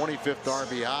Polanco's 25th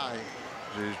RBI.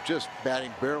 He's just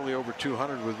batting barely over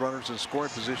 200 with runners in scoring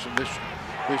position this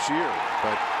year,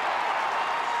 but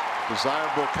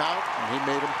desirable count, and he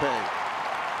made him pay.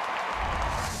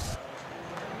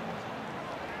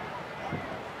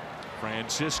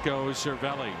 Francisco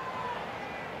Cervelli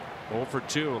 0 for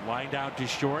 2, lined out to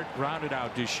short, grounded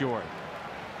out to short.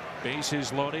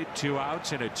 Bases loaded, 2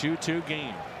 outs in a 2-2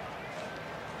 game.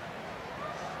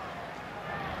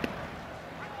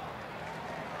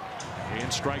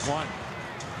 And strike 1.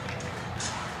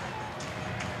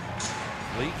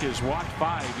 Leake has walked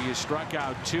 5. He has struck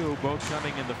out 2, both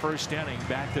coming in the first inning,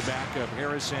 back to back of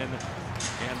Harrison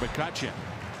and McCutchen.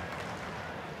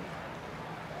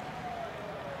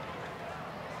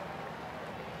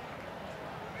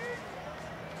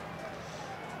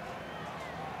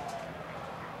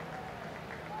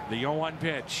 The 0-1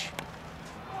 pitch.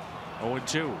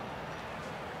 0-2.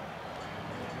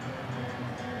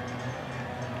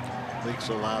 Leake's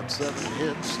allowed 7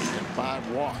 hits and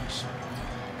 5 walks.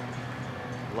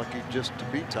 Lucky just to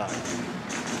be tied.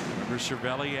 Remember,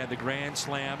 Cervelli had the grand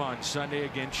slam on Sunday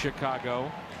against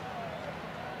Chicago.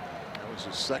 That was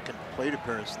his 2nd plate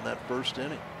appearance in that first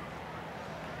inning.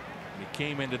 He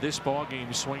came into this ball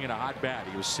game swinging a hot bat.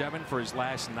 He was 7 for his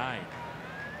last 9.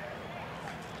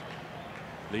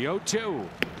 The 0-2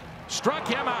 struck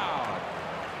him out,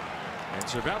 and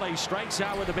Cervelli strikes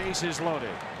out with the bases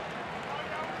loaded.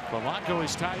 Polanco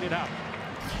has tied it up.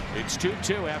 It's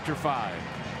 2-2 after 5.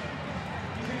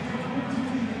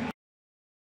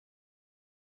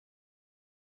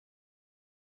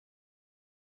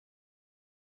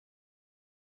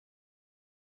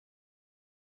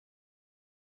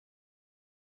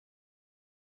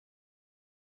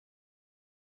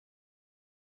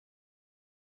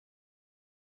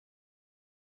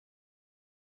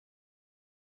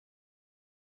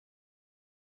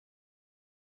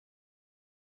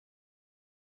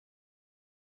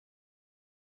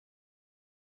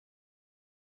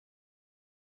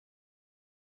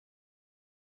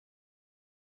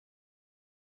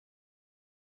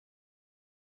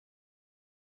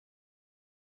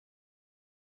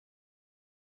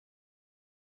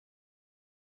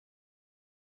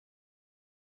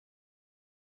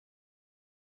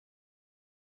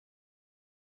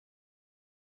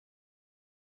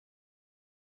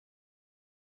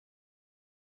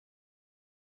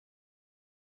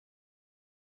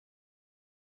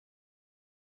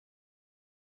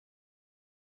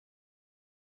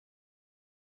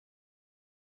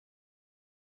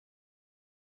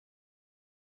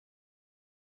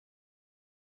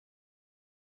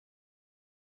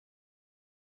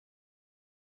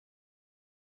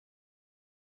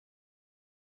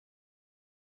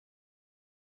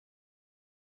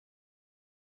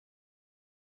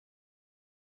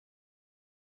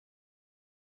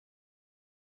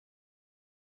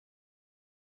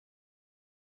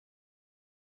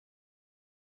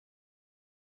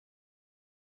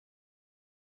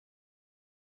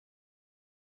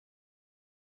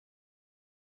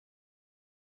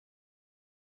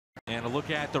 And a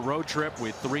look at the road trip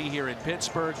with 3 here in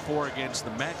Pittsburgh, 4 against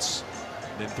the Mets,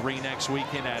 then 3 next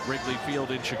weekend at Wrigley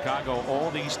Field in Chicago. All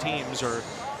these teams are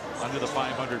under the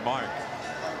 500 mark.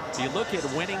 If you look at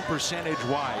winning percentage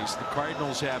wise, the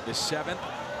Cardinals have the 7th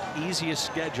easiest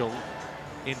schedule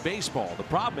in baseball. The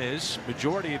problem is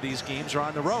majority of these games are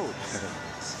on the road.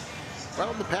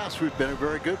 Well, in the past we've been a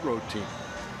very good road team.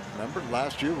 Remember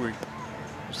last year it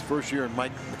was the first year in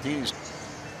Mike Matheny's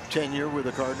tenure with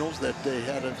the Cardinals that they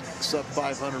had a sub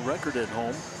 500 record at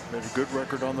home, made a good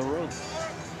record on the road.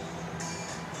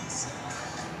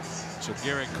 So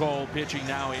Garrett Cole pitching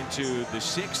now into the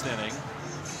 6th inning.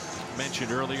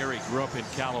 Mentioned earlier, he grew up in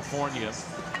California,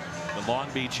 the Long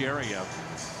Beach area.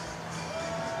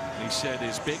 And he said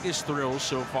his biggest thrill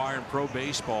so far in pro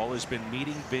baseball has been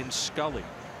meeting Vin Scully.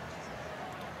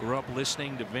 Grew up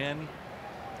listening to Vin.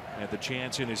 Had the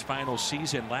chance in his final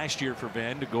season last year for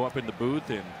Vin to go up in the booth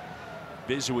and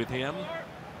visit with him.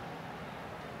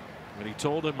 And he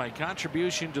told him, my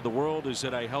contribution to the world is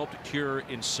that I helped cure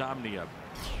insomnia.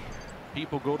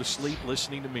 People go to sleep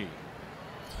listening to me.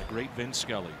 The great Vin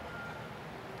Scully.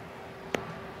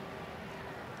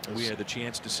 We had the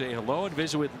chance to say hello and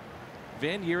visit with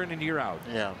Vin year in and year out.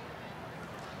 Yeah.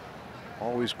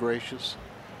 Always gracious.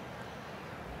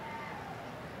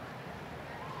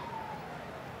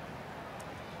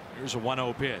 Here's a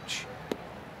 1-0 pitch.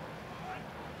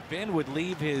 Vin would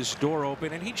leave his door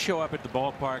open and he'd show up at the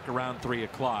ballpark around 3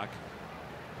 o'clock.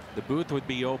 The booth would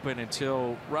be open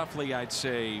until roughly, I'd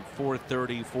say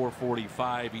 4:30,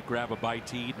 4:45. He'd grab a bite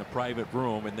to eat in a private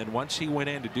room, and then once he went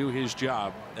in to do his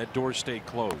job, that door stayed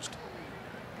closed.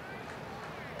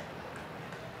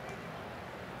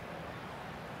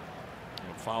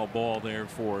 A foul ball there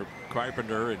for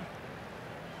Carpenter, and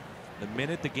the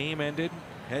minute the game ended,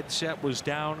 headset was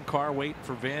down, car waiting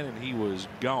for Vin, and he was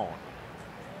gone.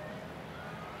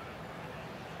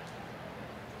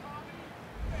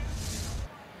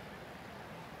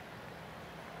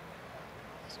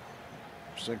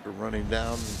 Sinker running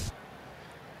down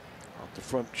off the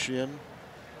front shin.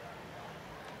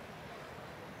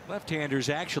 Left-handers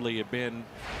actually have been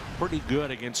pretty good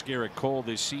against Garrett Cole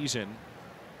this season.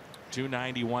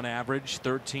 .291 average,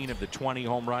 13 of the 20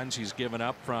 home runs he's given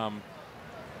up from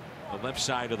the left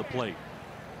side of the plate.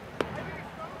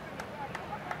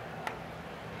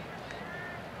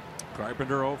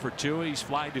 Carpenter 0 for 2. He's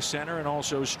flied to center and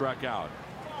also struck out.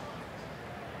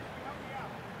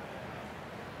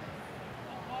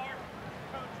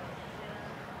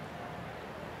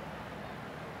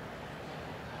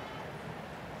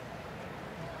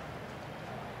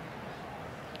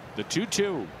 The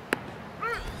 2-2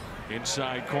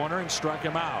 inside corner and struck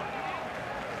him out.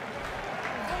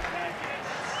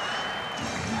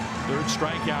 Third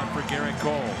strikeout for Garrett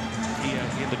Cole.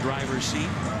 He in the driver's seat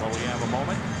while we have a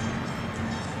moment.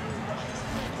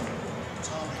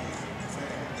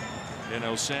 In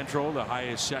El Centro, the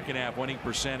highest second half winning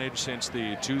percentage since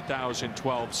the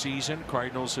 2012 season.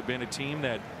 Cardinals have been a team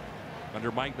that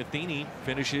under Mike Matheny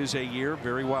finishes a year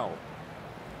very well.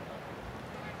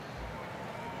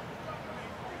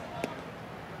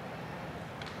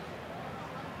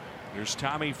 Here's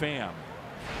Tommy Pham.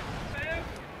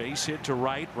 Base hit to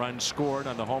right, run scored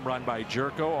on the home run by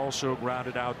Jerko, also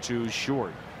grounded out to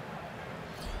short.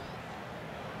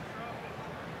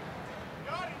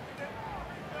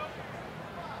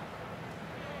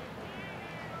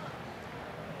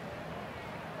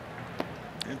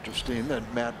 Interesting that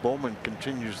Matt Bowman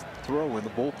continues to throw in the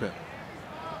bullpen.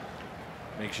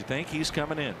 Makes you think he's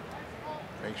coming in.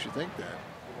 Makes you think that.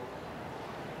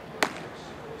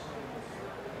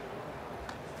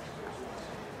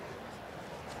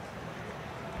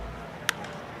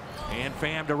 And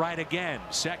Pham to right again.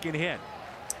 Second hit.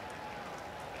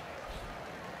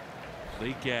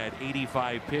 Leak at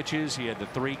 85 pitches. He had the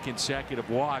 3 consecutive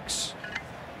walks.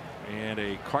 And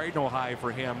a Cardinal high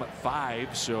for him,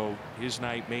 5. So his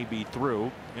night may be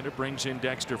through. And it brings in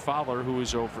Dexter Fowler, who is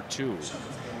 0 for 2.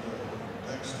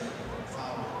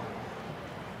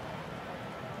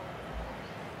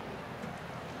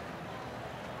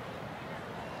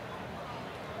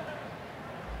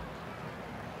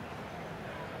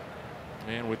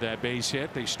 And with that base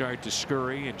hit, they start to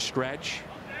scurry and stretch.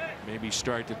 Maybe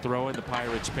start to throw in the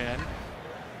Pirates' pen.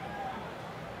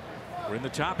 We're in the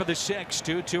top of the 6th,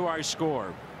 2-2 our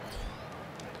score.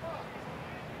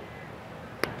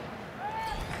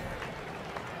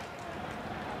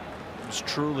 This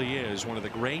truly is one of the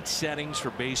great settings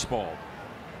for baseball.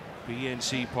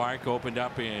 PNC Park opened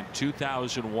up in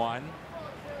 2001.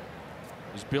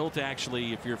 It was built,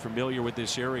 actually, if you're familiar with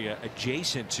this area,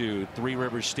 adjacent to Three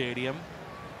Rivers Stadium.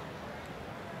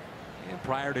 And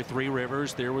prior to Three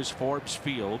Rivers, there was Forbes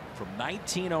Field from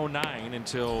 1909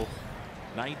 until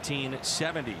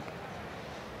 1970.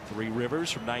 Three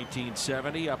Rivers from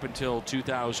 1970 up until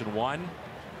 2001.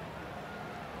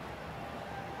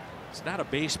 It's not a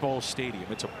baseball stadium,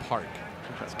 it's a park.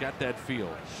 It's got that feel.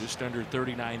 Just under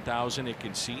 39,000 it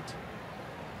can seat.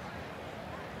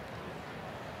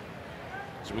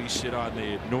 As we sit on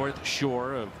the north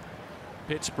shore of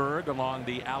Pittsburgh along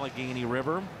the Allegheny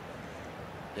River.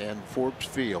 And Forbes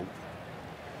Field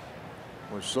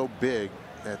was so big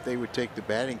that they would take the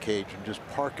batting cage and just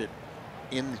park it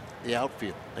in the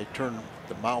outfield. They turn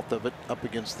the mouth of it up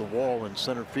against the wall in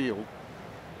center field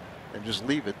and just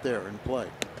leave it there and play.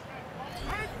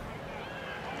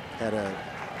 Had a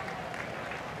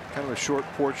kind of a short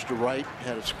porch to right,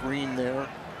 had a screen there.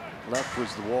 Left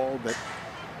was the wall that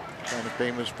kind of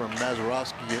famous from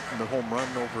Mazeroski getting the home run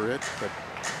over it. But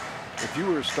if you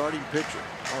were a starting pitcher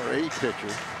or a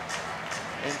pitcher,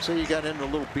 and say you got into a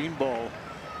little beanball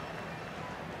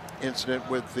incident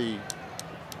with the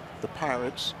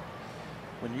Pirates,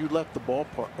 when you left the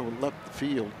ballpark or left the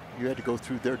field, you had to go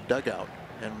through their dugout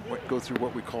and go through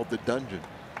what we called the dungeon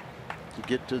to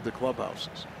get to the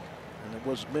clubhouses. And there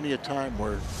was many a time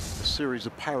where a series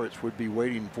of Pirates would be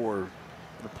waiting for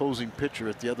an opposing pitcher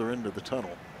at the other end of the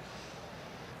tunnel.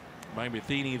 Mike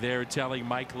Matheny there telling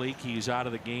Mike Leake he's out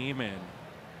of the game, and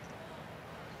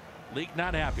Leake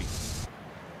not happy.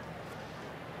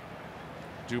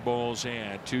 2 balls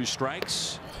and 2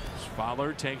 strikes.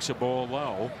 Fowler takes a ball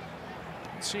low.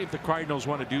 Let's see if the Cardinals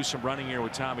want to do some running here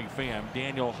with Tommy Pham.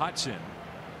 Daniel Hudson,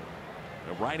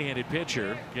 a right-handed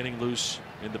pitcher, getting loose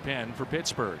in the pen for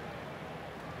Pittsburgh.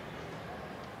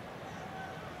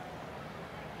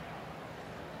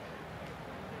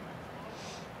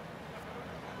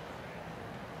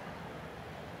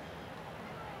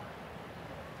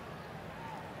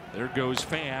 There goes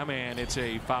Pham, and it's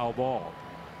a foul ball.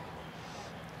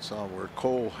 Saw where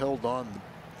Cole held on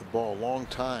the ball a long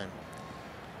time.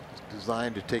 It's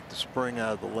designed to take the spring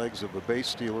out of the legs of a base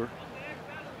stealer.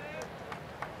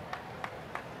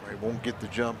 He won't get the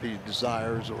jump he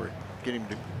desires, or get him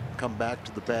to come back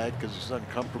to the bag because he's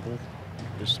uncomfortable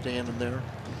just standing there.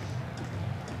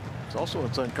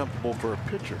 It's uncomfortable for a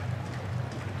pitcher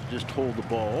to just hold the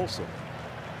ball also.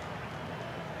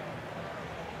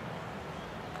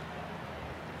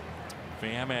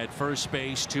 Pham at first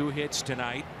base, 2 hits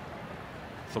tonight.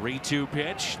 3-2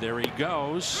 pitch. There he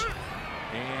goes.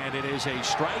 And it is a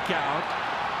strikeout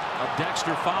of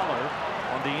Dexter Fowler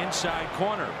on the inside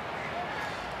corner.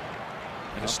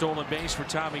 And a stolen base for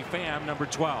Tommy Pham, number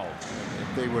 12.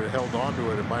 If they would have held on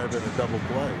to it, it might have been a double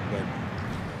play. But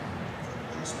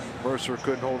Mercer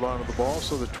couldn't hold on to the ball,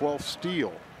 so the 12th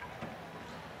steal.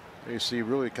 You see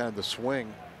really kind of the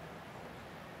swing.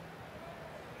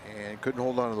 And couldn't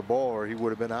hold on to the ball, or he would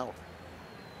have been out.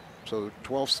 So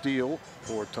 12th steal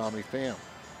for Tommy Pham.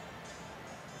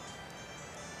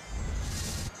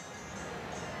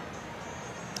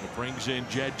 It brings in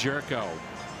Jed Jerko.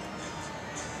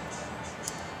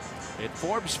 At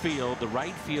Forbes Field, the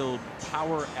right field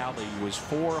power alley was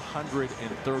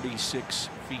 436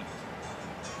 feet.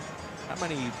 How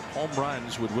many home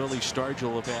runs would Willie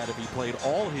Stargell have had if he played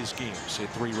all his games at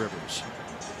Three Rivers?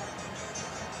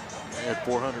 At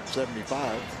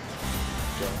 475.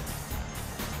 So.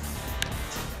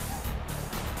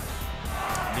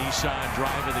 Nissan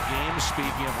drive of the game.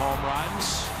 Speaking of home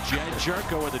runs, Jed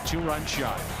Jerko with a 2-run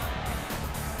shot.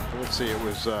 Let's see, it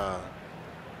was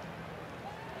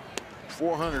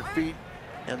 400 feet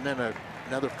and then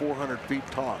another 400 feet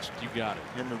tossed. You got it.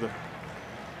 Into the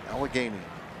Allegheny.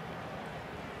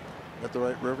 Is that the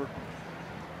right river?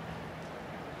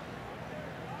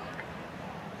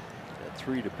 Got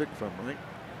 3 to pick from, right?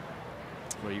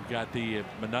 Well, you've got the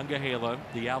Monongahela,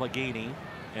 the Allegheny,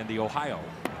 and the Ohio.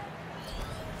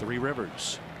 Three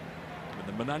Rivers. And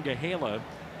the Monongahela,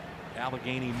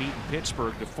 Allegheny meet in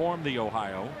Pittsburgh to form the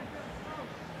Ohio.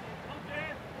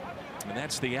 And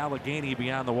that's the Allegheny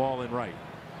beyond the wall and right.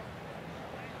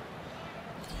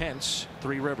 Hence,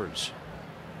 Three Rivers.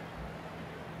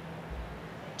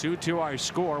 2-2 our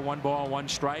score. 1 ball, 1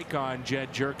 strike on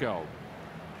Jed Jerko.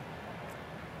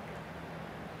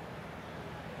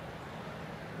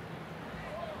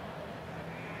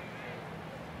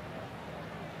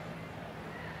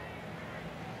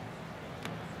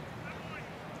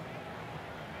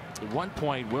 At one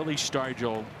point, Willie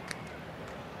Stargell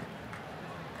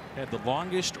had the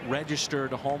longest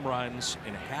registered home runs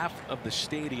in half of the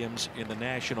stadiums in the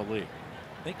National League.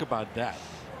 Think about that.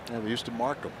 Yeah, they used to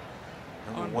mark them.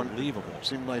 Unbelievable. It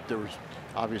seemed like there was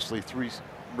obviously 3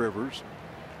 rivers.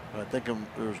 I think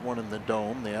there was one in the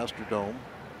Dome, the Astrodome.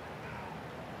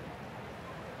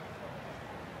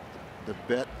 the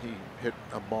bet he hit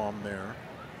a bomb there.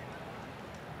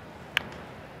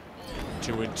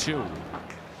 2-2.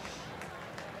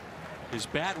 His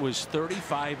bat was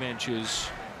 35 inches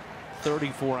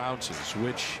 34 ounces,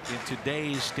 which in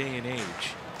today's day and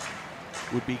age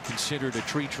would be considered a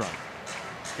tree trunk.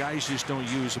 Guys just don't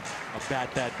use a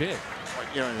bat that big.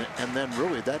 You know, and then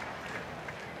really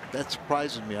that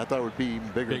surprises me. I thought it would be even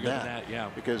bigger than that. Yeah.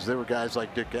 Because there were guys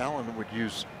like Dick Allen who would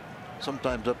use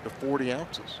sometimes up to 40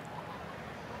 ounces.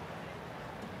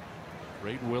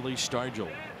 Great Willie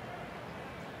Stargell.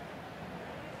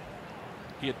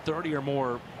 He had 30 or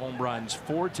more home runs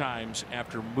 4 times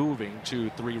after moving to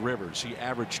Three Rivers. He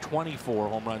averaged 24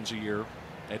 home runs a year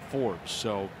at Forbes,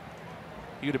 so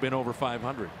he would have been over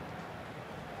 500.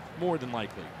 More than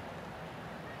likely.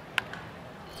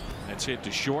 That's hit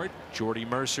to short. Jordy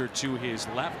Mercer to his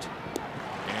left.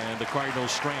 And the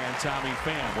Cardinals strand Tommy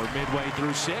Pham. We're midway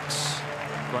through 6.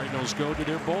 Cardinals go to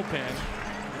their bullpen.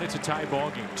 And it's a tie ball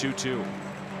game, 2-2.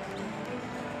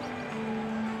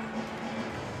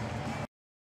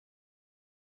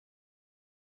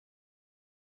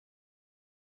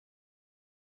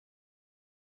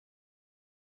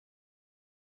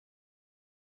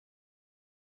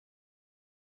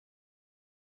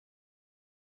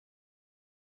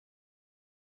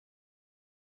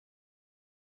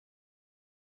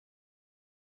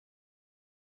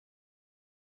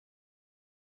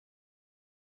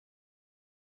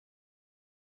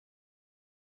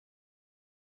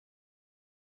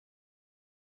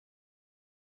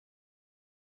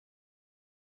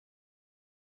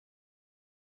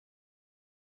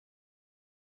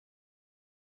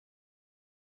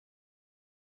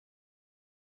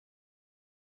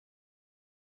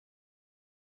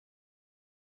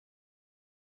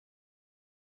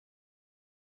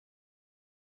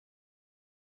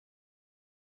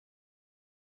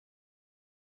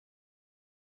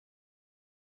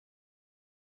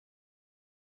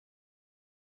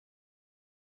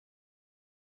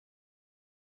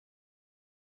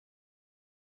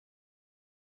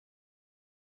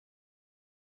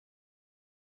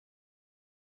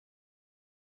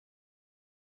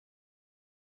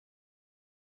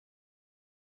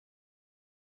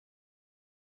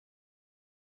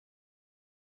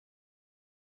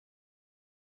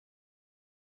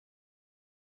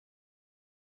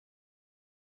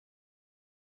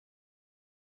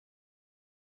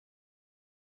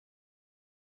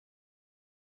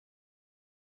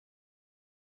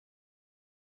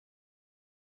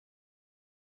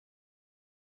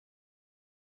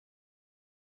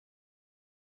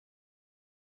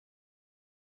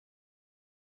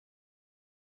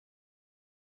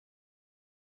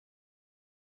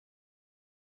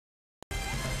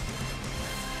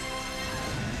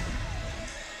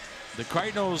 The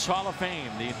Cardinals Hall of Fame,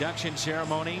 the induction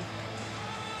ceremony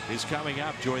is coming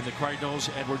up. Join the Cardinals,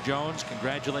 Edward Jones,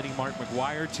 congratulating Mark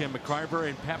McGwire, Tim McCarver,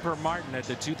 and Pepper Martin at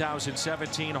the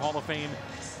 2017 Hall of Fame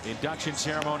induction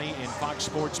ceremony in Fox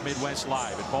Sports Midwest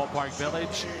Live at Ballpark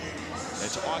Village.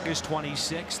 That's August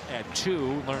 26th at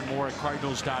 2. Learn more at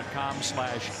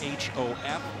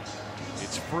cardinals.com/HOF.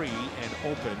 It's free and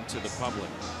open to the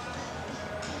public.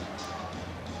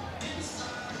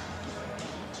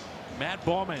 Matt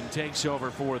Bowman takes over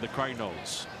for the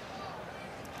Cardinals.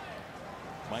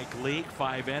 Mike Leake,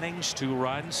 5 innings, 2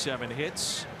 runs, 7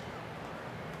 hits.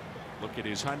 Look at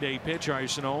his Hyundai pitch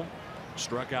arsenal.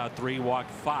 Struck out 3,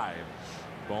 walked 5.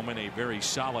 Bowman a very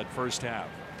solid first half.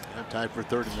 And tied for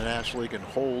 3rd in the National League in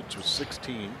holds with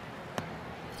 16.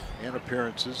 And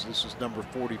appearances. This is number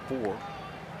 44.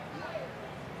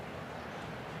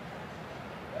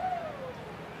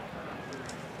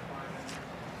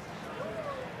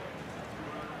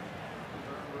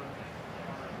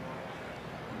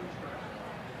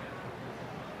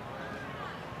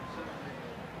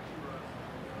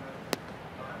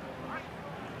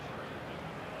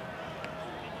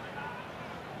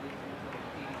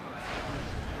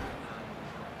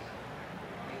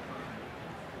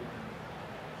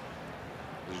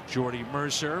 Jordy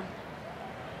Mercer,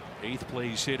 8th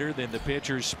place hitter, then the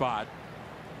pitcher's spot.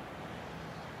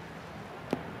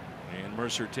 And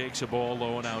Mercer takes a ball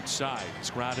low and outside. He's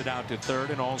grounded out to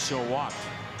 3rd and also walked.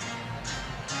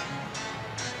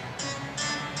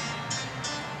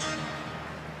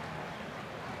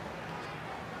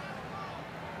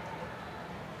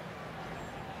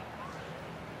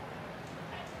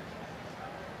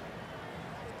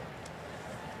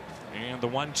 And the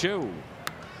 1-2.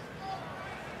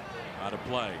 Out of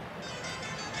play.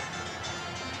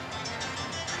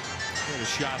 Had a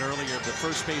shot earlier of the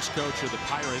first base coach of the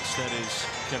Pirates, that is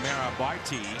Camara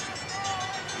Barti.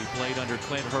 He played under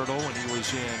Clint Hurdle when he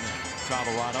was in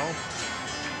Colorado.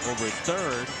 Over at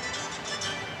third,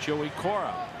 Joey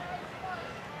Cora.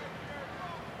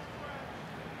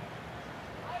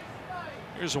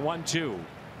 Here's a 1-2.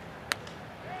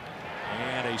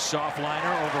 And a soft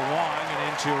liner over Wong and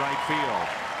into right field.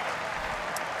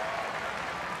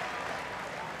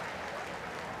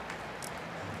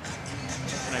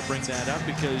 And I bring that up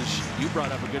because you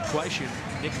brought up a good question,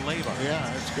 Nick Leyva. Yeah,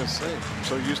 I was going to say, I'm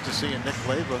so used to seeing Nick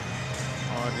Leyva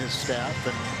on his staff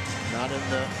and not in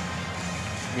the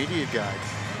media guide.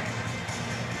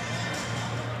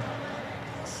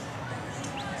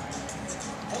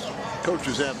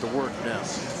 Coaches have to work now.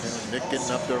 And Nick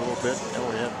getting up there a little bit. And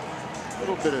we had a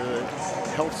little bit of a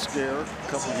health scare a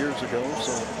couple years ago,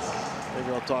 so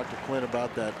maybe I'll talk to Clint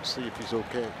about that and see if he's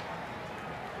okay.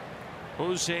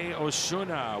 Jose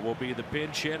Osuna will be the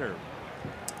pinch hitter.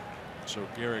 So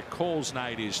Garrett Cole's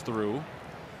night is through.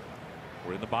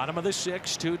 We're in the bottom of the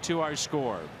sixth, 2-2 our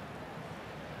score.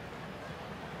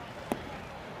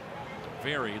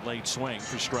 Very late swing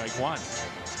for strike one.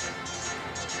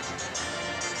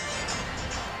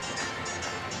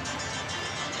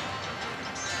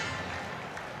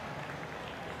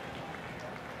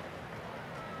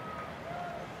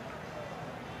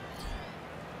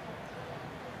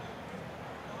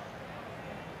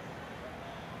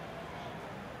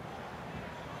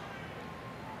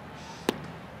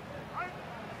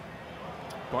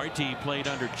 Barty played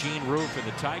under Gene Roof in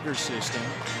the Tigers system,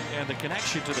 and the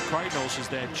connection to the Cardinals is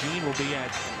that Gene will be at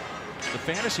the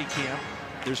fantasy camp.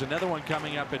 There's another one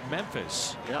coming up in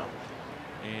Memphis. Yeah.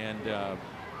 And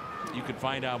you can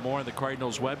find out more on the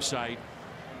Cardinals website.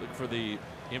 Look for the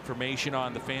information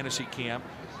on the fantasy camp,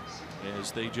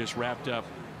 as they just wrapped up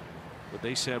what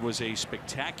they said was a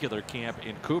spectacular camp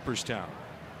in Cooperstown.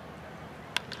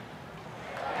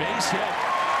 Base hit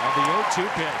on the 0-2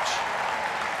 pitch.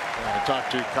 I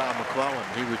talked to Kyle McClellan.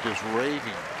 He was just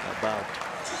raving about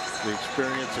the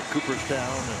experience at Cooperstown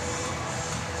and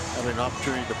having an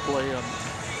opportunity to play on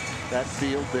that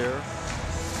field there.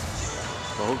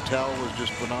 The hotel was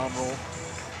just phenomenal.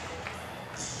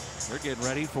 They're getting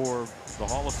ready for the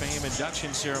Hall of Fame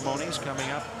induction ceremonies coming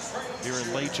up here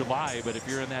in late July. But if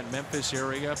you're in that Memphis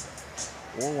area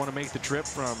or want to make the trip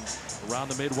from around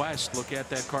the Midwest, look at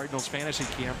that Cardinals fantasy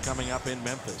camp coming up in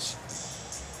Memphis.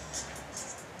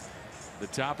 The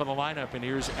top of the lineup, and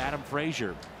here's Adam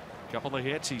Frazier. A couple of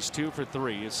hits. He's 2 for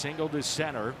 3. A single to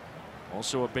center.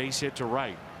 Also a base hit to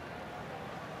right.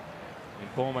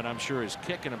 And Bowman, I'm sure, is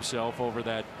kicking himself over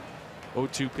that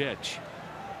 0-2 pitch.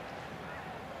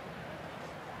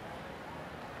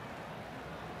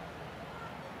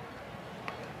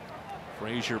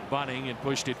 Frazier bunting and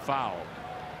pushed it foul.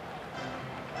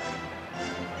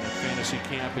 And fantasy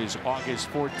camp is August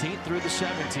 14th through the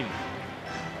 17th.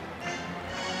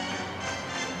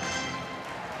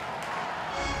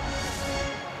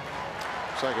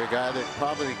 Like a guy that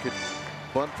probably could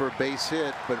bunt for a base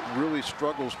hit, but really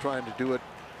struggles trying to do it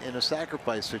in a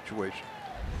sacrifice situation.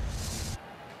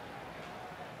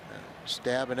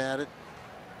 Stabbing at it.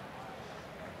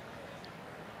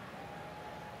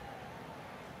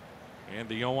 And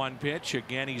the 0-1 pitch.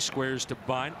 Again, he squares to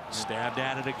bunt. Stabbed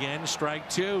at it again. Strike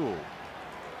two.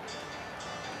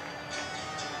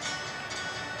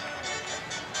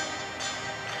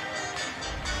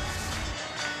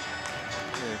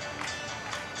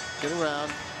 Get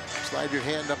around, slide your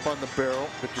hand up on the barrel,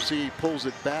 but you see he pulls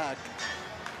it back.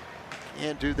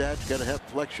 Can't do that. You got to have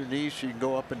flex your knees so you can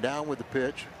go up and down with the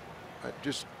pitch.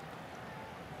 Just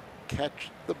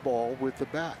catch the ball with the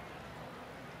bat.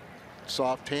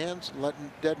 Soft hands, letting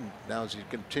it deaden. Now is he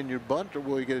continue to bunt, or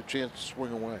will he get a chance to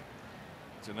swing away?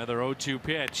 It's another 0-2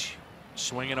 pitch.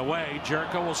 Swinging away.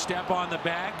 Jerko will step on the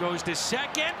bag, goes to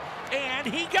second, and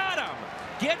he got him.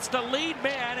 Gets the lead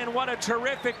man, and what a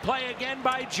terrific play again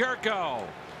by Jerko.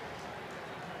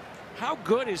 How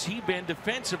good has he been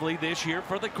defensively this year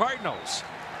for the Cardinals?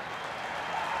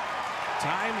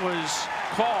 Time was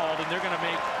called, and they're going to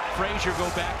make Frazier go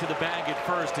back to the bag at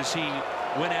first as he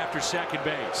went after second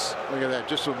base. Look at that,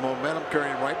 just with momentum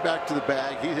carrying right back to the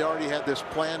bag. He already had this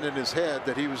plan in his head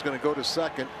that he was going to go to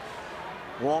second.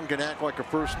 Wong can act like a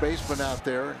first baseman out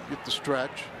there, get the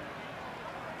stretch.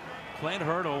 Clint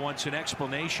Hurdle wants an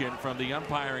explanation from the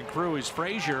umpiring crew. Is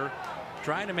Frazier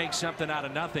trying to make something out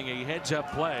of nothing? A heads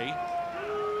up play,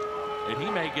 and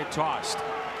he may get tossed.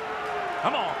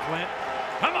 Come on, Clint.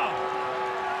 Come on.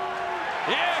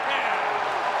 Yeah.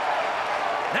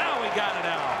 Now we got it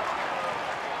out.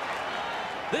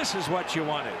 This is what you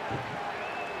wanted.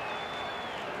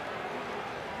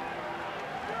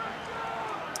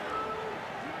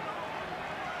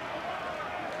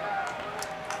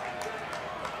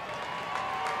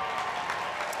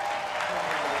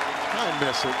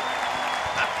 miss it.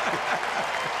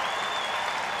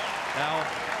 Now,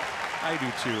 I do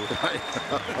too.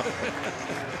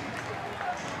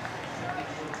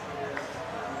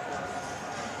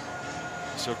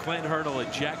 So Clint Hurdle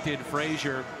ejected,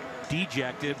 Frazier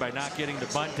dejected by not getting the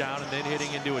bunt down and then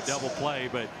hitting into a double play.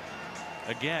 But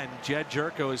again, Jed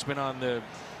Jerko has been on the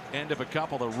end of a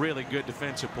couple of really good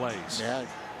defensive plays. Yeah,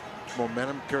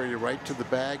 momentum carried you right to the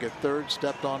bag at third,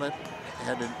 stepped on it,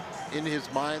 and in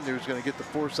his mind he was going to get the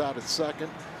force out at second.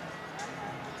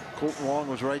 Colton Wong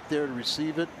was right there to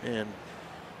receive it, and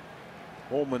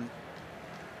Holman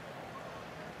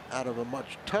out of a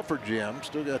much tougher jam.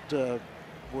 Still got to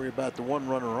worry about the one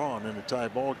runner on in a tie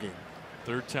ball game.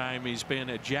 Third time he's been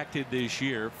ejected this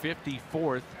year,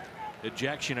 54th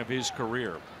ejection of his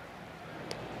career.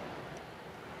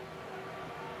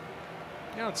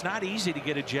 You know, it's not easy to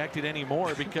get ejected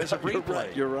anymore because of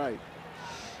replay. You're right.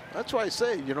 That's why I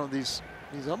say, you know, these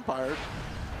umpires,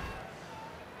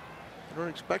 I don't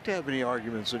expect to have any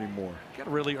arguments anymore. You got to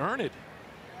really earn it.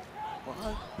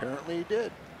 Well, apparently he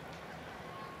did.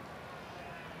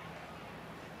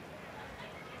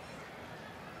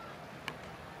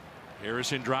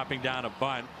 Harrison dropping down a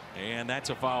bunt, and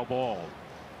that's a foul ball.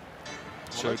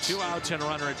 So 2 outs and a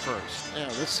runner at first. Yeah,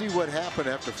 let's see what happened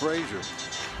after Frazier.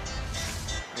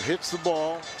 He hits the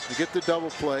ball, you get the double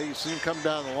play, you see him come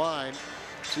down the line,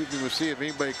 see if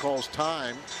anybody calls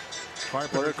time.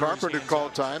 Carpenter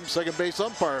called time. Second base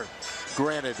umpire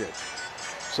granted it.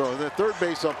 So the third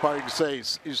base umpire, you can say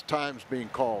his time's being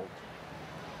called.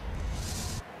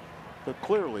 But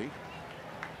clearly,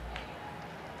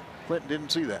 Clinton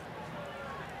didn't see that.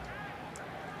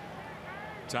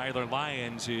 Tyler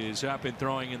Lyons is up and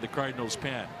throwing in the Cardinals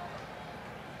pen.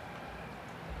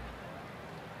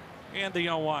 And the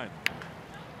 0-1.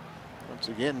 Once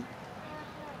again,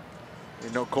 we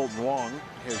know Colton Wong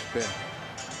has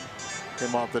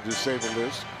came off the disabled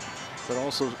list, but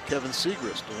also Kevin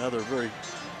Segrist, another very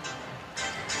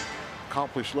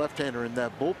accomplished left-hander in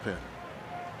that bullpen.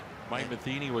 Mike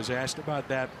Matheny was asked about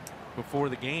that before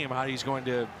the game, how he's going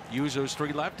to use those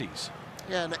 3 lefties.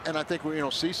 Yeah, and I think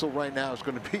Cecil right now is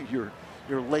going to be your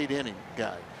late inning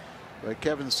guy. But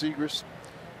Kevin Segrist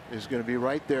is going to be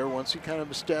right there once he kind of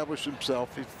established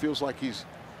himself. It feels like he's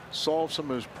solved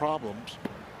some of his problems,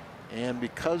 and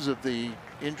because of the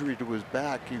injury to his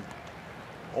back, he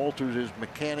altered his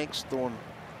mechanics, throwing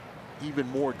even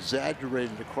more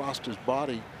exaggerated across his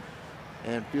body,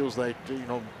 and feels like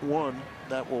one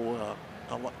that will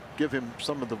give him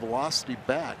some of the velocity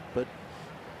back. But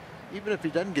even if he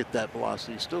doesn't get that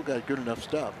velocity, he's still got good enough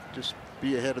stuff. Just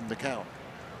be ahead in the count.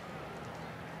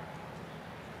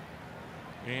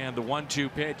 And the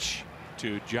 1-2 pitch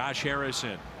to Josh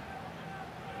Harrison.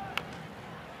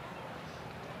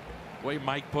 The way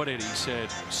Mike put it, he said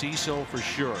Cecil for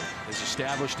sure has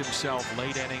established himself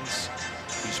late innings.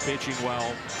 He's pitching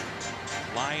well.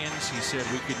 Lyons, he said,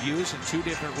 we could use in 2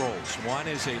 different roles. One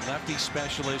is a lefty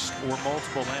specialist or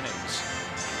multiple innings.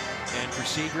 And for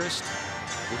Segrist,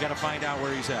 we got to find out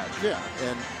where he's at. Yeah,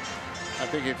 and I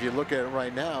think if you look at it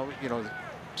right now,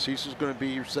 Cecil's going to be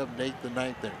your 7th, 8th, and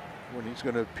 9th inning when he's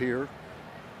going to appear.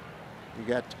 You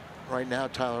got right now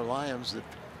Tyler Lyons, that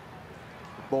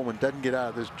Bowman doesn't get out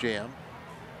of this jam,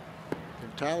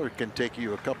 and Tyler can take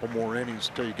you a couple more innings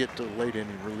until you get to the late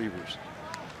inning relievers.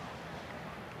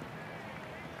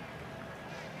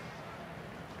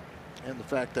 And the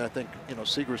fact that I think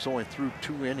Segrist only threw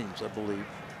 2 innings, I believe.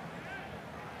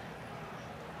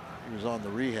 He was on the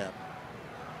rehab.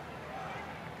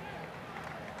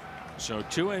 So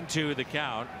 2-2 the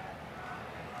count.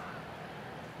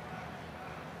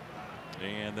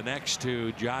 And the next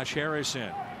to Josh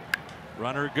Harrison.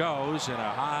 Runner goes, and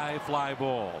a high fly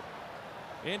ball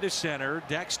into center.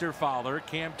 Dexter Fowler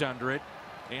camped under it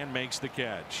and makes the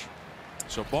catch.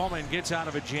 So Bowman gets out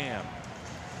of a jam.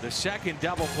 The second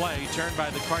double play turned by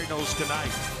the Cardinals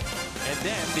tonight. And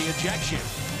then the ejection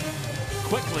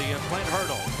quickly of Clint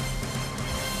Hurdle.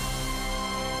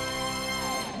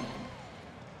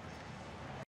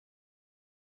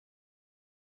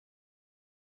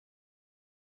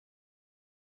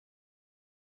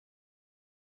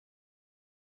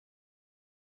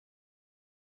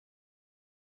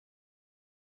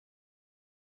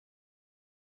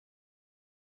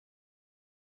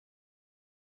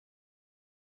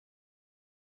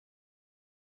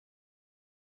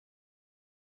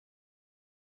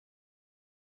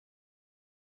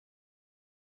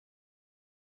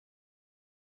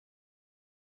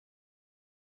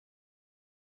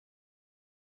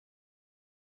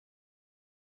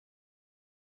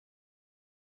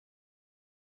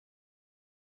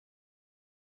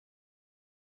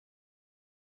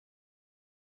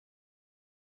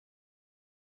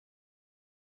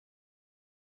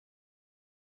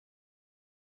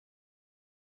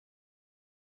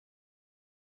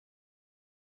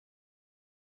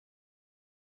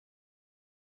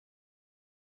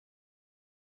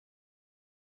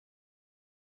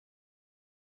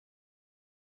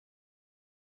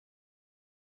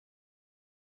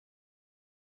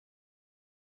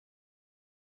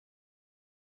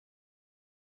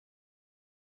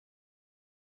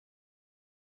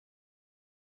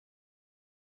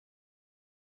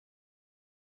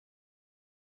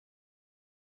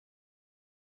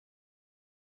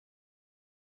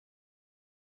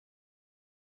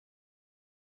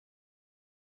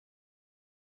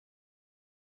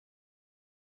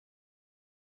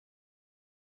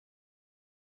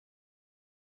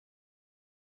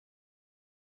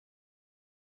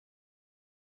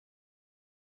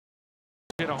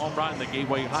 hit a home run. The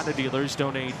Gateway Honda dealers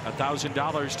donate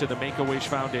 $1,000 to the Make-A-Wish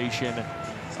Foundation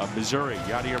of Missouri.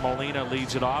 Yadier Molina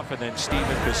leads it off, and then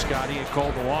Stephen Piscotty and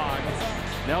Colton Wong.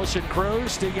 Nelson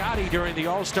Cruz to Yadi during the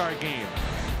All-Star game.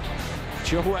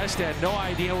 Joe West had no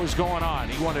idea what was going on.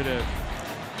 He wanted a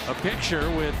picture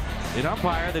with an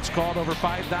umpire that's called over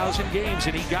 5,000 games,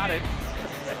 and he got it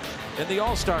in the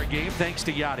All-Star game thanks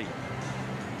to Yadi.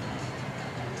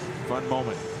 Fun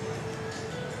moment.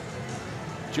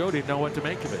 Joe didn't know what to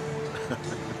make of it.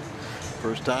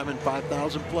 First time in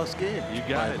 5,000 plus games. You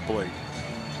got it. Plate.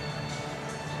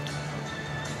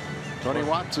 Tony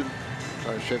Watson,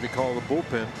 Chevy call the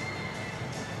bullpen.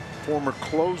 Former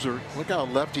closer. Look how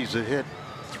lefties have hit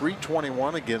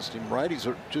 321 against him. Righties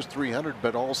are just 300,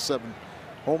 but all 7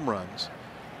 home runs.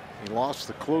 He lost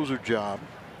the closer job,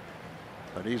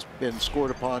 but he's been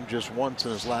scored upon just once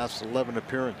in his last 11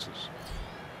 appearances.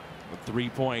 A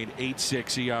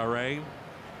 3.86 ERA.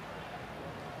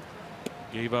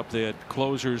 Gave up the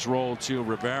closer's role to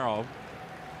Rivero.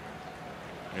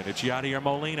 And it's Yadier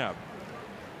Molina.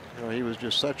 You know, he was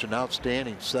just such an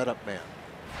outstanding setup man.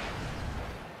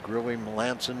 Grilling,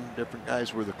 Melanson, different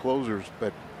guys were the closers,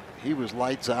 but he was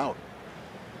lights out.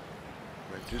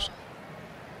 But just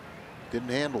didn't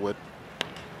handle it.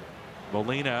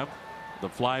 Molina, the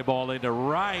fly ball into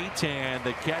right, and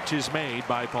the catch is made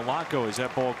by Polanco as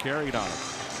that ball carried on him.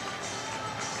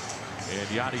 And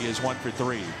Yadi is 1 for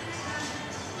 3.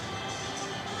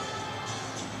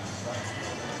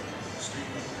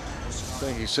 I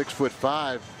think he's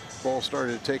 6'5". Ball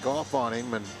started to take off on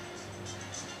him, and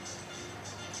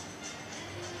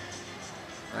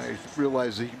I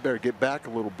realized he better get back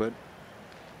a little bit.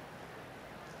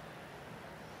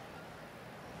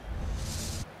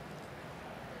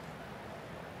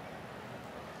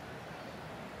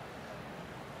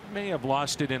 May have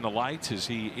lost it in the lights, as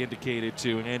he indicated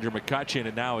to Andrew McCutchen,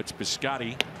 and now it's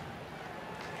Piscotty.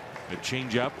 A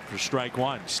changeup for strike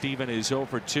 1. Steven is 0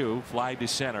 for 2, fly to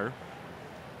center,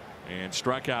 and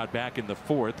struck out back in the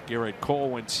 4th. Garrett Cole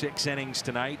went 6 innings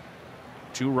tonight.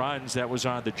 2 runs. That was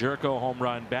on the Jerko home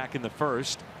run back in the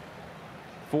 1st.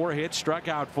 4 hits, struck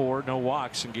out 4, no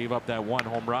walks, and gave up that 1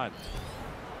 home run.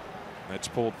 That's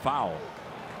pulled foul.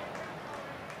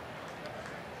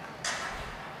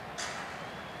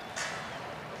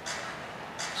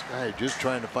 This guy just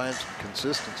trying to find some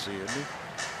consistency, isn't he?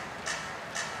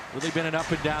 Really been an up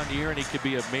and down year, and he could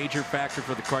be a major factor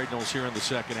for the Cardinals here in the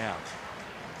second half.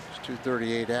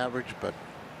 238 average, but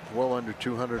well under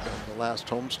 200 on the last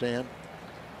homestand.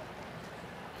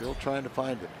 Still trying to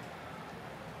find it.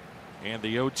 And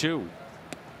the 0-2.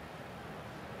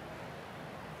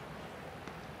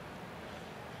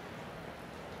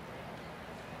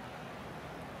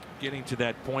 Getting to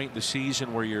that point in the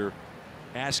season where you're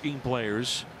asking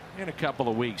players in a couple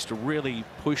of weeks to really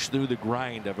push through the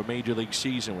grind of a major league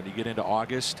season. When you get into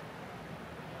August,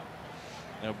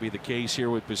 that would be the case here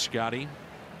with Piscotty.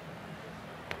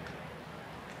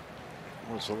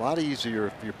 Well, it's a lot easier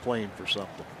if you're playing for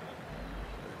something.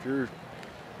 If you're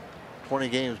 20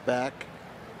 games back,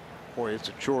 boy, it's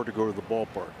a chore to go to the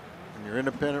ballpark. When you're in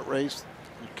a pennant race,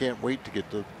 you can't wait to get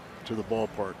to the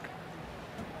ballpark.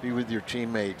 Be with your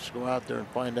teammates. Go out there and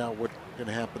find out what's going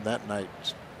to happen that night.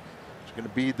 It's going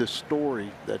to be the story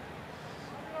that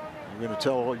you're going to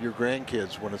tell all your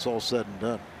grandkids when it's all said and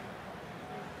done.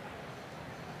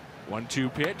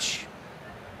 1-2 pitch.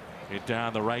 Hit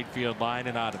down the right field line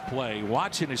and out of play.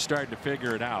 Watson is starting to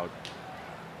figure it out.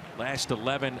 Last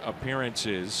 11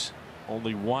 appearances,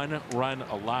 only 1 run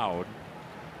allowed,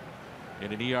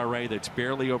 and an ERA that's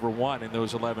barely over 1 in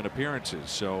those 11 appearances.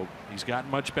 So he's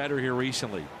gotten much better here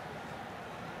recently.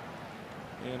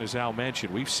 And as Al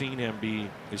mentioned, we've seen him be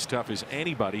as tough as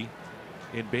anybody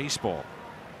in baseball.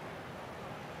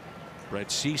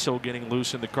 Brett Cecil getting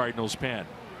loose in the Cardinals' pen.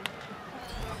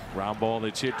 Ground ball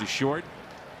that's hit to short.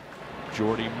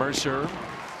 Jordy Mercer,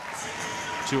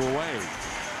 2 away.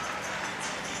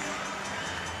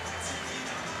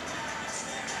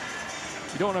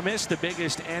 You don't want to miss the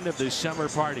biggest end of the summer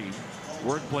party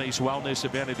workplace wellness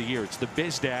event of the year. It's the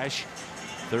Biz Dash,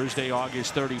 Thursday,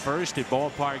 August 31st at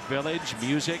Ballpark Village.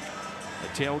 Music, a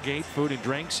tailgate, food and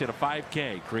drinks, and a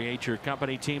 5K. Create your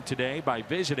company team today by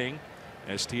visiting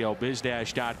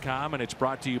stlbizdash.com, and it's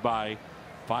brought to you by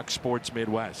Fox Sports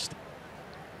Midwest.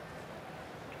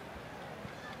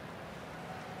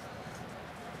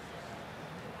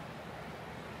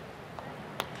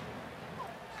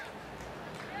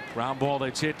 Ground ball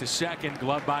that's hit to second,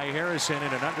 gloved by Harrison,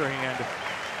 and an underhand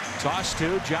toss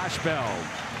to Josh Bell.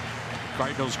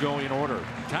 Cardinals go in order.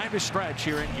 Time to stretch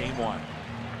here in Game 1.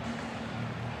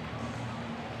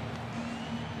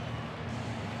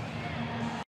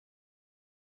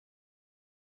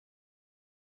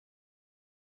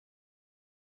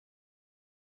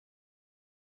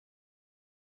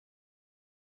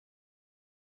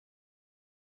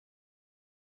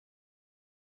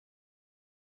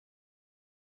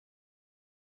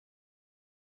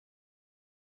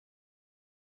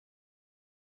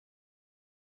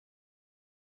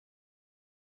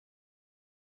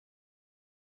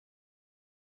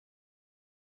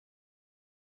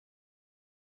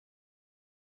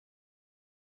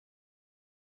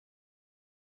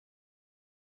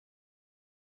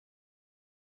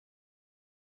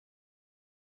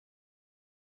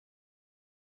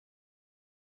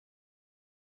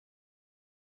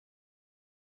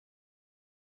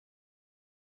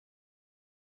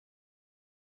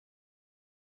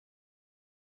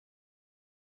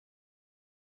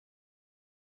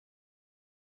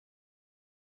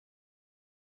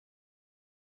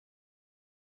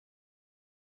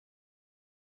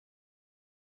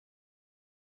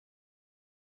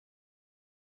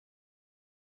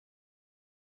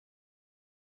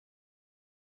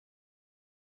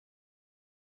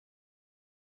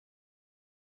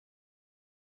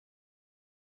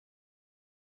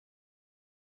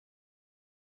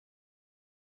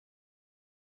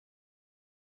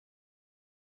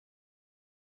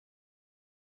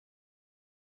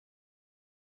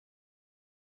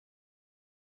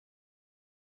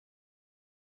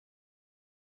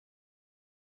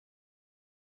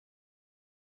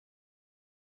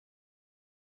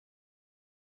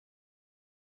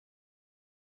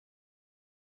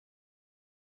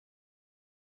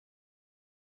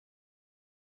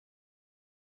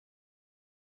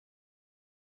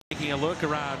 Taking a look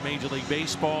around Major League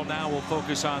Baseball now, we'll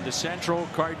focus on the Central.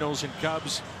 Cardinals and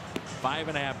Cubs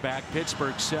 5.5 back.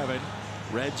 Pittsburgh 7.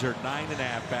 Reds are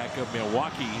 9.5 back of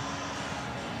Milwaukee.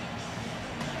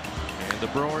 And the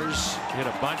Brewers hit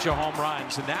a bunch of home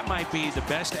runs, and that might be the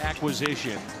best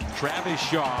acquisition. Travis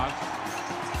Shaw,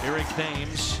 Eric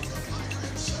Thames,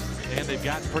 and they've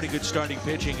got pretty good starting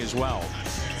pitching as well.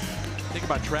 Think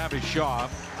about Travis Shaw.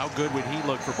 How good would he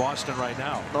look for Boston right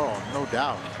now? Oh, no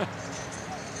doubt.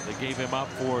 They gave him up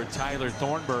for Tyler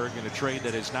Thornburg in a trade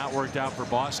that has not worked out for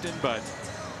Boston, but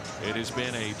it has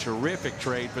been a terrific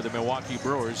trade for the Milwaukee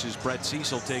Brewers as Brett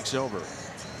Cecil takes over.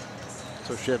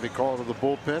 So Chevy called to the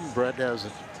bullpen. Brett has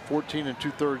a 14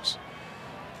 2/3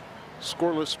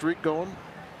 scoreless streak going.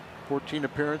 14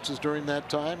 appearances during that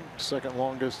time. Second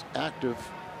longest active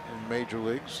in major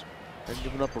leagues. Hasn't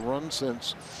given up a run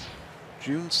since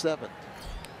June 7th.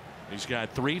 He's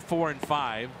got 3, 4, and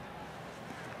 5.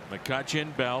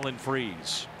 McCutchen, Bell, and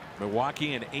Freese.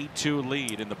 Milwaukee an 8-2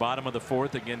 lead in the bottom of the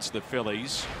 4th against the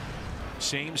Phillies.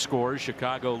 Same score.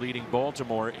 Chicago leading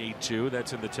Baltimore 8-2.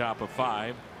 That's in the top of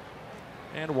 5.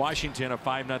 And Washington a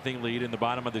 5-0 lead in the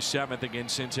bottom of the 7th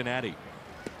against Cincinnati.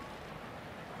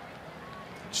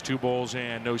 It's 2 balls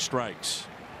and no strikes.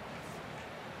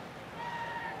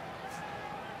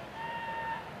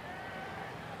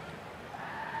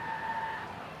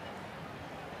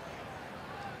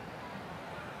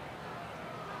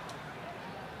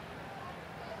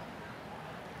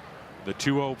 The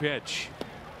 2-0 pitch.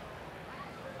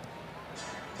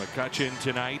 McCutchen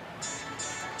tonight.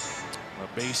 A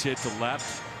base hit to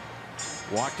left.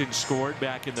 Walked and scored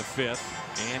back in the 5th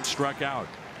and struck out.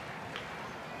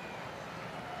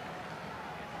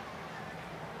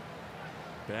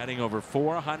 Batting over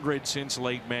 400 since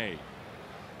late May.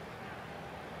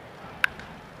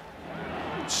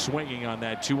 Swinging on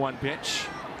that 2-1 pitch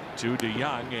to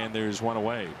DeYoung, and there's one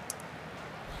away.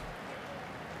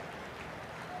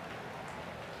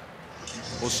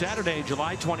 Well, Saturday,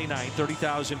 July 29th,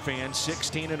 30,000 fans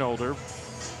 16 and older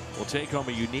will take home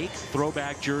a unique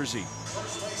throwback jersey.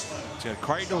 It's got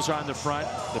Cardinals on the front,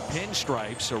 the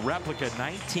pinstripes, a replica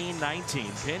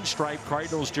 1919 pinstripe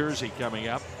Cardinals jersey coming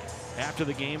up. After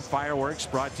the game, fireworks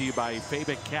brought to you by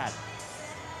Fabic Cat.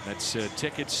 That's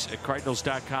tickets at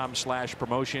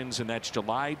cardinals.com/promotions, and that's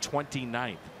July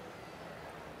 29th.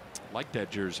 Like that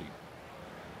jersey.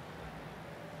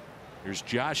 Here's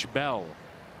Josh Bell.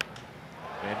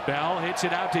 And Bell hits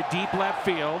it out to deep left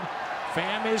field.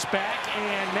 Pham is back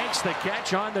and makes the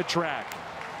catch on the track.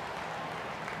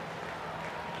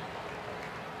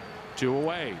 2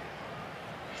 away.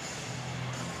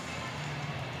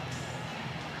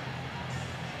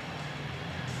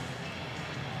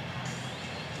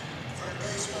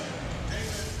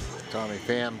 Tommy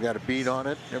Pham got a beat on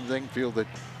it. Everything. Feel the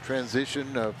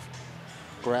transition of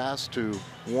grass to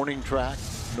warning track.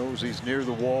 Knows he's near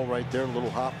the wall right there. A little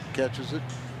hop, catches it.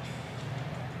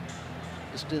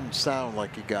 This didn't sound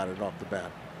like he got it off the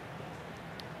bat.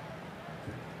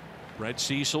 Brett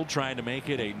Cecil trying to make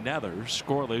it another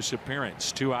scoreless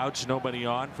appearance. 2 outs, nobody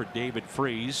on for David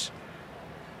Freese.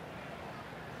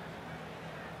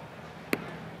 I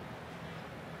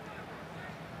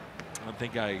don't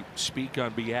think I speak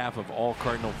on behalf of all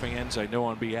Cardinal fans. I know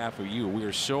on behalf of you. We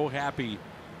are so happy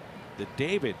that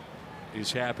David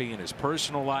is happy in his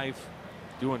personal life,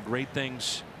 doing great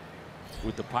things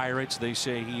with the Pirates. They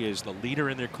say he is the leader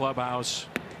in their clubhouse.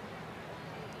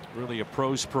 Really a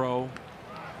pro's pro.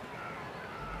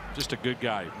 Just a good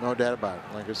guy. No doubt about it.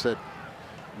 Like I said,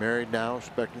 married now,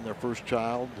 expecting their first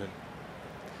child, and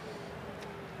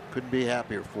couldn't be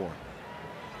happier for him.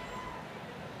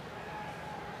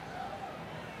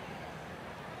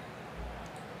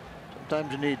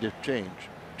 Sometimes you need to change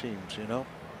teams, you know,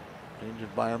 change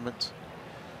environments.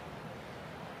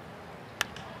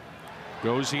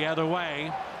 Goes the other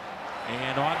way.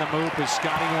 And on the move, as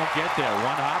Scotty won't get there.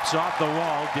 One hops off the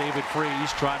wall. David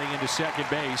Freese trotting into second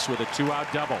base with a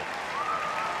 2-out double.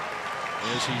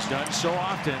 As he's done so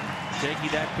often, taking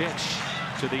that pitch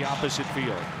to the opposite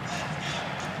field.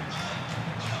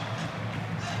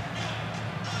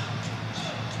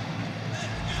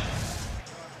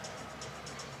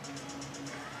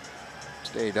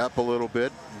 Stayed up a little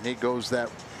bit, and he goes that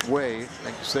way.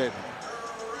 Like you said,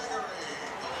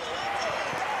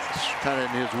 it's kind of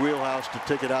in his wheelhouse to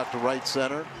take it out to right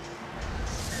center.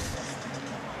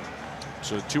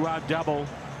 So 2-out double.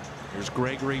 Here's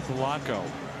Gregory Polanco.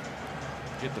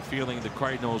 Get the feeling the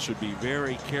Cardinals would be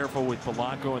very careful with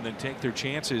Polanco and then take their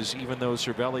chances, even though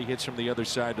Cervelli hits from the other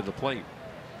side of the plate.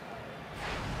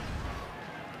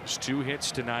 There's 2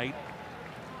 hits tonight.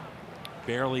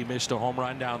 Barely missed a home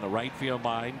run down the right field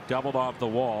line. Doubled off the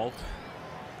wall.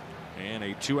 And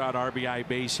a 2-out RBI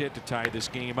base hit to tie this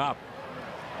game up.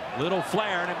 Little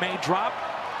flare, and it may drop.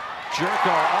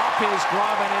 Jerko off his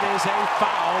glove, and it is a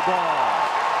foul ball.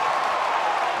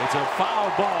 It's a foul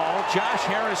ball. Josh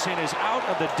Harrison is out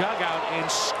of the dugout and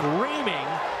screaming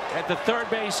at the third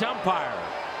base umpire.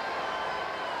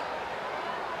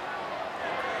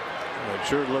 It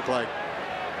sure looked like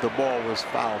the ball was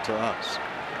foul to us.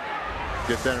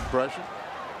 Get that impression?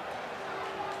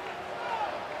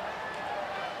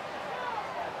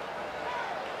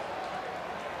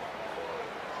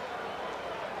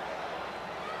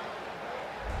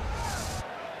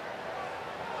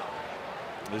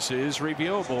 This is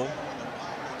reviewable.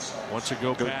 Once it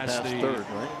goes past the third,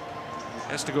 right?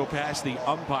 Has to go past the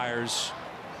umpires,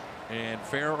 and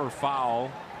fair or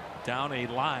foul down a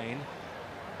line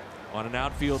on an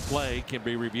outfield play can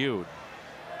be reviewed.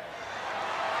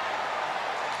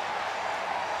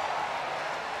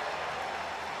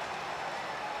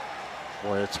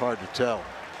 Boy, it's hard to tell.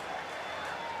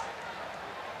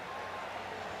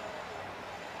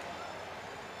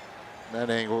 That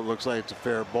angle, it looks like it's a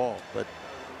fair ball, but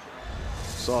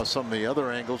saw some of the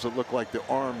other angles, it looked like the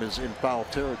arm is in foul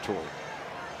territory.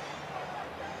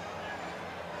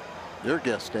 Your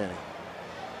guess, Danny.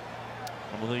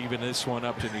 I'm leaving this one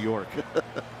up to New York.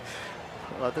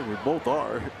 Well, I think we both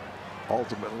are,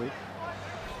 ultimately.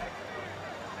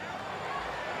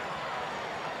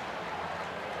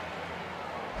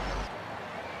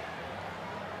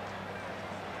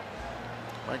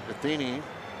 Mike Matheny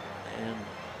and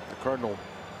the Cardinal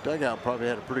dugout probably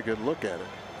had a pretty good look at it.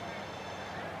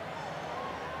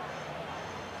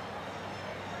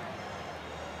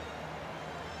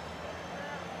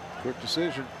 Quick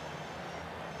decision.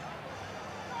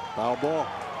 Foul ball.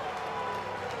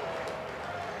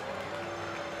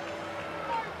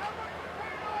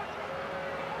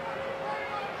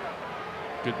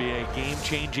 Could be a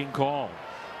game-changing call.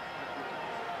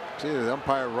 See the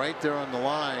umpire right there on the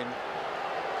line.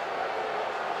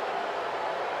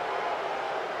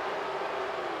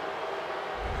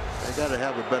 They got to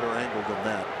have a better angle than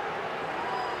that.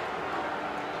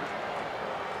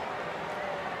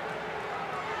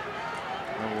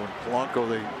 And when Polanco,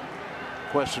 they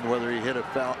questioned whether he hit a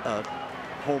foul,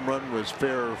 home run was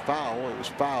fair or foul. It was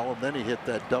foul, and then he hit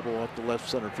that double off the left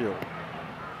center field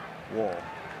wall.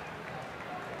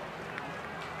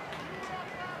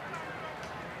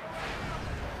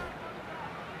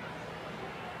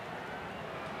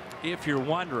 If you're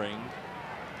wondering,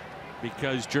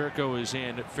 because Jerko is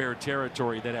in fair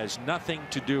territory, that has nothing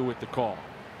to do with the call.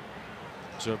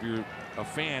 So if you're a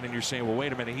fan and you're saying, well,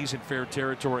 wait a minute, he's in fair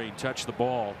territory and touched the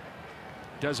ball,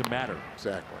 it doesn't matter.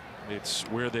 Exactly. It's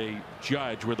where they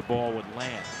judge where the ball would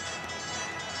land.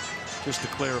 Just to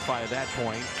clarify that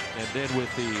point, and then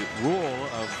with the rule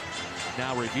of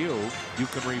now review, you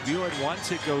can review it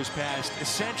once it goes past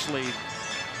essentially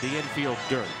the infield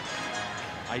dirt.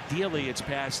 Ideally, it's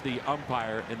past the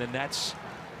umpire, and then that's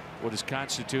what is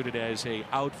constituted as a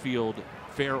outfield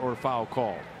fair or foul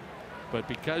call. But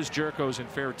because Jerko's in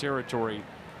fair territory,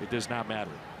 it does not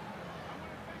matter.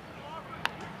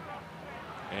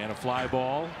 And a fly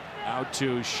ball out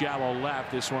to shallow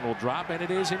left. This one will drop, and it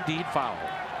is indeed foul.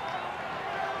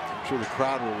 I'm sure the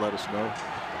crowd will let us know.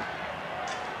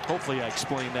 Hopefully I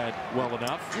explained that well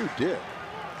enough. You did.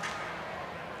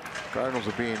 Cardinals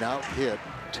are being out hit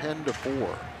 10-4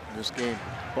 in this game.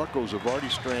 Buccos have already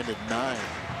stranded 9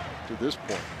 to this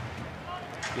point.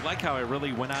 You like how I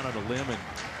really went out on a limb and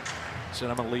said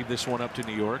I'm going to leave this one up to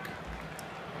New York?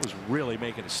 I was really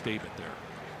making a statement there.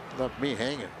 Left me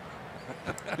hanging.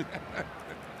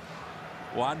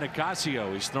 Juan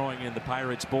Nicasio is throwing in the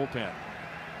Pirates bullpen.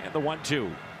 And the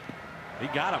 1-2. He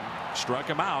got him, struck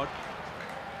him out.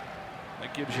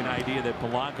 That gives you an idea that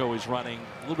Polanco is running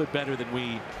a little bit better than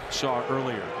we saw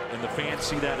earlier. And the fans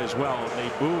see that as well. And they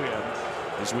boo him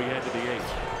as we head to the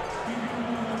 8th.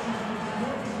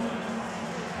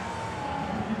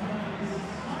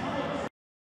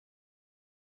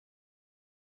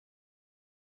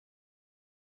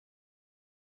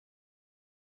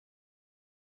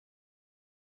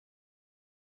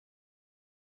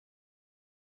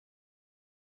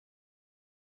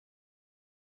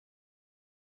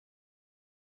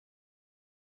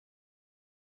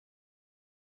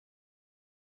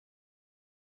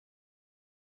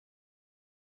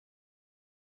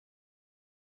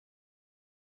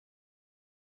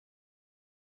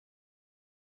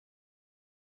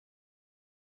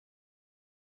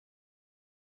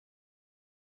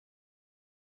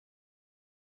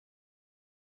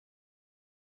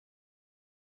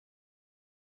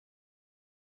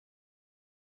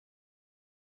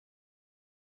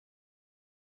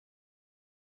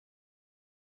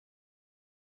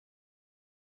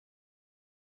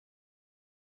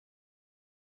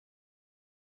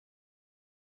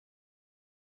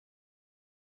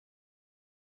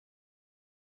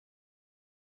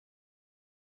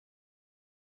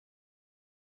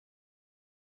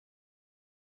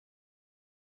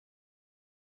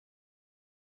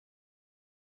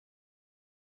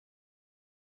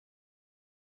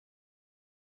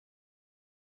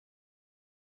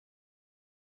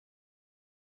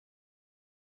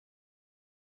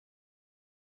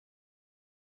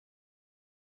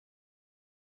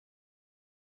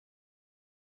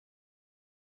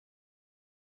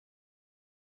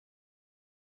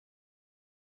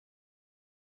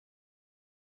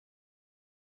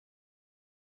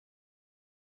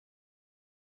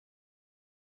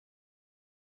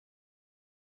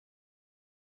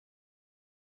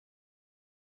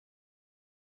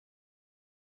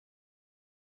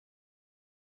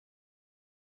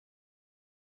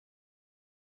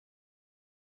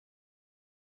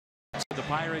 The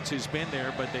Pirates has been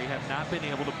there, but they have not been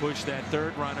able to push that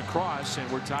third run across, and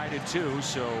we're tied at 2.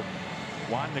 So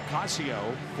Juan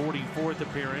Nicasio, 44th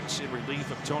appearance in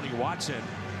relief of Tony Watson,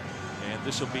 and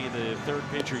this will be the third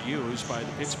pitcher used by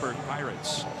the Pittsburgh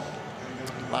Pirates.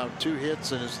 Allowed 2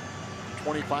 hits in his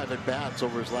 25 at bats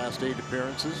over his last 8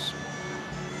 appearances.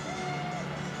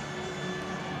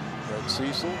 Brett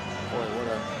Cecil, boy, what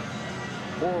a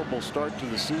horrible start to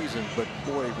the season, but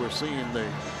boy, we're seeing the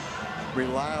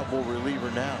reliable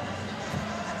reliever now.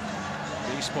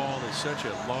 Baseball is such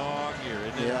a long year,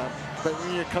 isn't it? Yeah, but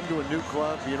when you come to a new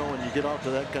club, you know, when you get off to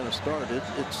that kind of start,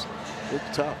 it's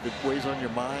tough. It weighs on your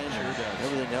mind and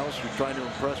everything else. You're trying to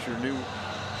impress your new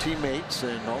teammates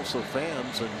and also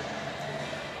fans, and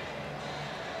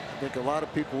I think a lot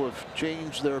of people have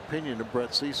changed their opinion of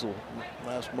Brett Cecil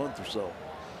last month or so.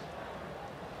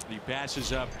 He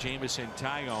passes up Jamison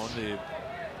Tyone, the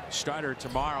starter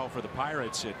tomorrow for the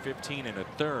Pirates, at 15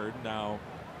 1/3. Now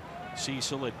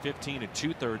Cecil at 15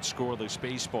 2/3 scoreless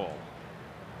baseball.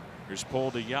 Here's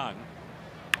Paul DeYoung,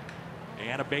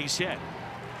 and a base hit.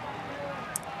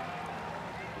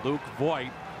 Luke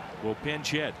Voit will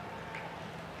pinch hit.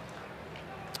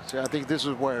 See, I think this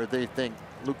is where they think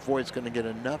Luke Voigt's going to get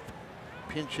enough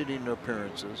pinch hitting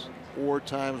appearances, or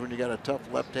times when you got a tough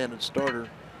left-handed starter.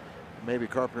 Maybe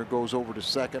Carpenter goes over to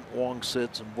second, Wong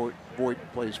sits, and Voit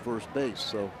plays first base.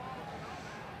 So,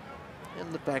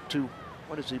 and the fact too,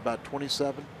 what is he, about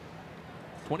 27?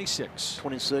 26.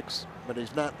 26, but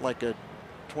he's not like a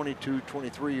 22,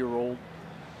 23-year-old,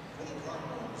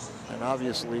 and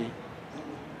obviously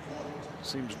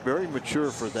seems very mature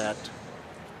for that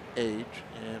age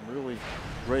and really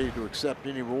ready to accept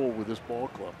any role with this ball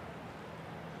club.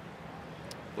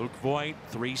 Luke Voit,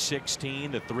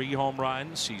 316, the 3 home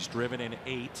runs. He's driven in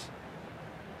 8.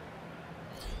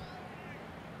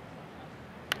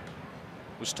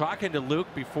 Was talking to Luke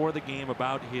before the game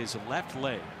about his left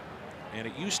leg, and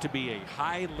it used to be a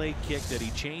high leg kick that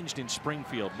he changed in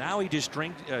Springfield. Now he just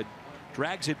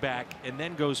drags it back and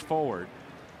then goes forward.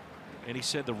 And he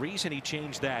said the reason he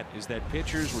changed that is that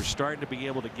pitchers were starting to be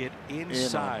able to get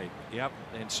inside. Yep.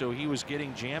 And so he was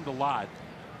getting jammed a lot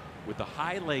with the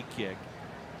high leg kick,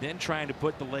 then trying to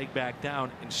put the leg back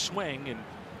down and swing. And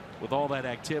with all that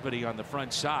activity on the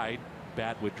front side,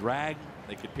 bat would drag.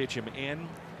 They could pitch him in.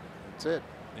 That's it.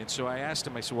 And so I asked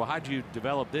him, I said, well, how'd you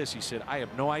develop this? He said, I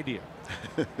have no idea.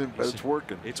 But it's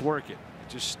working. It's working. It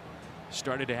just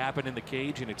started to happen in the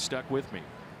cage, and it stuck with me.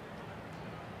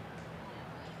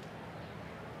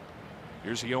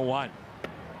 Here's the 0-1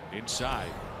 inside.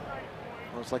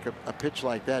 Well, it's like a pitch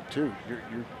like that too.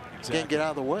 You Exactly. can't get out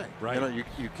of the way. Right. You know,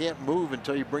 you can't move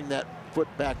until you bring that foot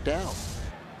back down.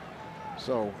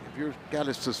 So if you've got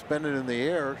it suspended in the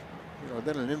air, you know,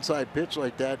 then an inside pitch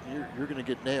like that, you're going to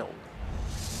get nailed.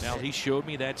 Now he showed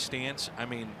me that stance. I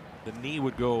mean, the knee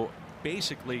would go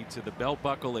basically to the belt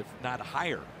buckle, if not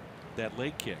higher, that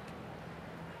leg kick.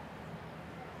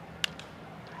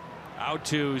 Out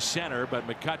to center, but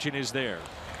McCutchen is there.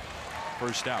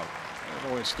 First out. It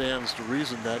only stands to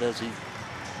reason that as he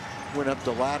went up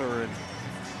the ladder and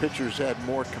pitchers had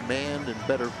more command and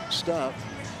better stuff,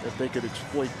 that they could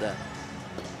exploit that.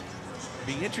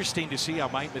 Be interesting to see how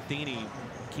Mike Matheny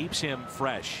keeps him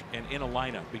fresh and in a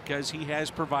lineup, because he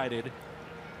has provided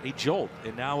a jolt.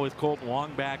 And now with Colton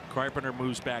Wong back, Carpenter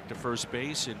moves back to first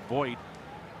base, and Voit,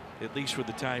 at least for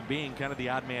the time being, kind of the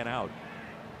odd man out.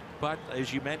 But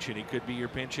as you mentioned, he could be your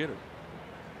pinch hitter.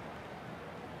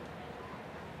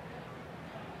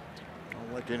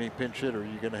 Like any pinch hitter,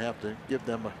 you're going to have to give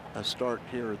them a start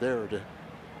here or there to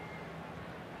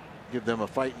give them a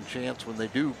fighting chance when they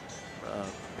do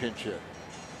pinch hit.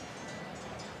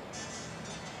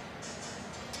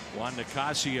 Juan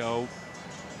Nicasio,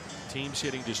 team's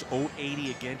hitting just .080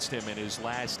 against him in his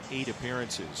last 8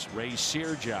 appearances. Ray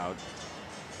Searge out.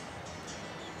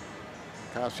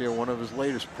 Nicasio, one of his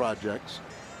latest projects.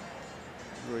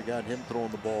 Really got him throwing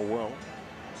the ball well.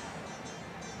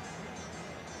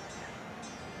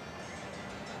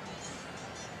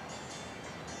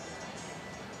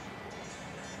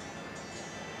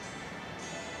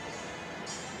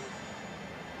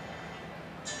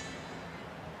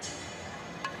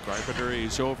 Carpenter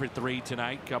is over 3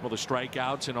 tonight. Couple of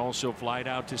strikeouts and also flied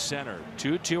out to center.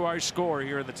 2-2 our score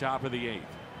here in the top of the 8th.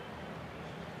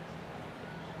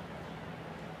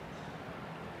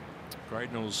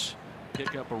 Cardinals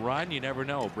pick up a run. You never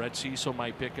know. Brett Cecil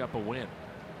might pick up a win.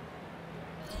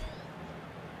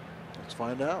 Let's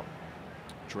find out.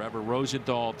 Trevor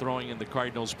Rosenthal throwing in the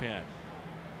Cardinals pen.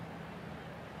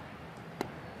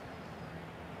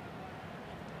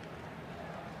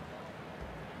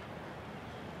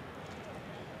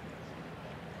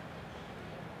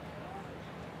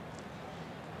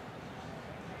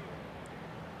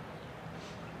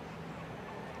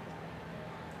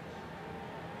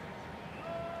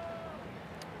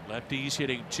 Lefties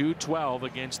hitting .212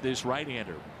 against this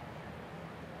right-hander.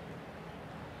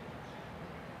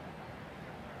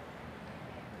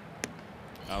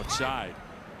 Outside.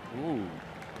 Ooh,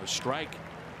 a strike.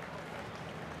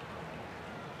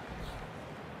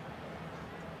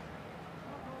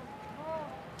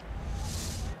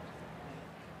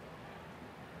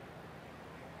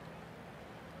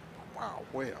 Wow,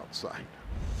 way outside.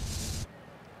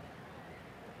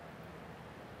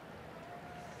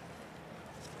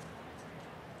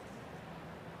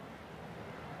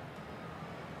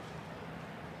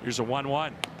 Here's a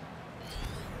 1-1.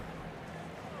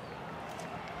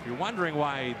 You're wondering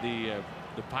why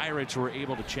the Pirates were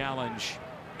able to challenge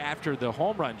after the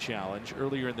home run challenge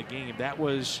earlier in the game. That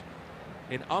was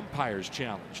an umpire's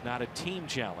challenge, not a team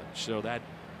challenge. So that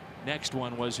next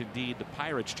one was indeed the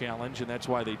Pirates challenge, and that's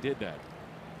why they did that.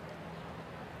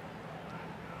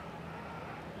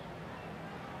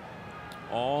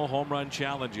 All home run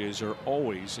challenges are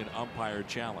always an umpire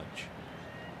challenge.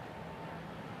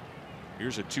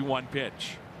 Here's a 2-1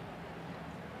 pitch.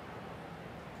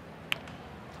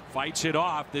 Fights it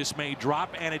off. This may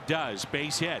drop, and it does.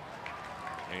 Base hit.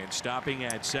 And stopping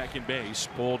at second base,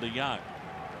 Paul DeYoung.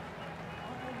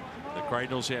 The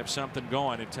Cardinals have something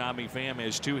going, and Tommy Pham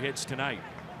has 2 hits tonight.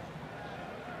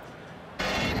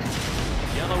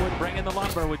 Yellowwood bringing the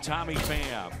lumber with Tommy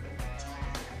Pham.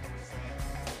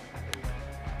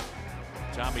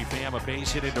 Tommy Pham, a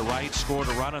base hit into right, scored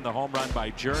a run on the home run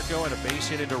by Jerko, and a base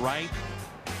hit into right,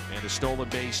 and a stolen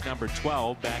base number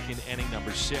 12 back in inning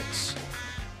number 6.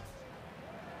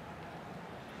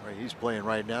 Right, he's playing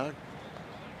right now.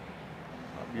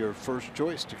 I'm your first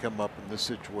choice to come up in this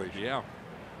situation. Yeah.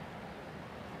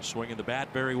 Swinging the bat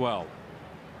very well.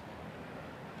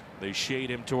 They shade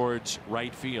him towards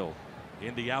right field.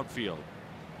 In the outfield.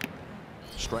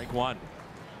 Strike 1.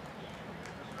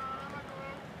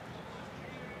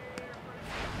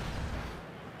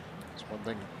 That's one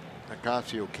thing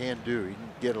Nicasio can do. He can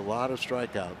get a lot of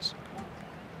strikeouts.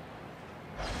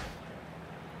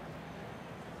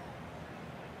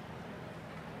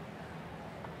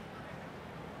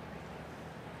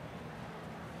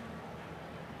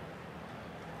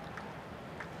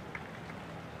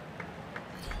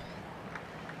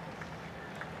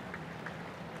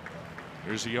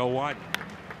 Here's the 0-1.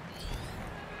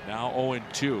 Now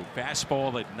 0-2.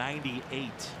 Fastball at 98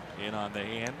 in on the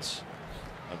hands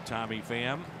of Tommy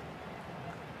Pham.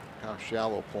 How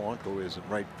shallow Polanco is in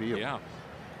right field. Yeah.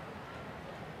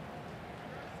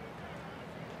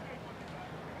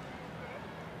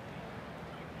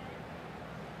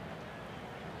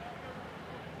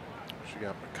 She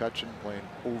got McCutcheon playing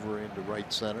over into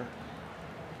right center.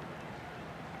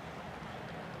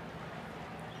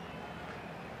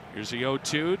 Here's the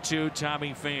 0-2 to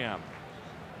Tommy Pham.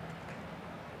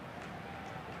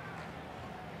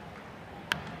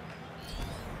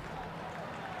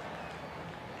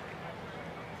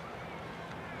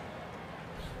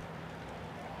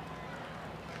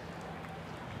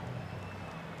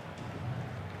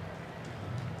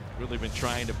 Really been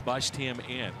trying to bust him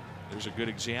in. There's a good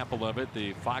example of it.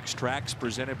 The Fox Tracks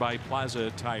presented by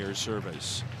Plaza Tire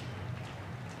Service.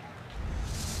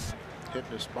 Hitting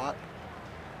the spot.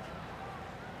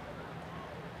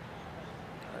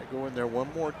 Go in there one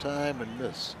more time and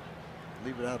miss.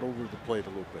 Leave it out over the plate a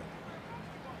little bit.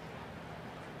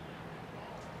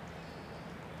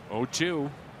 0-2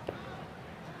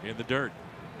 in the dirt.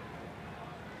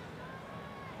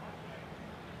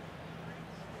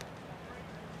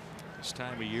 This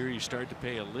time of year you start to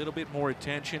pay a little bit more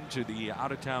attention to the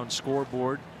out-of-town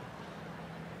scoreboard.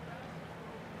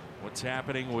 What's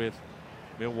happening with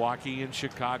Milwaukee and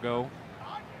Chicago?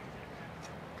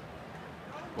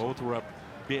 Both were up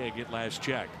big at last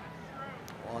check.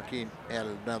 Milwaukee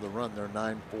added another run. They're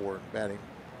 9-4 batting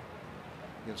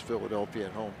against Philadelphia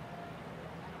at home.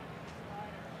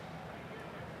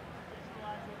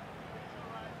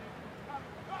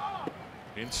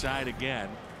 Inside again,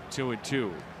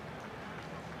 2-2.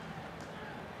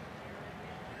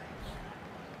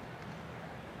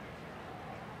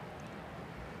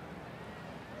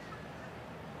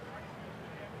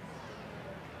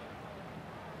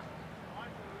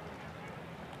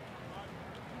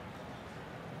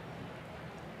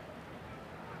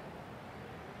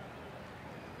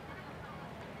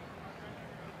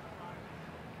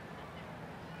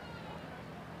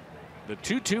 The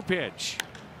 2-2 pitch.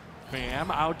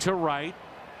 Pham out to right.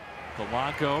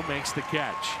 Polanco makes the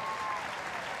catch.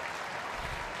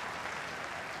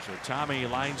 So Tommy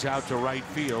lines out to right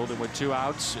field, and with 2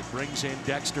 outs, it brings in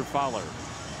Dexter Fowler.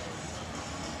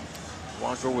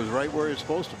 Polanco was right where he's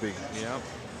supposed to be. Yeah.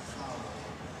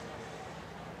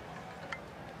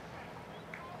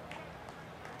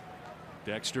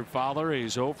 Dexter Fowler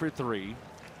is 0 for 3.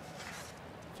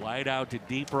 Flied out to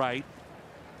deep right.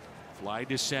 Fly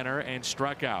to center and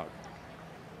struck out.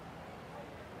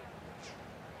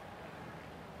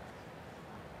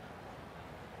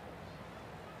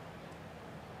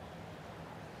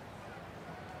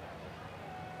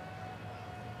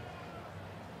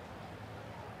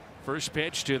 First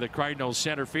pitch to the Cardinals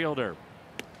center fielder.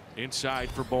 Inside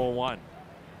for ball 1.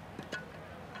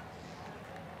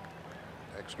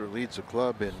 Dexter leads the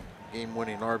club in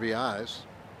game-winning RBIs.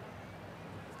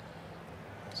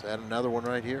 Let's add another one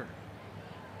right here.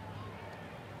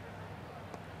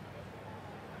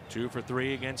 2 for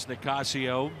 3 against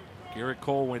Nicasio. Garrett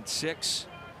Cole went 6.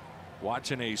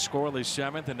 Watson a scoreless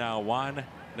 7th, and now Juan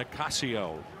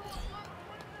Nicasio.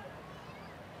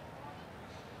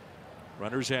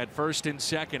 Runners at first and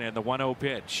second, and the 1-0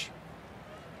 pitch.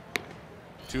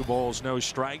 2 balls, no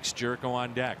strikes. Jerko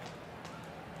on deck.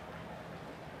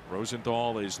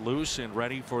 Rosenthal is loose and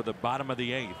ready for the bottom of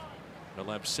the 8th. They'll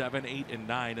have 7, 8, and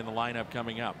 9 in the lineup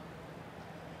coming up.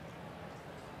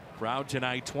 Crowd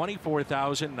tonight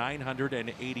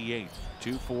 24,988.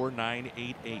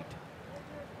 24988.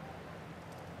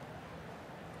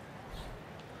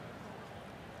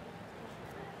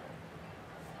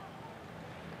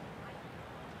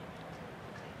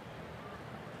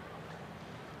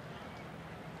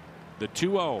 The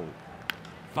 2-0.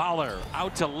 Fowler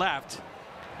out to left,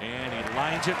 and he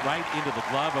lines it right into the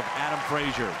glove of Adam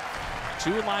Frazier.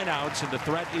 2 lineouts, and the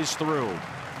threat is through.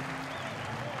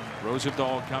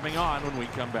 Rosenthal coming on when we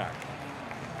come back.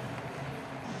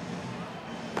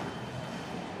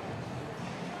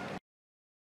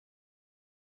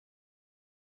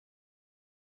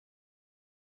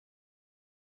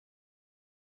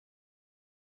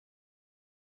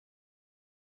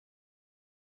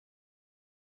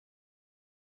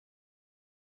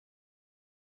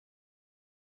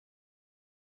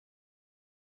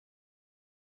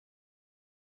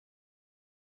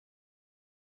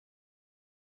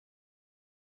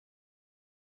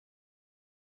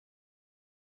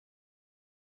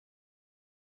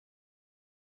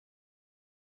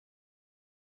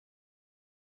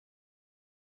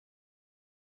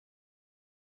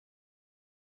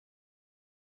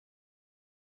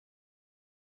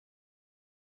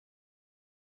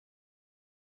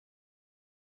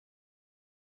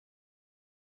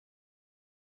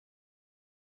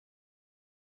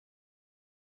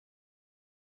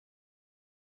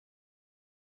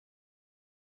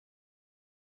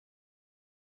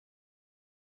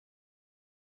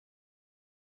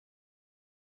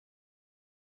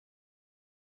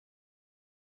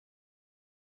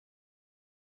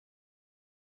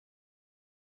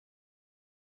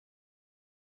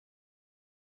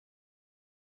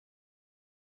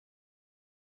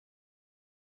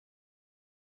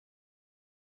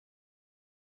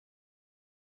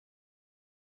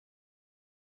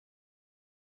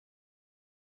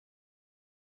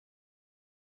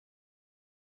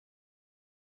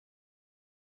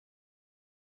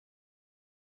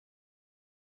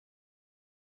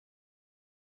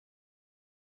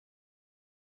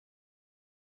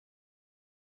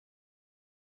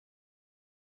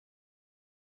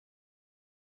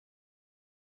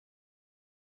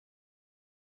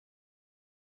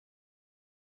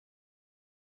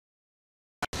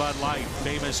 Bud Light,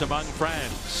 famous among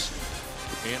friends.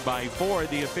 And by Ford,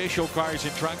 the official cars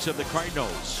and trucks of the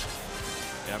Cardinals.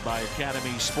 And by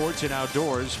Academy Sports and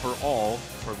Outdoors, for all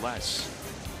for less.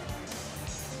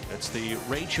 That's the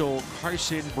Rachel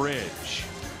Carson Bridge.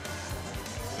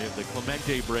 We have the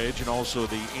Clemente Bridge and also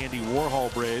the Andy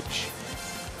Warhol Bridge.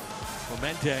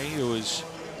 Clemente, who was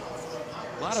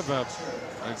a lot of a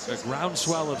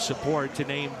groundswell of support to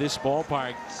name this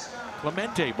ballpark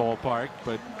Clemente Ballpark,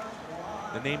 but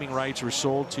the naming rights were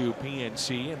sold to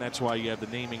PNC, and that's why you have the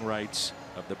naming rights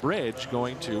of the bridge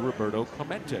going to Roberto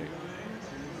Clemente.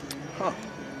 Huh.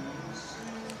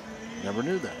 Never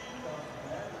knew that.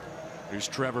 Here's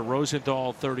Trevor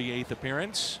Rosenthal, 38th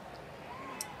appearance.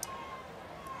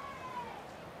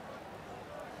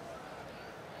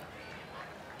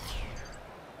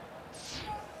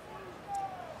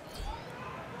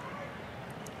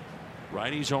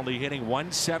 Righty's only hitting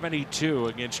 172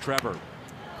 against Trevor,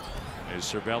 as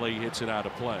Cervelli hits it out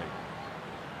of play.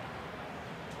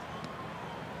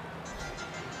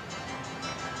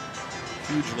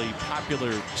 Hugely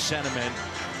popular sentiment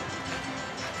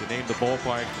to name the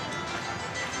ballpark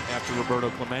after Roberto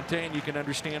Clemente, and you can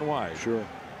understand why. Sure.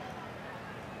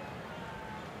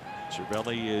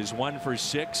 Cervelli is 1 for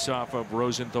 6 off of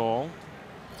Rosenthal,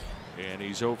 and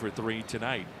he's 0 for 3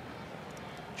 tonight.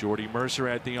 Jordy Mercer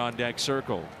at the on-deck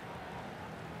circle.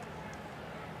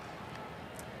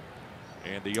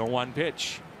 And the 0-1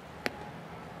 pitch.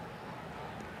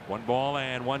 1 ball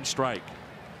and 1 strike.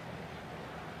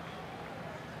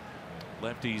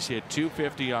 Lefties hit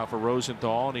 .250 off of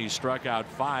Rosenthal, and he struck out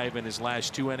 5 in his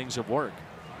last 2 innings of work.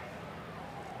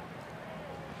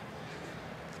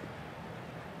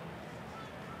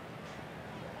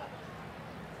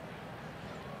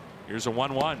 Here's a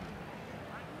 1-1.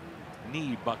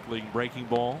 Knee buckling breaking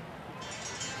ball.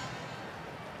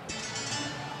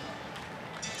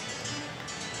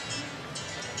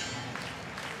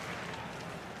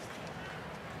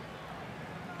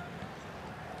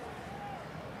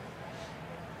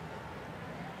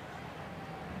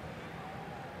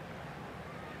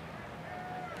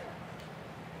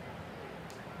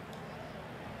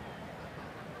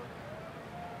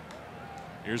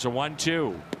 Here's a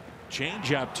 1-2.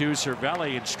 Change up to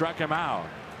Cervelli and struck him out.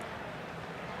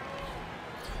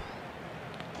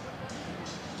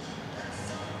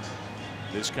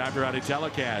 This copyrighted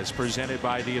telecast presented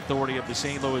by the authority of the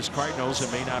St. Louis Cardinals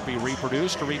and may not be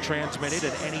reproduced or retransmitted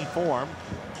in any form.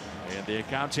 And the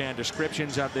accounts and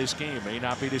descriptions of this game may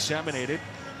not be disseminated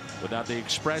without the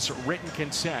express written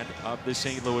consent of the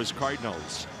St. Louis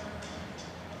Cardinals.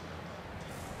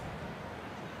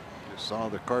 You saw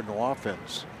the Cardinal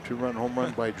offense. 2-run home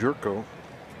run by Jerko.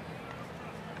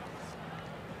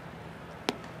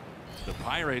 The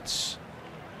Pirates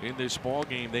in this ball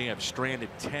game, they have stranded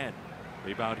 10.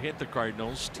 They've out hit the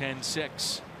Cardinals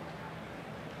 10-6.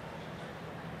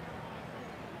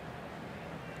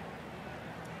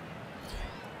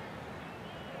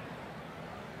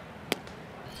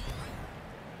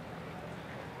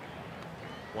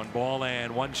 One ball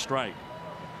and 1 strike.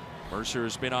 Mercer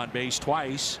has been on base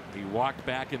twice. He walked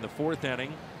back in the 4th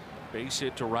inning, base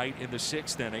hit to right in the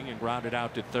 6th inning, and grounded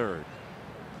out to 3rd.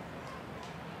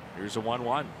 Here's a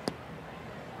 1-1.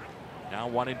 Now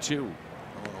 1-2.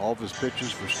 All of his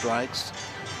pitches for strikes.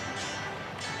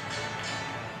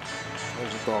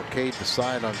 Rosenthal K'd the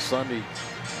side on Sunday.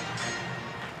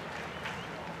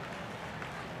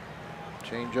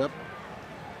 Change up.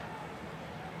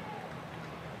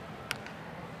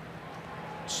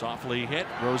 Softly hit.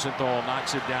 Rosenthal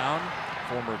knocks it down.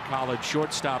 Former college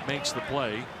shortstop makes the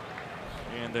play.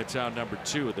 And that's out number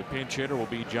 2. The pinch hitter will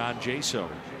be John Jaso.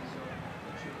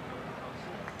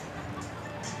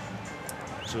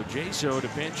 So Jaso to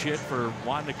pinch hit for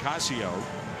Juan Nicasio.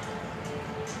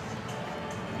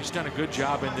 He's done a good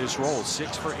job in this role.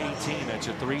 6 for 18. That's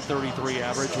a .333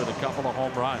 average with a couple of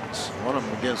home runs. One of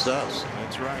them against us.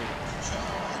 That's right.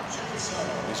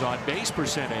 His on base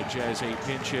percentage as a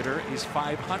pinch hitter is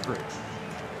 .500.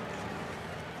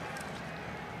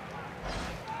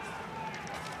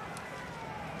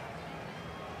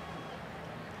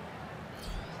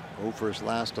 For his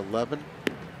last 11.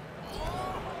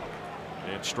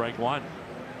 And strike 1.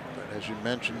 As you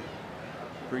mentioned,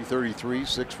 .333,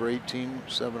 6 for 18,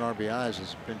 7 RBIs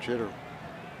as a pinch hitter.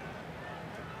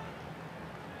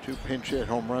 2 pinch hit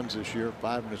home runs this year,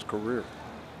 5 in his career.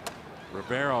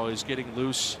 Rivero is getting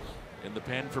loose in the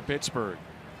pen for Pittsburgh.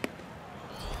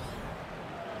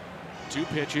 2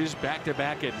 pitches back to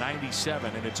back at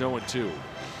 97, and it's 0-2.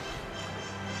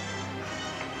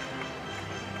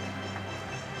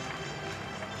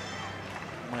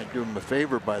 Might do him a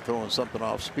favor by throwing something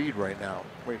off speed right now.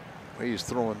 Wait, he's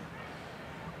throwing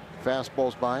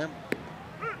fastballs by him.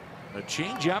 A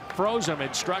changeup froze him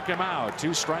and struck him out.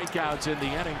 2 strikeouts in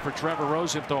the inning for Trevor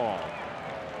Rosenthal.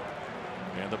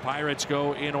 And the Pirates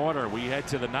go in order. We head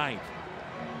to the 9th.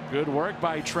 Good work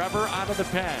by Trevor out of the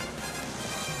pen.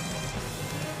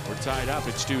 We're tied up.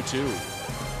 It's 2-2.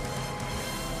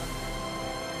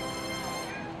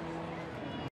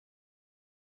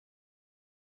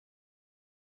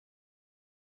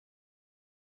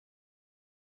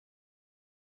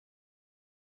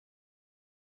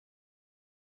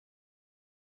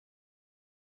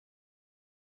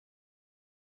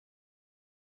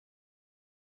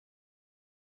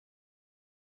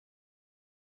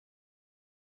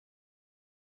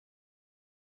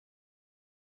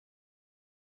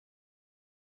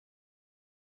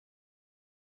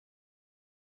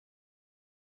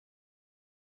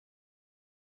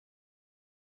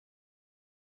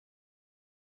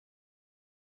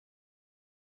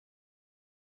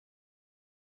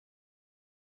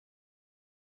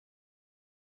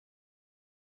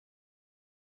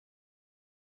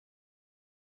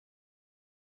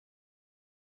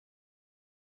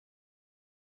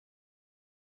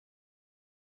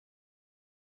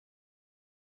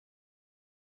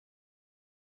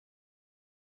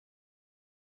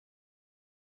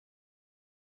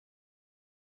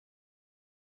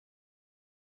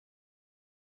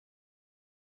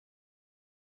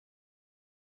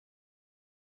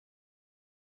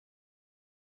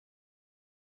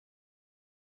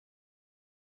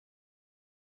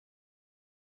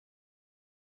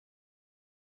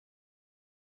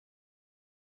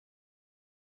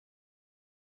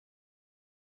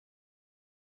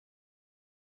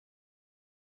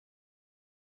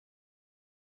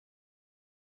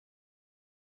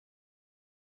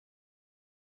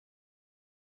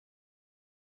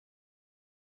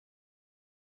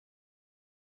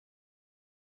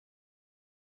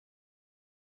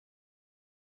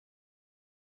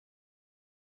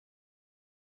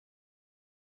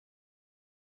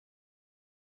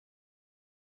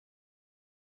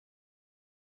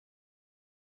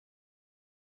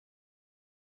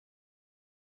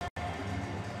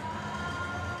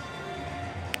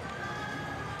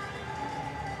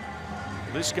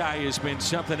 This guy has been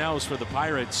something else for the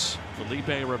Pirates. Felipe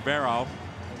Rivero,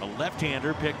 a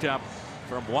left-hander picked up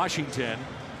from Washington.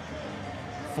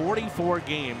 44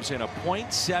 games and a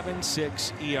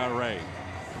 .76 ERA.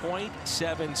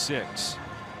 .76.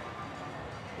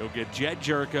 He'll get Jed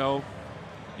Jerko,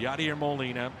 Yadier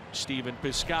Molina, Steven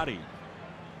Piscotty.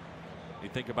 You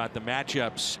think about the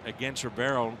matchups against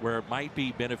Rivero where it might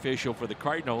be beneficial for the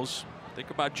Cardinals. Think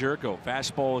about Jerko,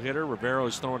 fastball hitter. Rivero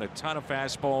is throwing a ton of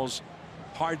fastballs,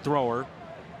 hard thrower.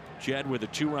 Jed with a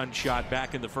 2-run shot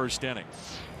back in the first inning.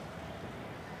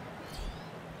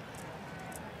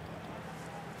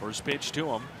 First pitch to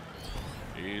him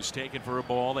is taken for a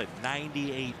ball at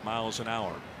 98 miles an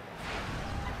hour.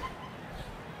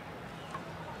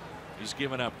 He's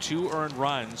given up 2 earned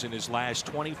runs in his last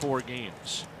 24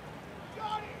 games.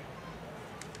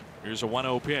 Here's a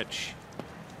 1-0 pitch.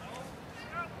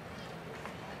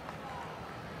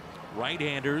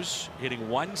 Right-handers hitting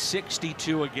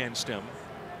 162 against him.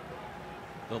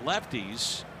 The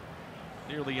lefties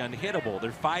nearly unhittable.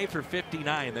 They're 5 for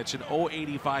 59. That's an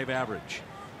 .085 average.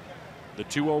 The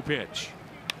 2-0 pitch.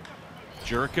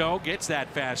 Jerko gets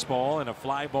that fastball and a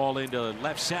fly ball into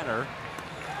left center.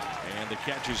 And the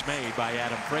catch is made by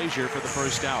Adam Frazier for the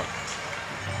first out.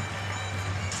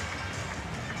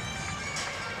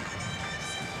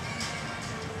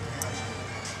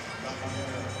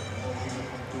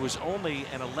 It was only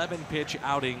an 11-pitch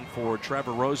outing for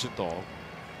Trevor Rosenthal.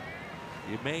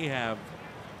 You may have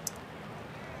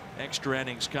extra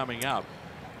innings coming up.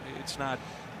 It's not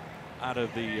out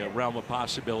of the realm of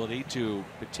possibility to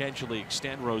potentially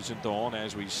extend Rosenthal. And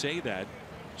as we say that,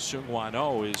 Seung-Hwan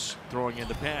Oh is throwing in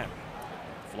the pen.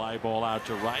 Fly ball out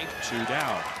to right, 2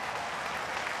 down.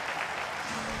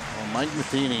 Well, Mike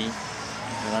Matheny,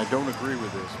 and I don't agree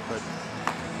with this, but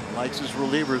likes his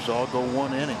relievers to all go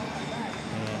 1 inning.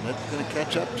 And that's going to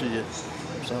catch up to you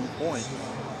at some point.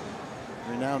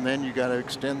 Every now and then you got to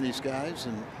extend these guys,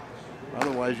 and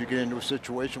otherwise you get into a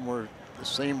situation where the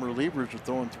same relievers are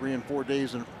throwing 3 and 4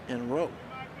 days in a row.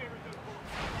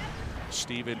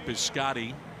 Steven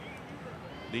Piscotty.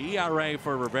 The ERA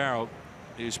for Rivero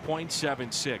is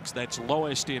 .76. That's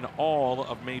lowest in all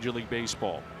of Major League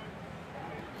Baseball.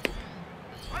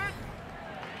 A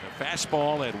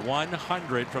fastball at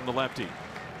 100 from the lefty.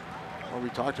 Well, we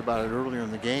talked about it earlier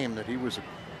in the game that he was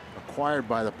acquired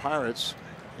by the Pirates,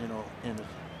 you know, in a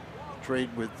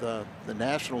trade with the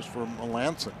Nationals for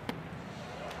Melanson.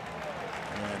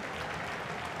 And it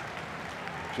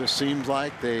just seems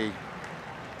like the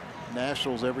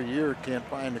Nationals every year can't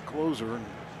find a closer, and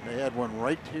they had one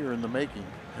right here in the making,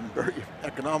 and a very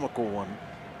economical one.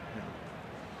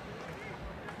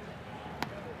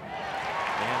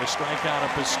 And a strikeout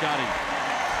of Piscotty.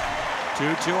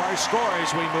 2-2 our score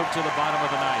as we move to the bottom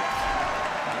of the ninth.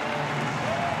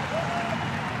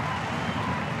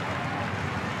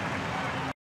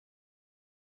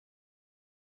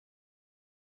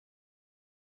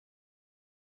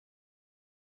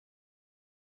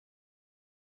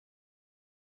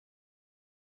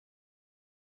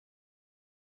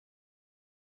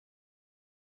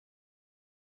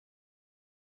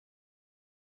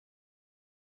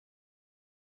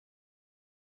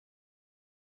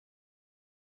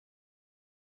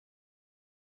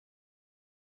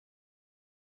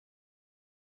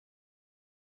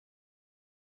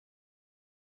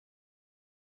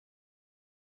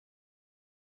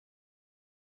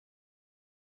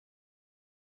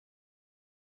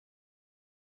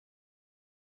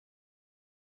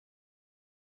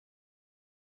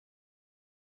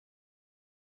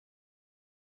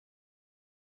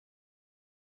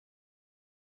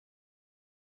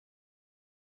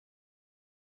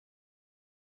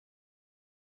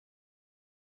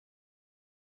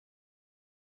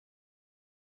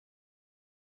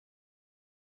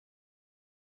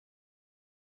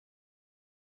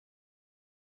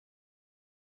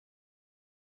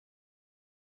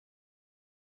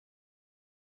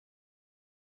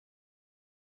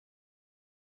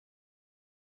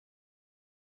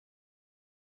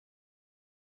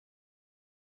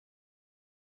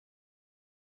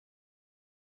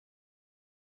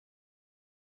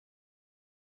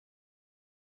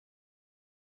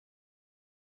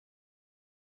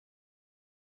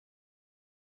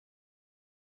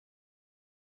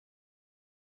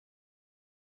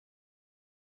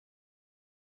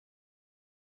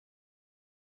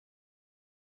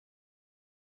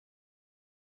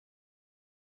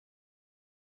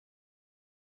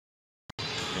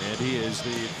 He is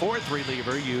the 4th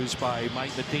reliever used by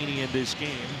Mike Matheny in this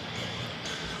game.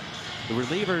 The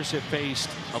relievers have faced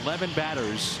 11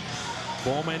 batters: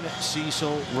 Bowman,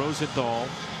 Cecil, Rosenthal,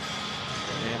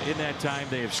 And in that time,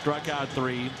 they have struck out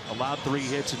 3, allowed 3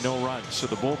 hits and no runs. So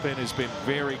the bullpen has been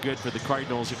very good for the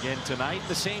Cardinals again tonight.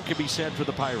 The same could be said for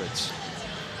the Pirates.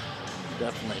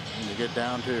 Definitely. When you get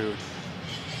down to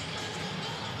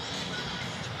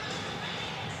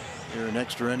you're in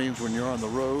extra innings when you're on the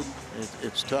road,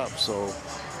 it's tough. So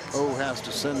O has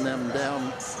to send them down,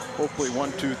 hopefully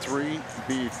 1, 2, 3,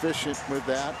 be efficient with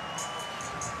that.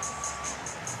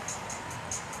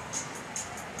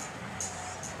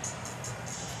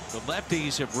 The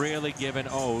lefties have really given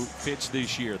O fits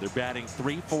this year. They're batting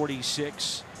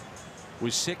 .346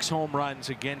 with 6 home runs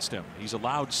against him. He's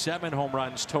allowed 7 home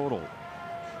runs total.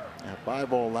 Yeah,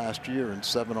 5 all last year and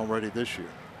 7 already this year.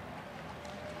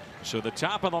 So the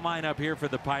top of the lineup here for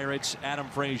the Pirates, Adam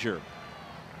Frazier.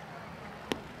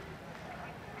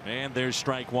 And there's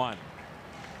strike 1.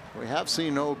 We have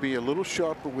seen O be a little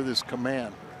sharper with his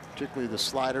command. Particularly the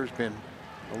slider's been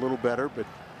a little better, but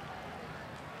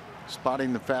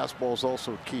spotting the fastball is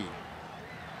also key.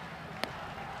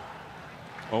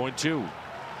 0-2.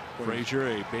 Frazier,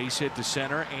 a base hit to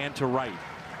center and to right.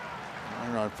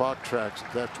 And on Fox tracks,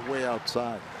 that's way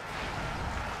outside.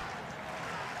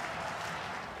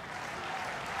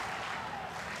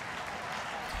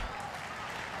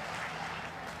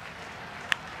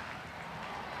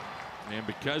 And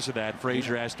because of that,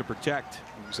 Frazier has to protect.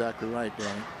 Exactly right,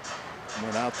 Danny.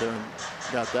 Went out there and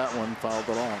got that one, fouled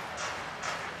it off.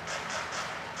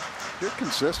 You're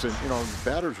consistent, you know,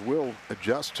 batters will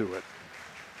adjust to it.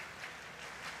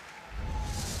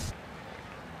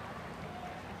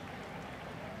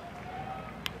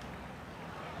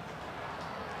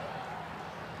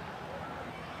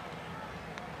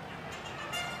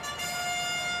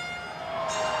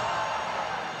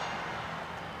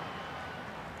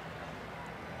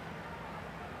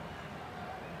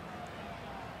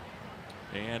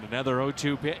 And another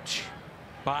 0-2 pitch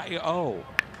by O.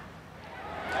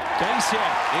 Base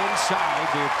hit inside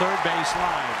the third base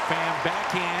line. Pham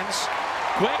backhands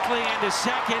quickly into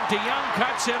second. DeYoung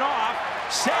cuts it off.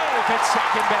 Safe at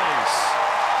second base.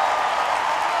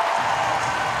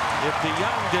 If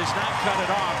DeYoung does not cut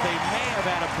it off, they may have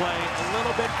had a play a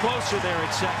little bit closer there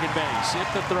at second base if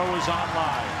the throw is on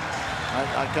line.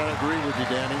 I kind of agree with you,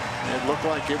 Danny. It looked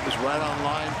like it was right on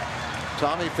line.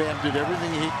 Tommy Pham did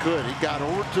everything he could. He got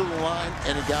over to the line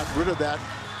and he got rid of that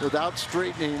without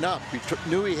straightening up. He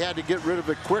knew he had to get rid of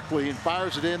it quickly and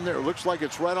fires it in there. It looks like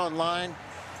it's right on line,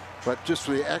 but just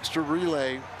the extra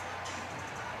relay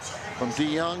from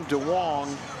DeYoung to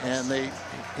Wong, and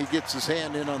he gets his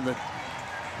hand in on the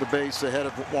base ahead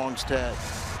of Wong's tag.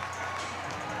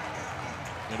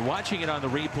 And watching it on the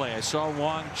replay, I saw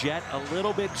Wong jet a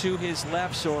little bit to his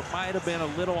left, so it might have been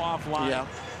a little offline. Yeah,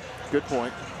 good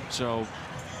point. So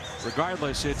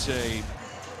regardless, it's a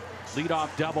leadoff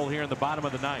double here in the bottom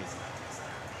of the ninth.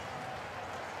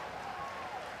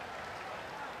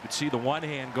 You could see the one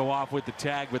hand go off with the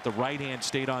tag, but the right hand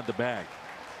stayed on the bag.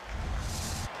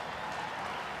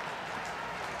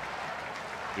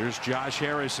 Here's Josh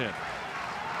Harrison.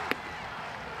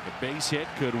 The base hit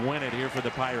could win it here for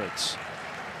the Pirates.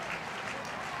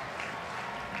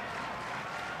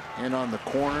 In on the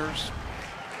corners.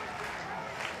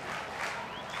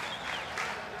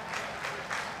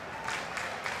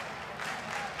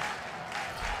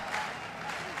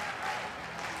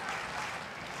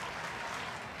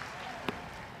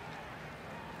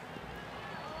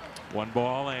 One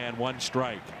ball and one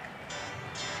strike.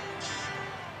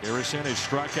 Harrison is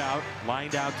struck out,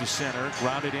 lined out to center,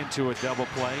 grounded into a double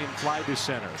play, and fly to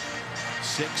center.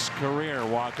 6 career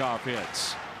walk-off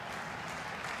hits.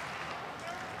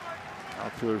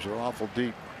 Outfielders are awful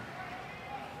deep.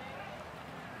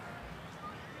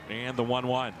 And the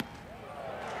 1-1.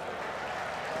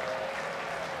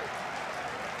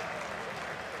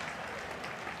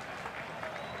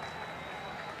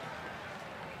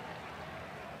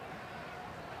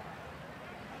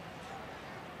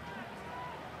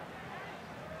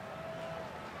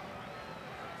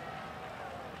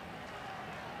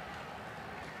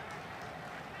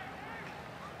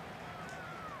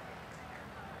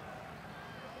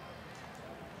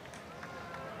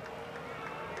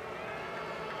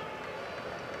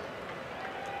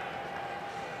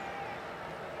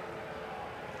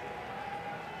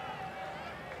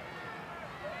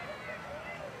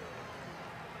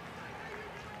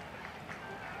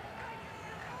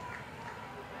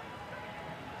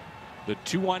 The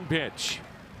 2-1 pitch,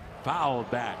 fouled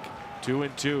back.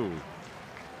 2-2.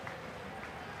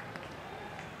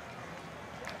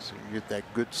 So you get that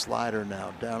good slider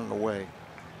now down and away.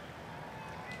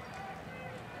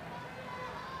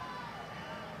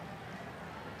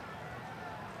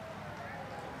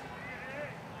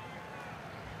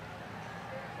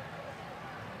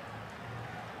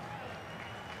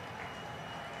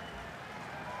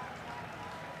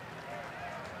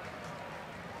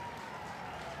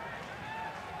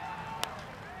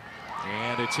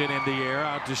 And it's hit in the air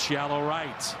out to shallow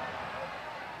right.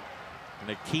 And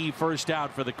a key first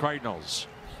out for the Cardinals.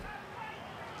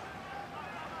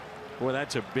 Boy,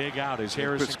 that's a big out. As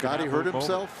Harrison Piscotty hurt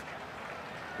himself.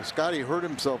 Piscotty hurt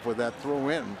himself with that throw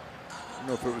in. I don't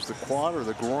know if it was the quad or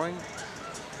the groin.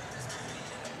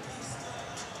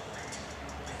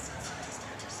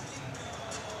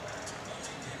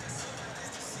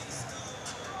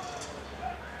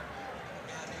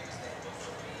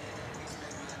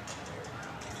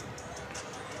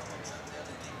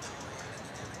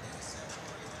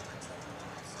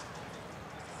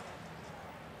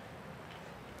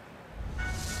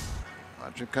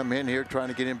 Watch him come in here trying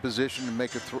to get in position to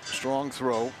make a strong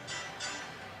throw.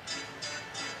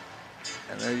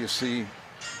 And there you see,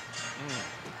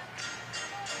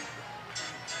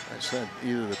 I said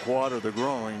either the quad or the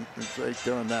groin. It's right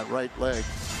there on that right leg.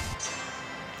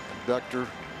 Abductor.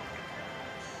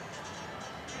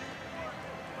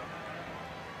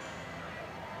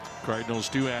 Cardinals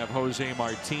do have Jose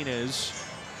Martinez,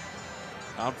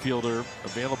 outfielder,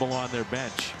 available on their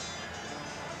bench.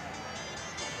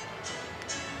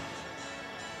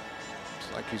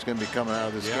 Looks like he's going to be coming out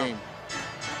of this game.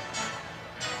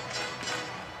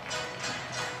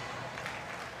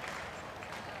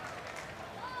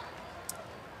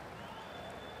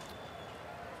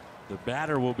 The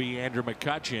batter will be Andrew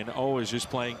McCutchen. O is just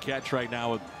playing catch right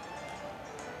now with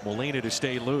Molina to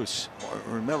stay loose.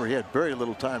 Remember, he had very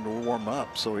little time to warm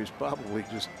up, so he's probably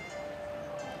just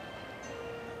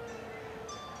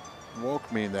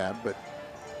welcoming that. But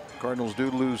Cardinals do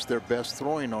lose their best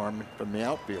throwing arm from the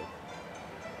outfield.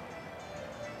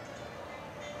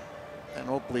 And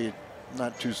hopefully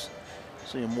not to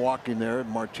see him walking there.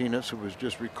 Martinez, who was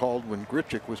just recalled when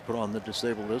Grichuk was put on the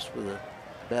disabled list with a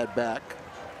bad back.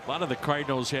 A lot of the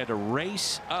Cardinals had to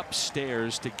race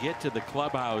upstairs to get to the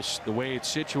clubhouse the way it's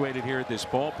situated here at this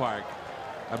ballpark.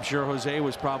 I'm sure Jose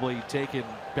was probably taking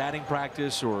batting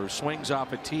practice or swings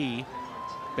off a tee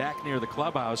back near the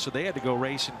clubhouse, so they had to go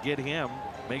race and get him,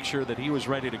 make sure that he was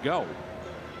ready to go.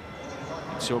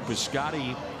 And so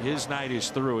Piscotty, his night is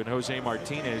through, and Jose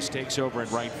Martinez takes over in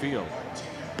right field.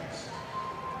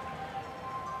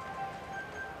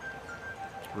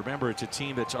 Remember, it's a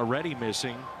team that's already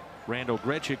missing Randall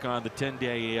Grichuk on the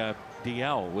 10-day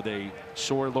DL with a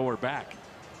sore lower back.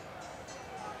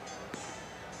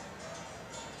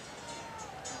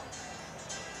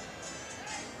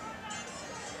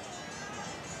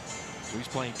 So he's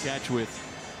playing catch with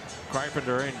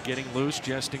Carpenter and getting loose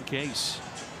just in case.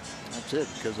 That's it,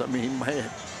 because I mean, my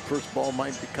first ball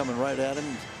might be coming right at him.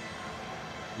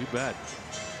 You bet.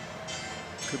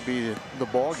 Could be the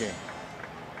ball game.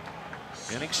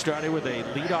 Inning started with a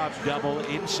leadoff double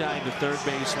inside the third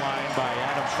base line by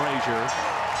Adam Frazier.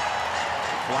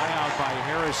 Fly out by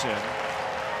Harrison.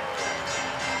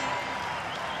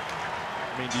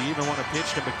 I mean, do you even want to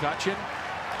pitch to McCutchen?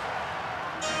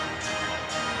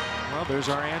 Well, there's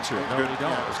our answer. No, we don't.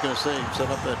 Yeah, I was going to say, set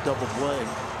up that double play.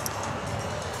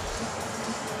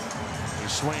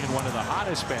 He's swinging one of the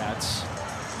hottest bats.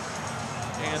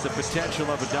 And the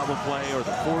potential of a double play or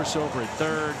the force over at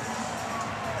third.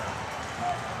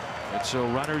 And so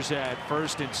runners at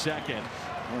first and second.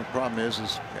 The only problem is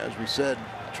as we said,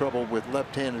 trouble with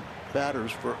left-handed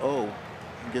batters for O.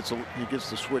 He gets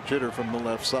the switch hitter from the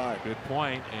left side. Good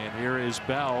point. And here is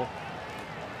Bell,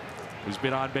 who's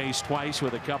been on base twice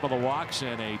with a couple of walks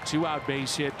and a 2-out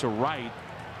base hit to right.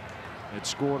 And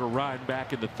scored a run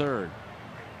back in the third.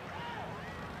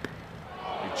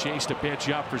 He chased a pitch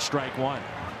up for strike one.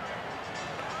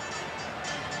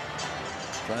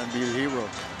 Trying to be the hero.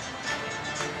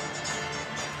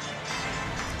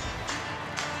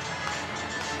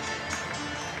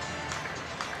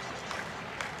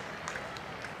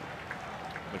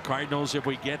 The Cardinals, if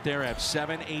we get there, have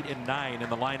 7, 8, and 9 in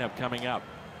the lineup coming up.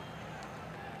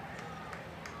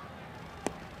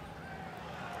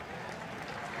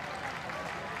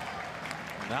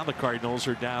 Now the Cardinals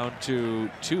are down to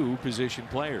 2 position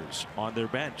players on their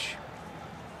bench.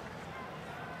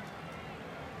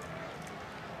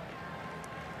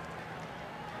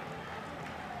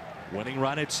 Winning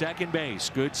run at second base.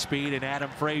 Good speed in Adam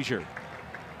Frazier.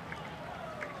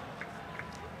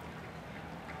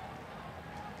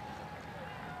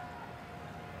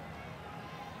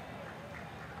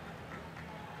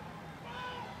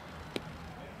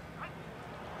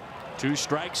 Two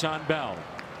strikes on Bell.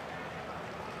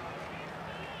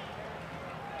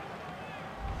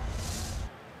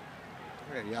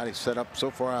 Yachty set up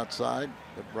so far outside,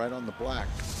 but right on the black.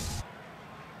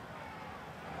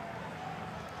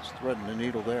 Just threading the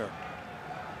needle there.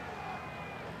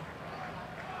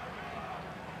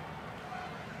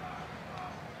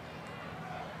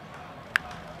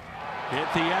 Hit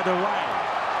the other way.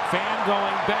 Fan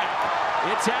going back.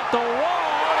 It's at the wall,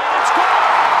 and it's gone!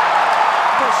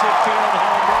 Opposite field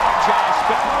home run, Josh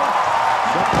Bell.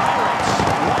 The Pirates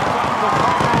walk off the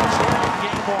Cardinals here in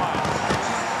Game 1.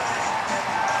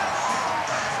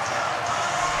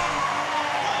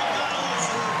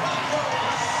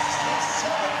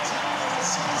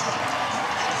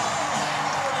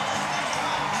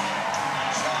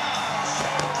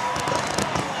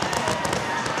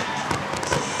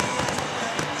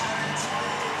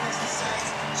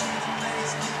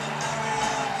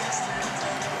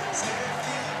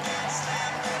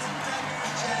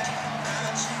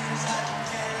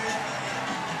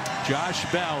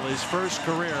 Josh Bell, his first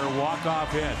career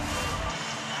walk-off hit.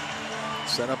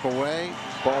 Set up away,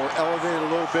 ball elevated a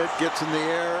little bit, gets in the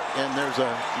air, and there's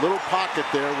a little pocket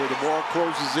there where the ball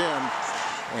closes in,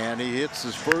 and he hits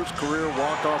his first career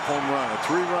walk-off home run, a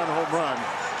 3-run home run,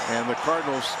 and the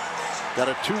Cardinals got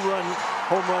a 2-run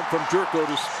home run from Jerko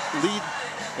to lead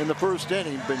in the first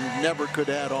inning, but never could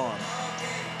add on.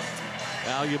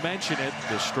 Well, you mentioned it,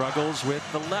 the struggles with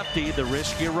the lefty, the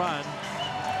risky run.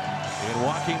 And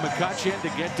walking McCutchen to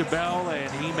get to Bell,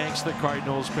 and he makes the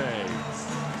Cardinals pay.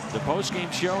 The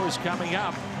postgame show is coming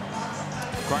up.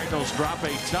 Cardinals drop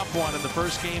a tough one in the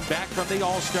first game back from the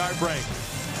All-Star break.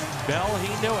 Bell,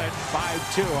 he knew it.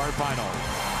 5-2 our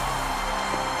final.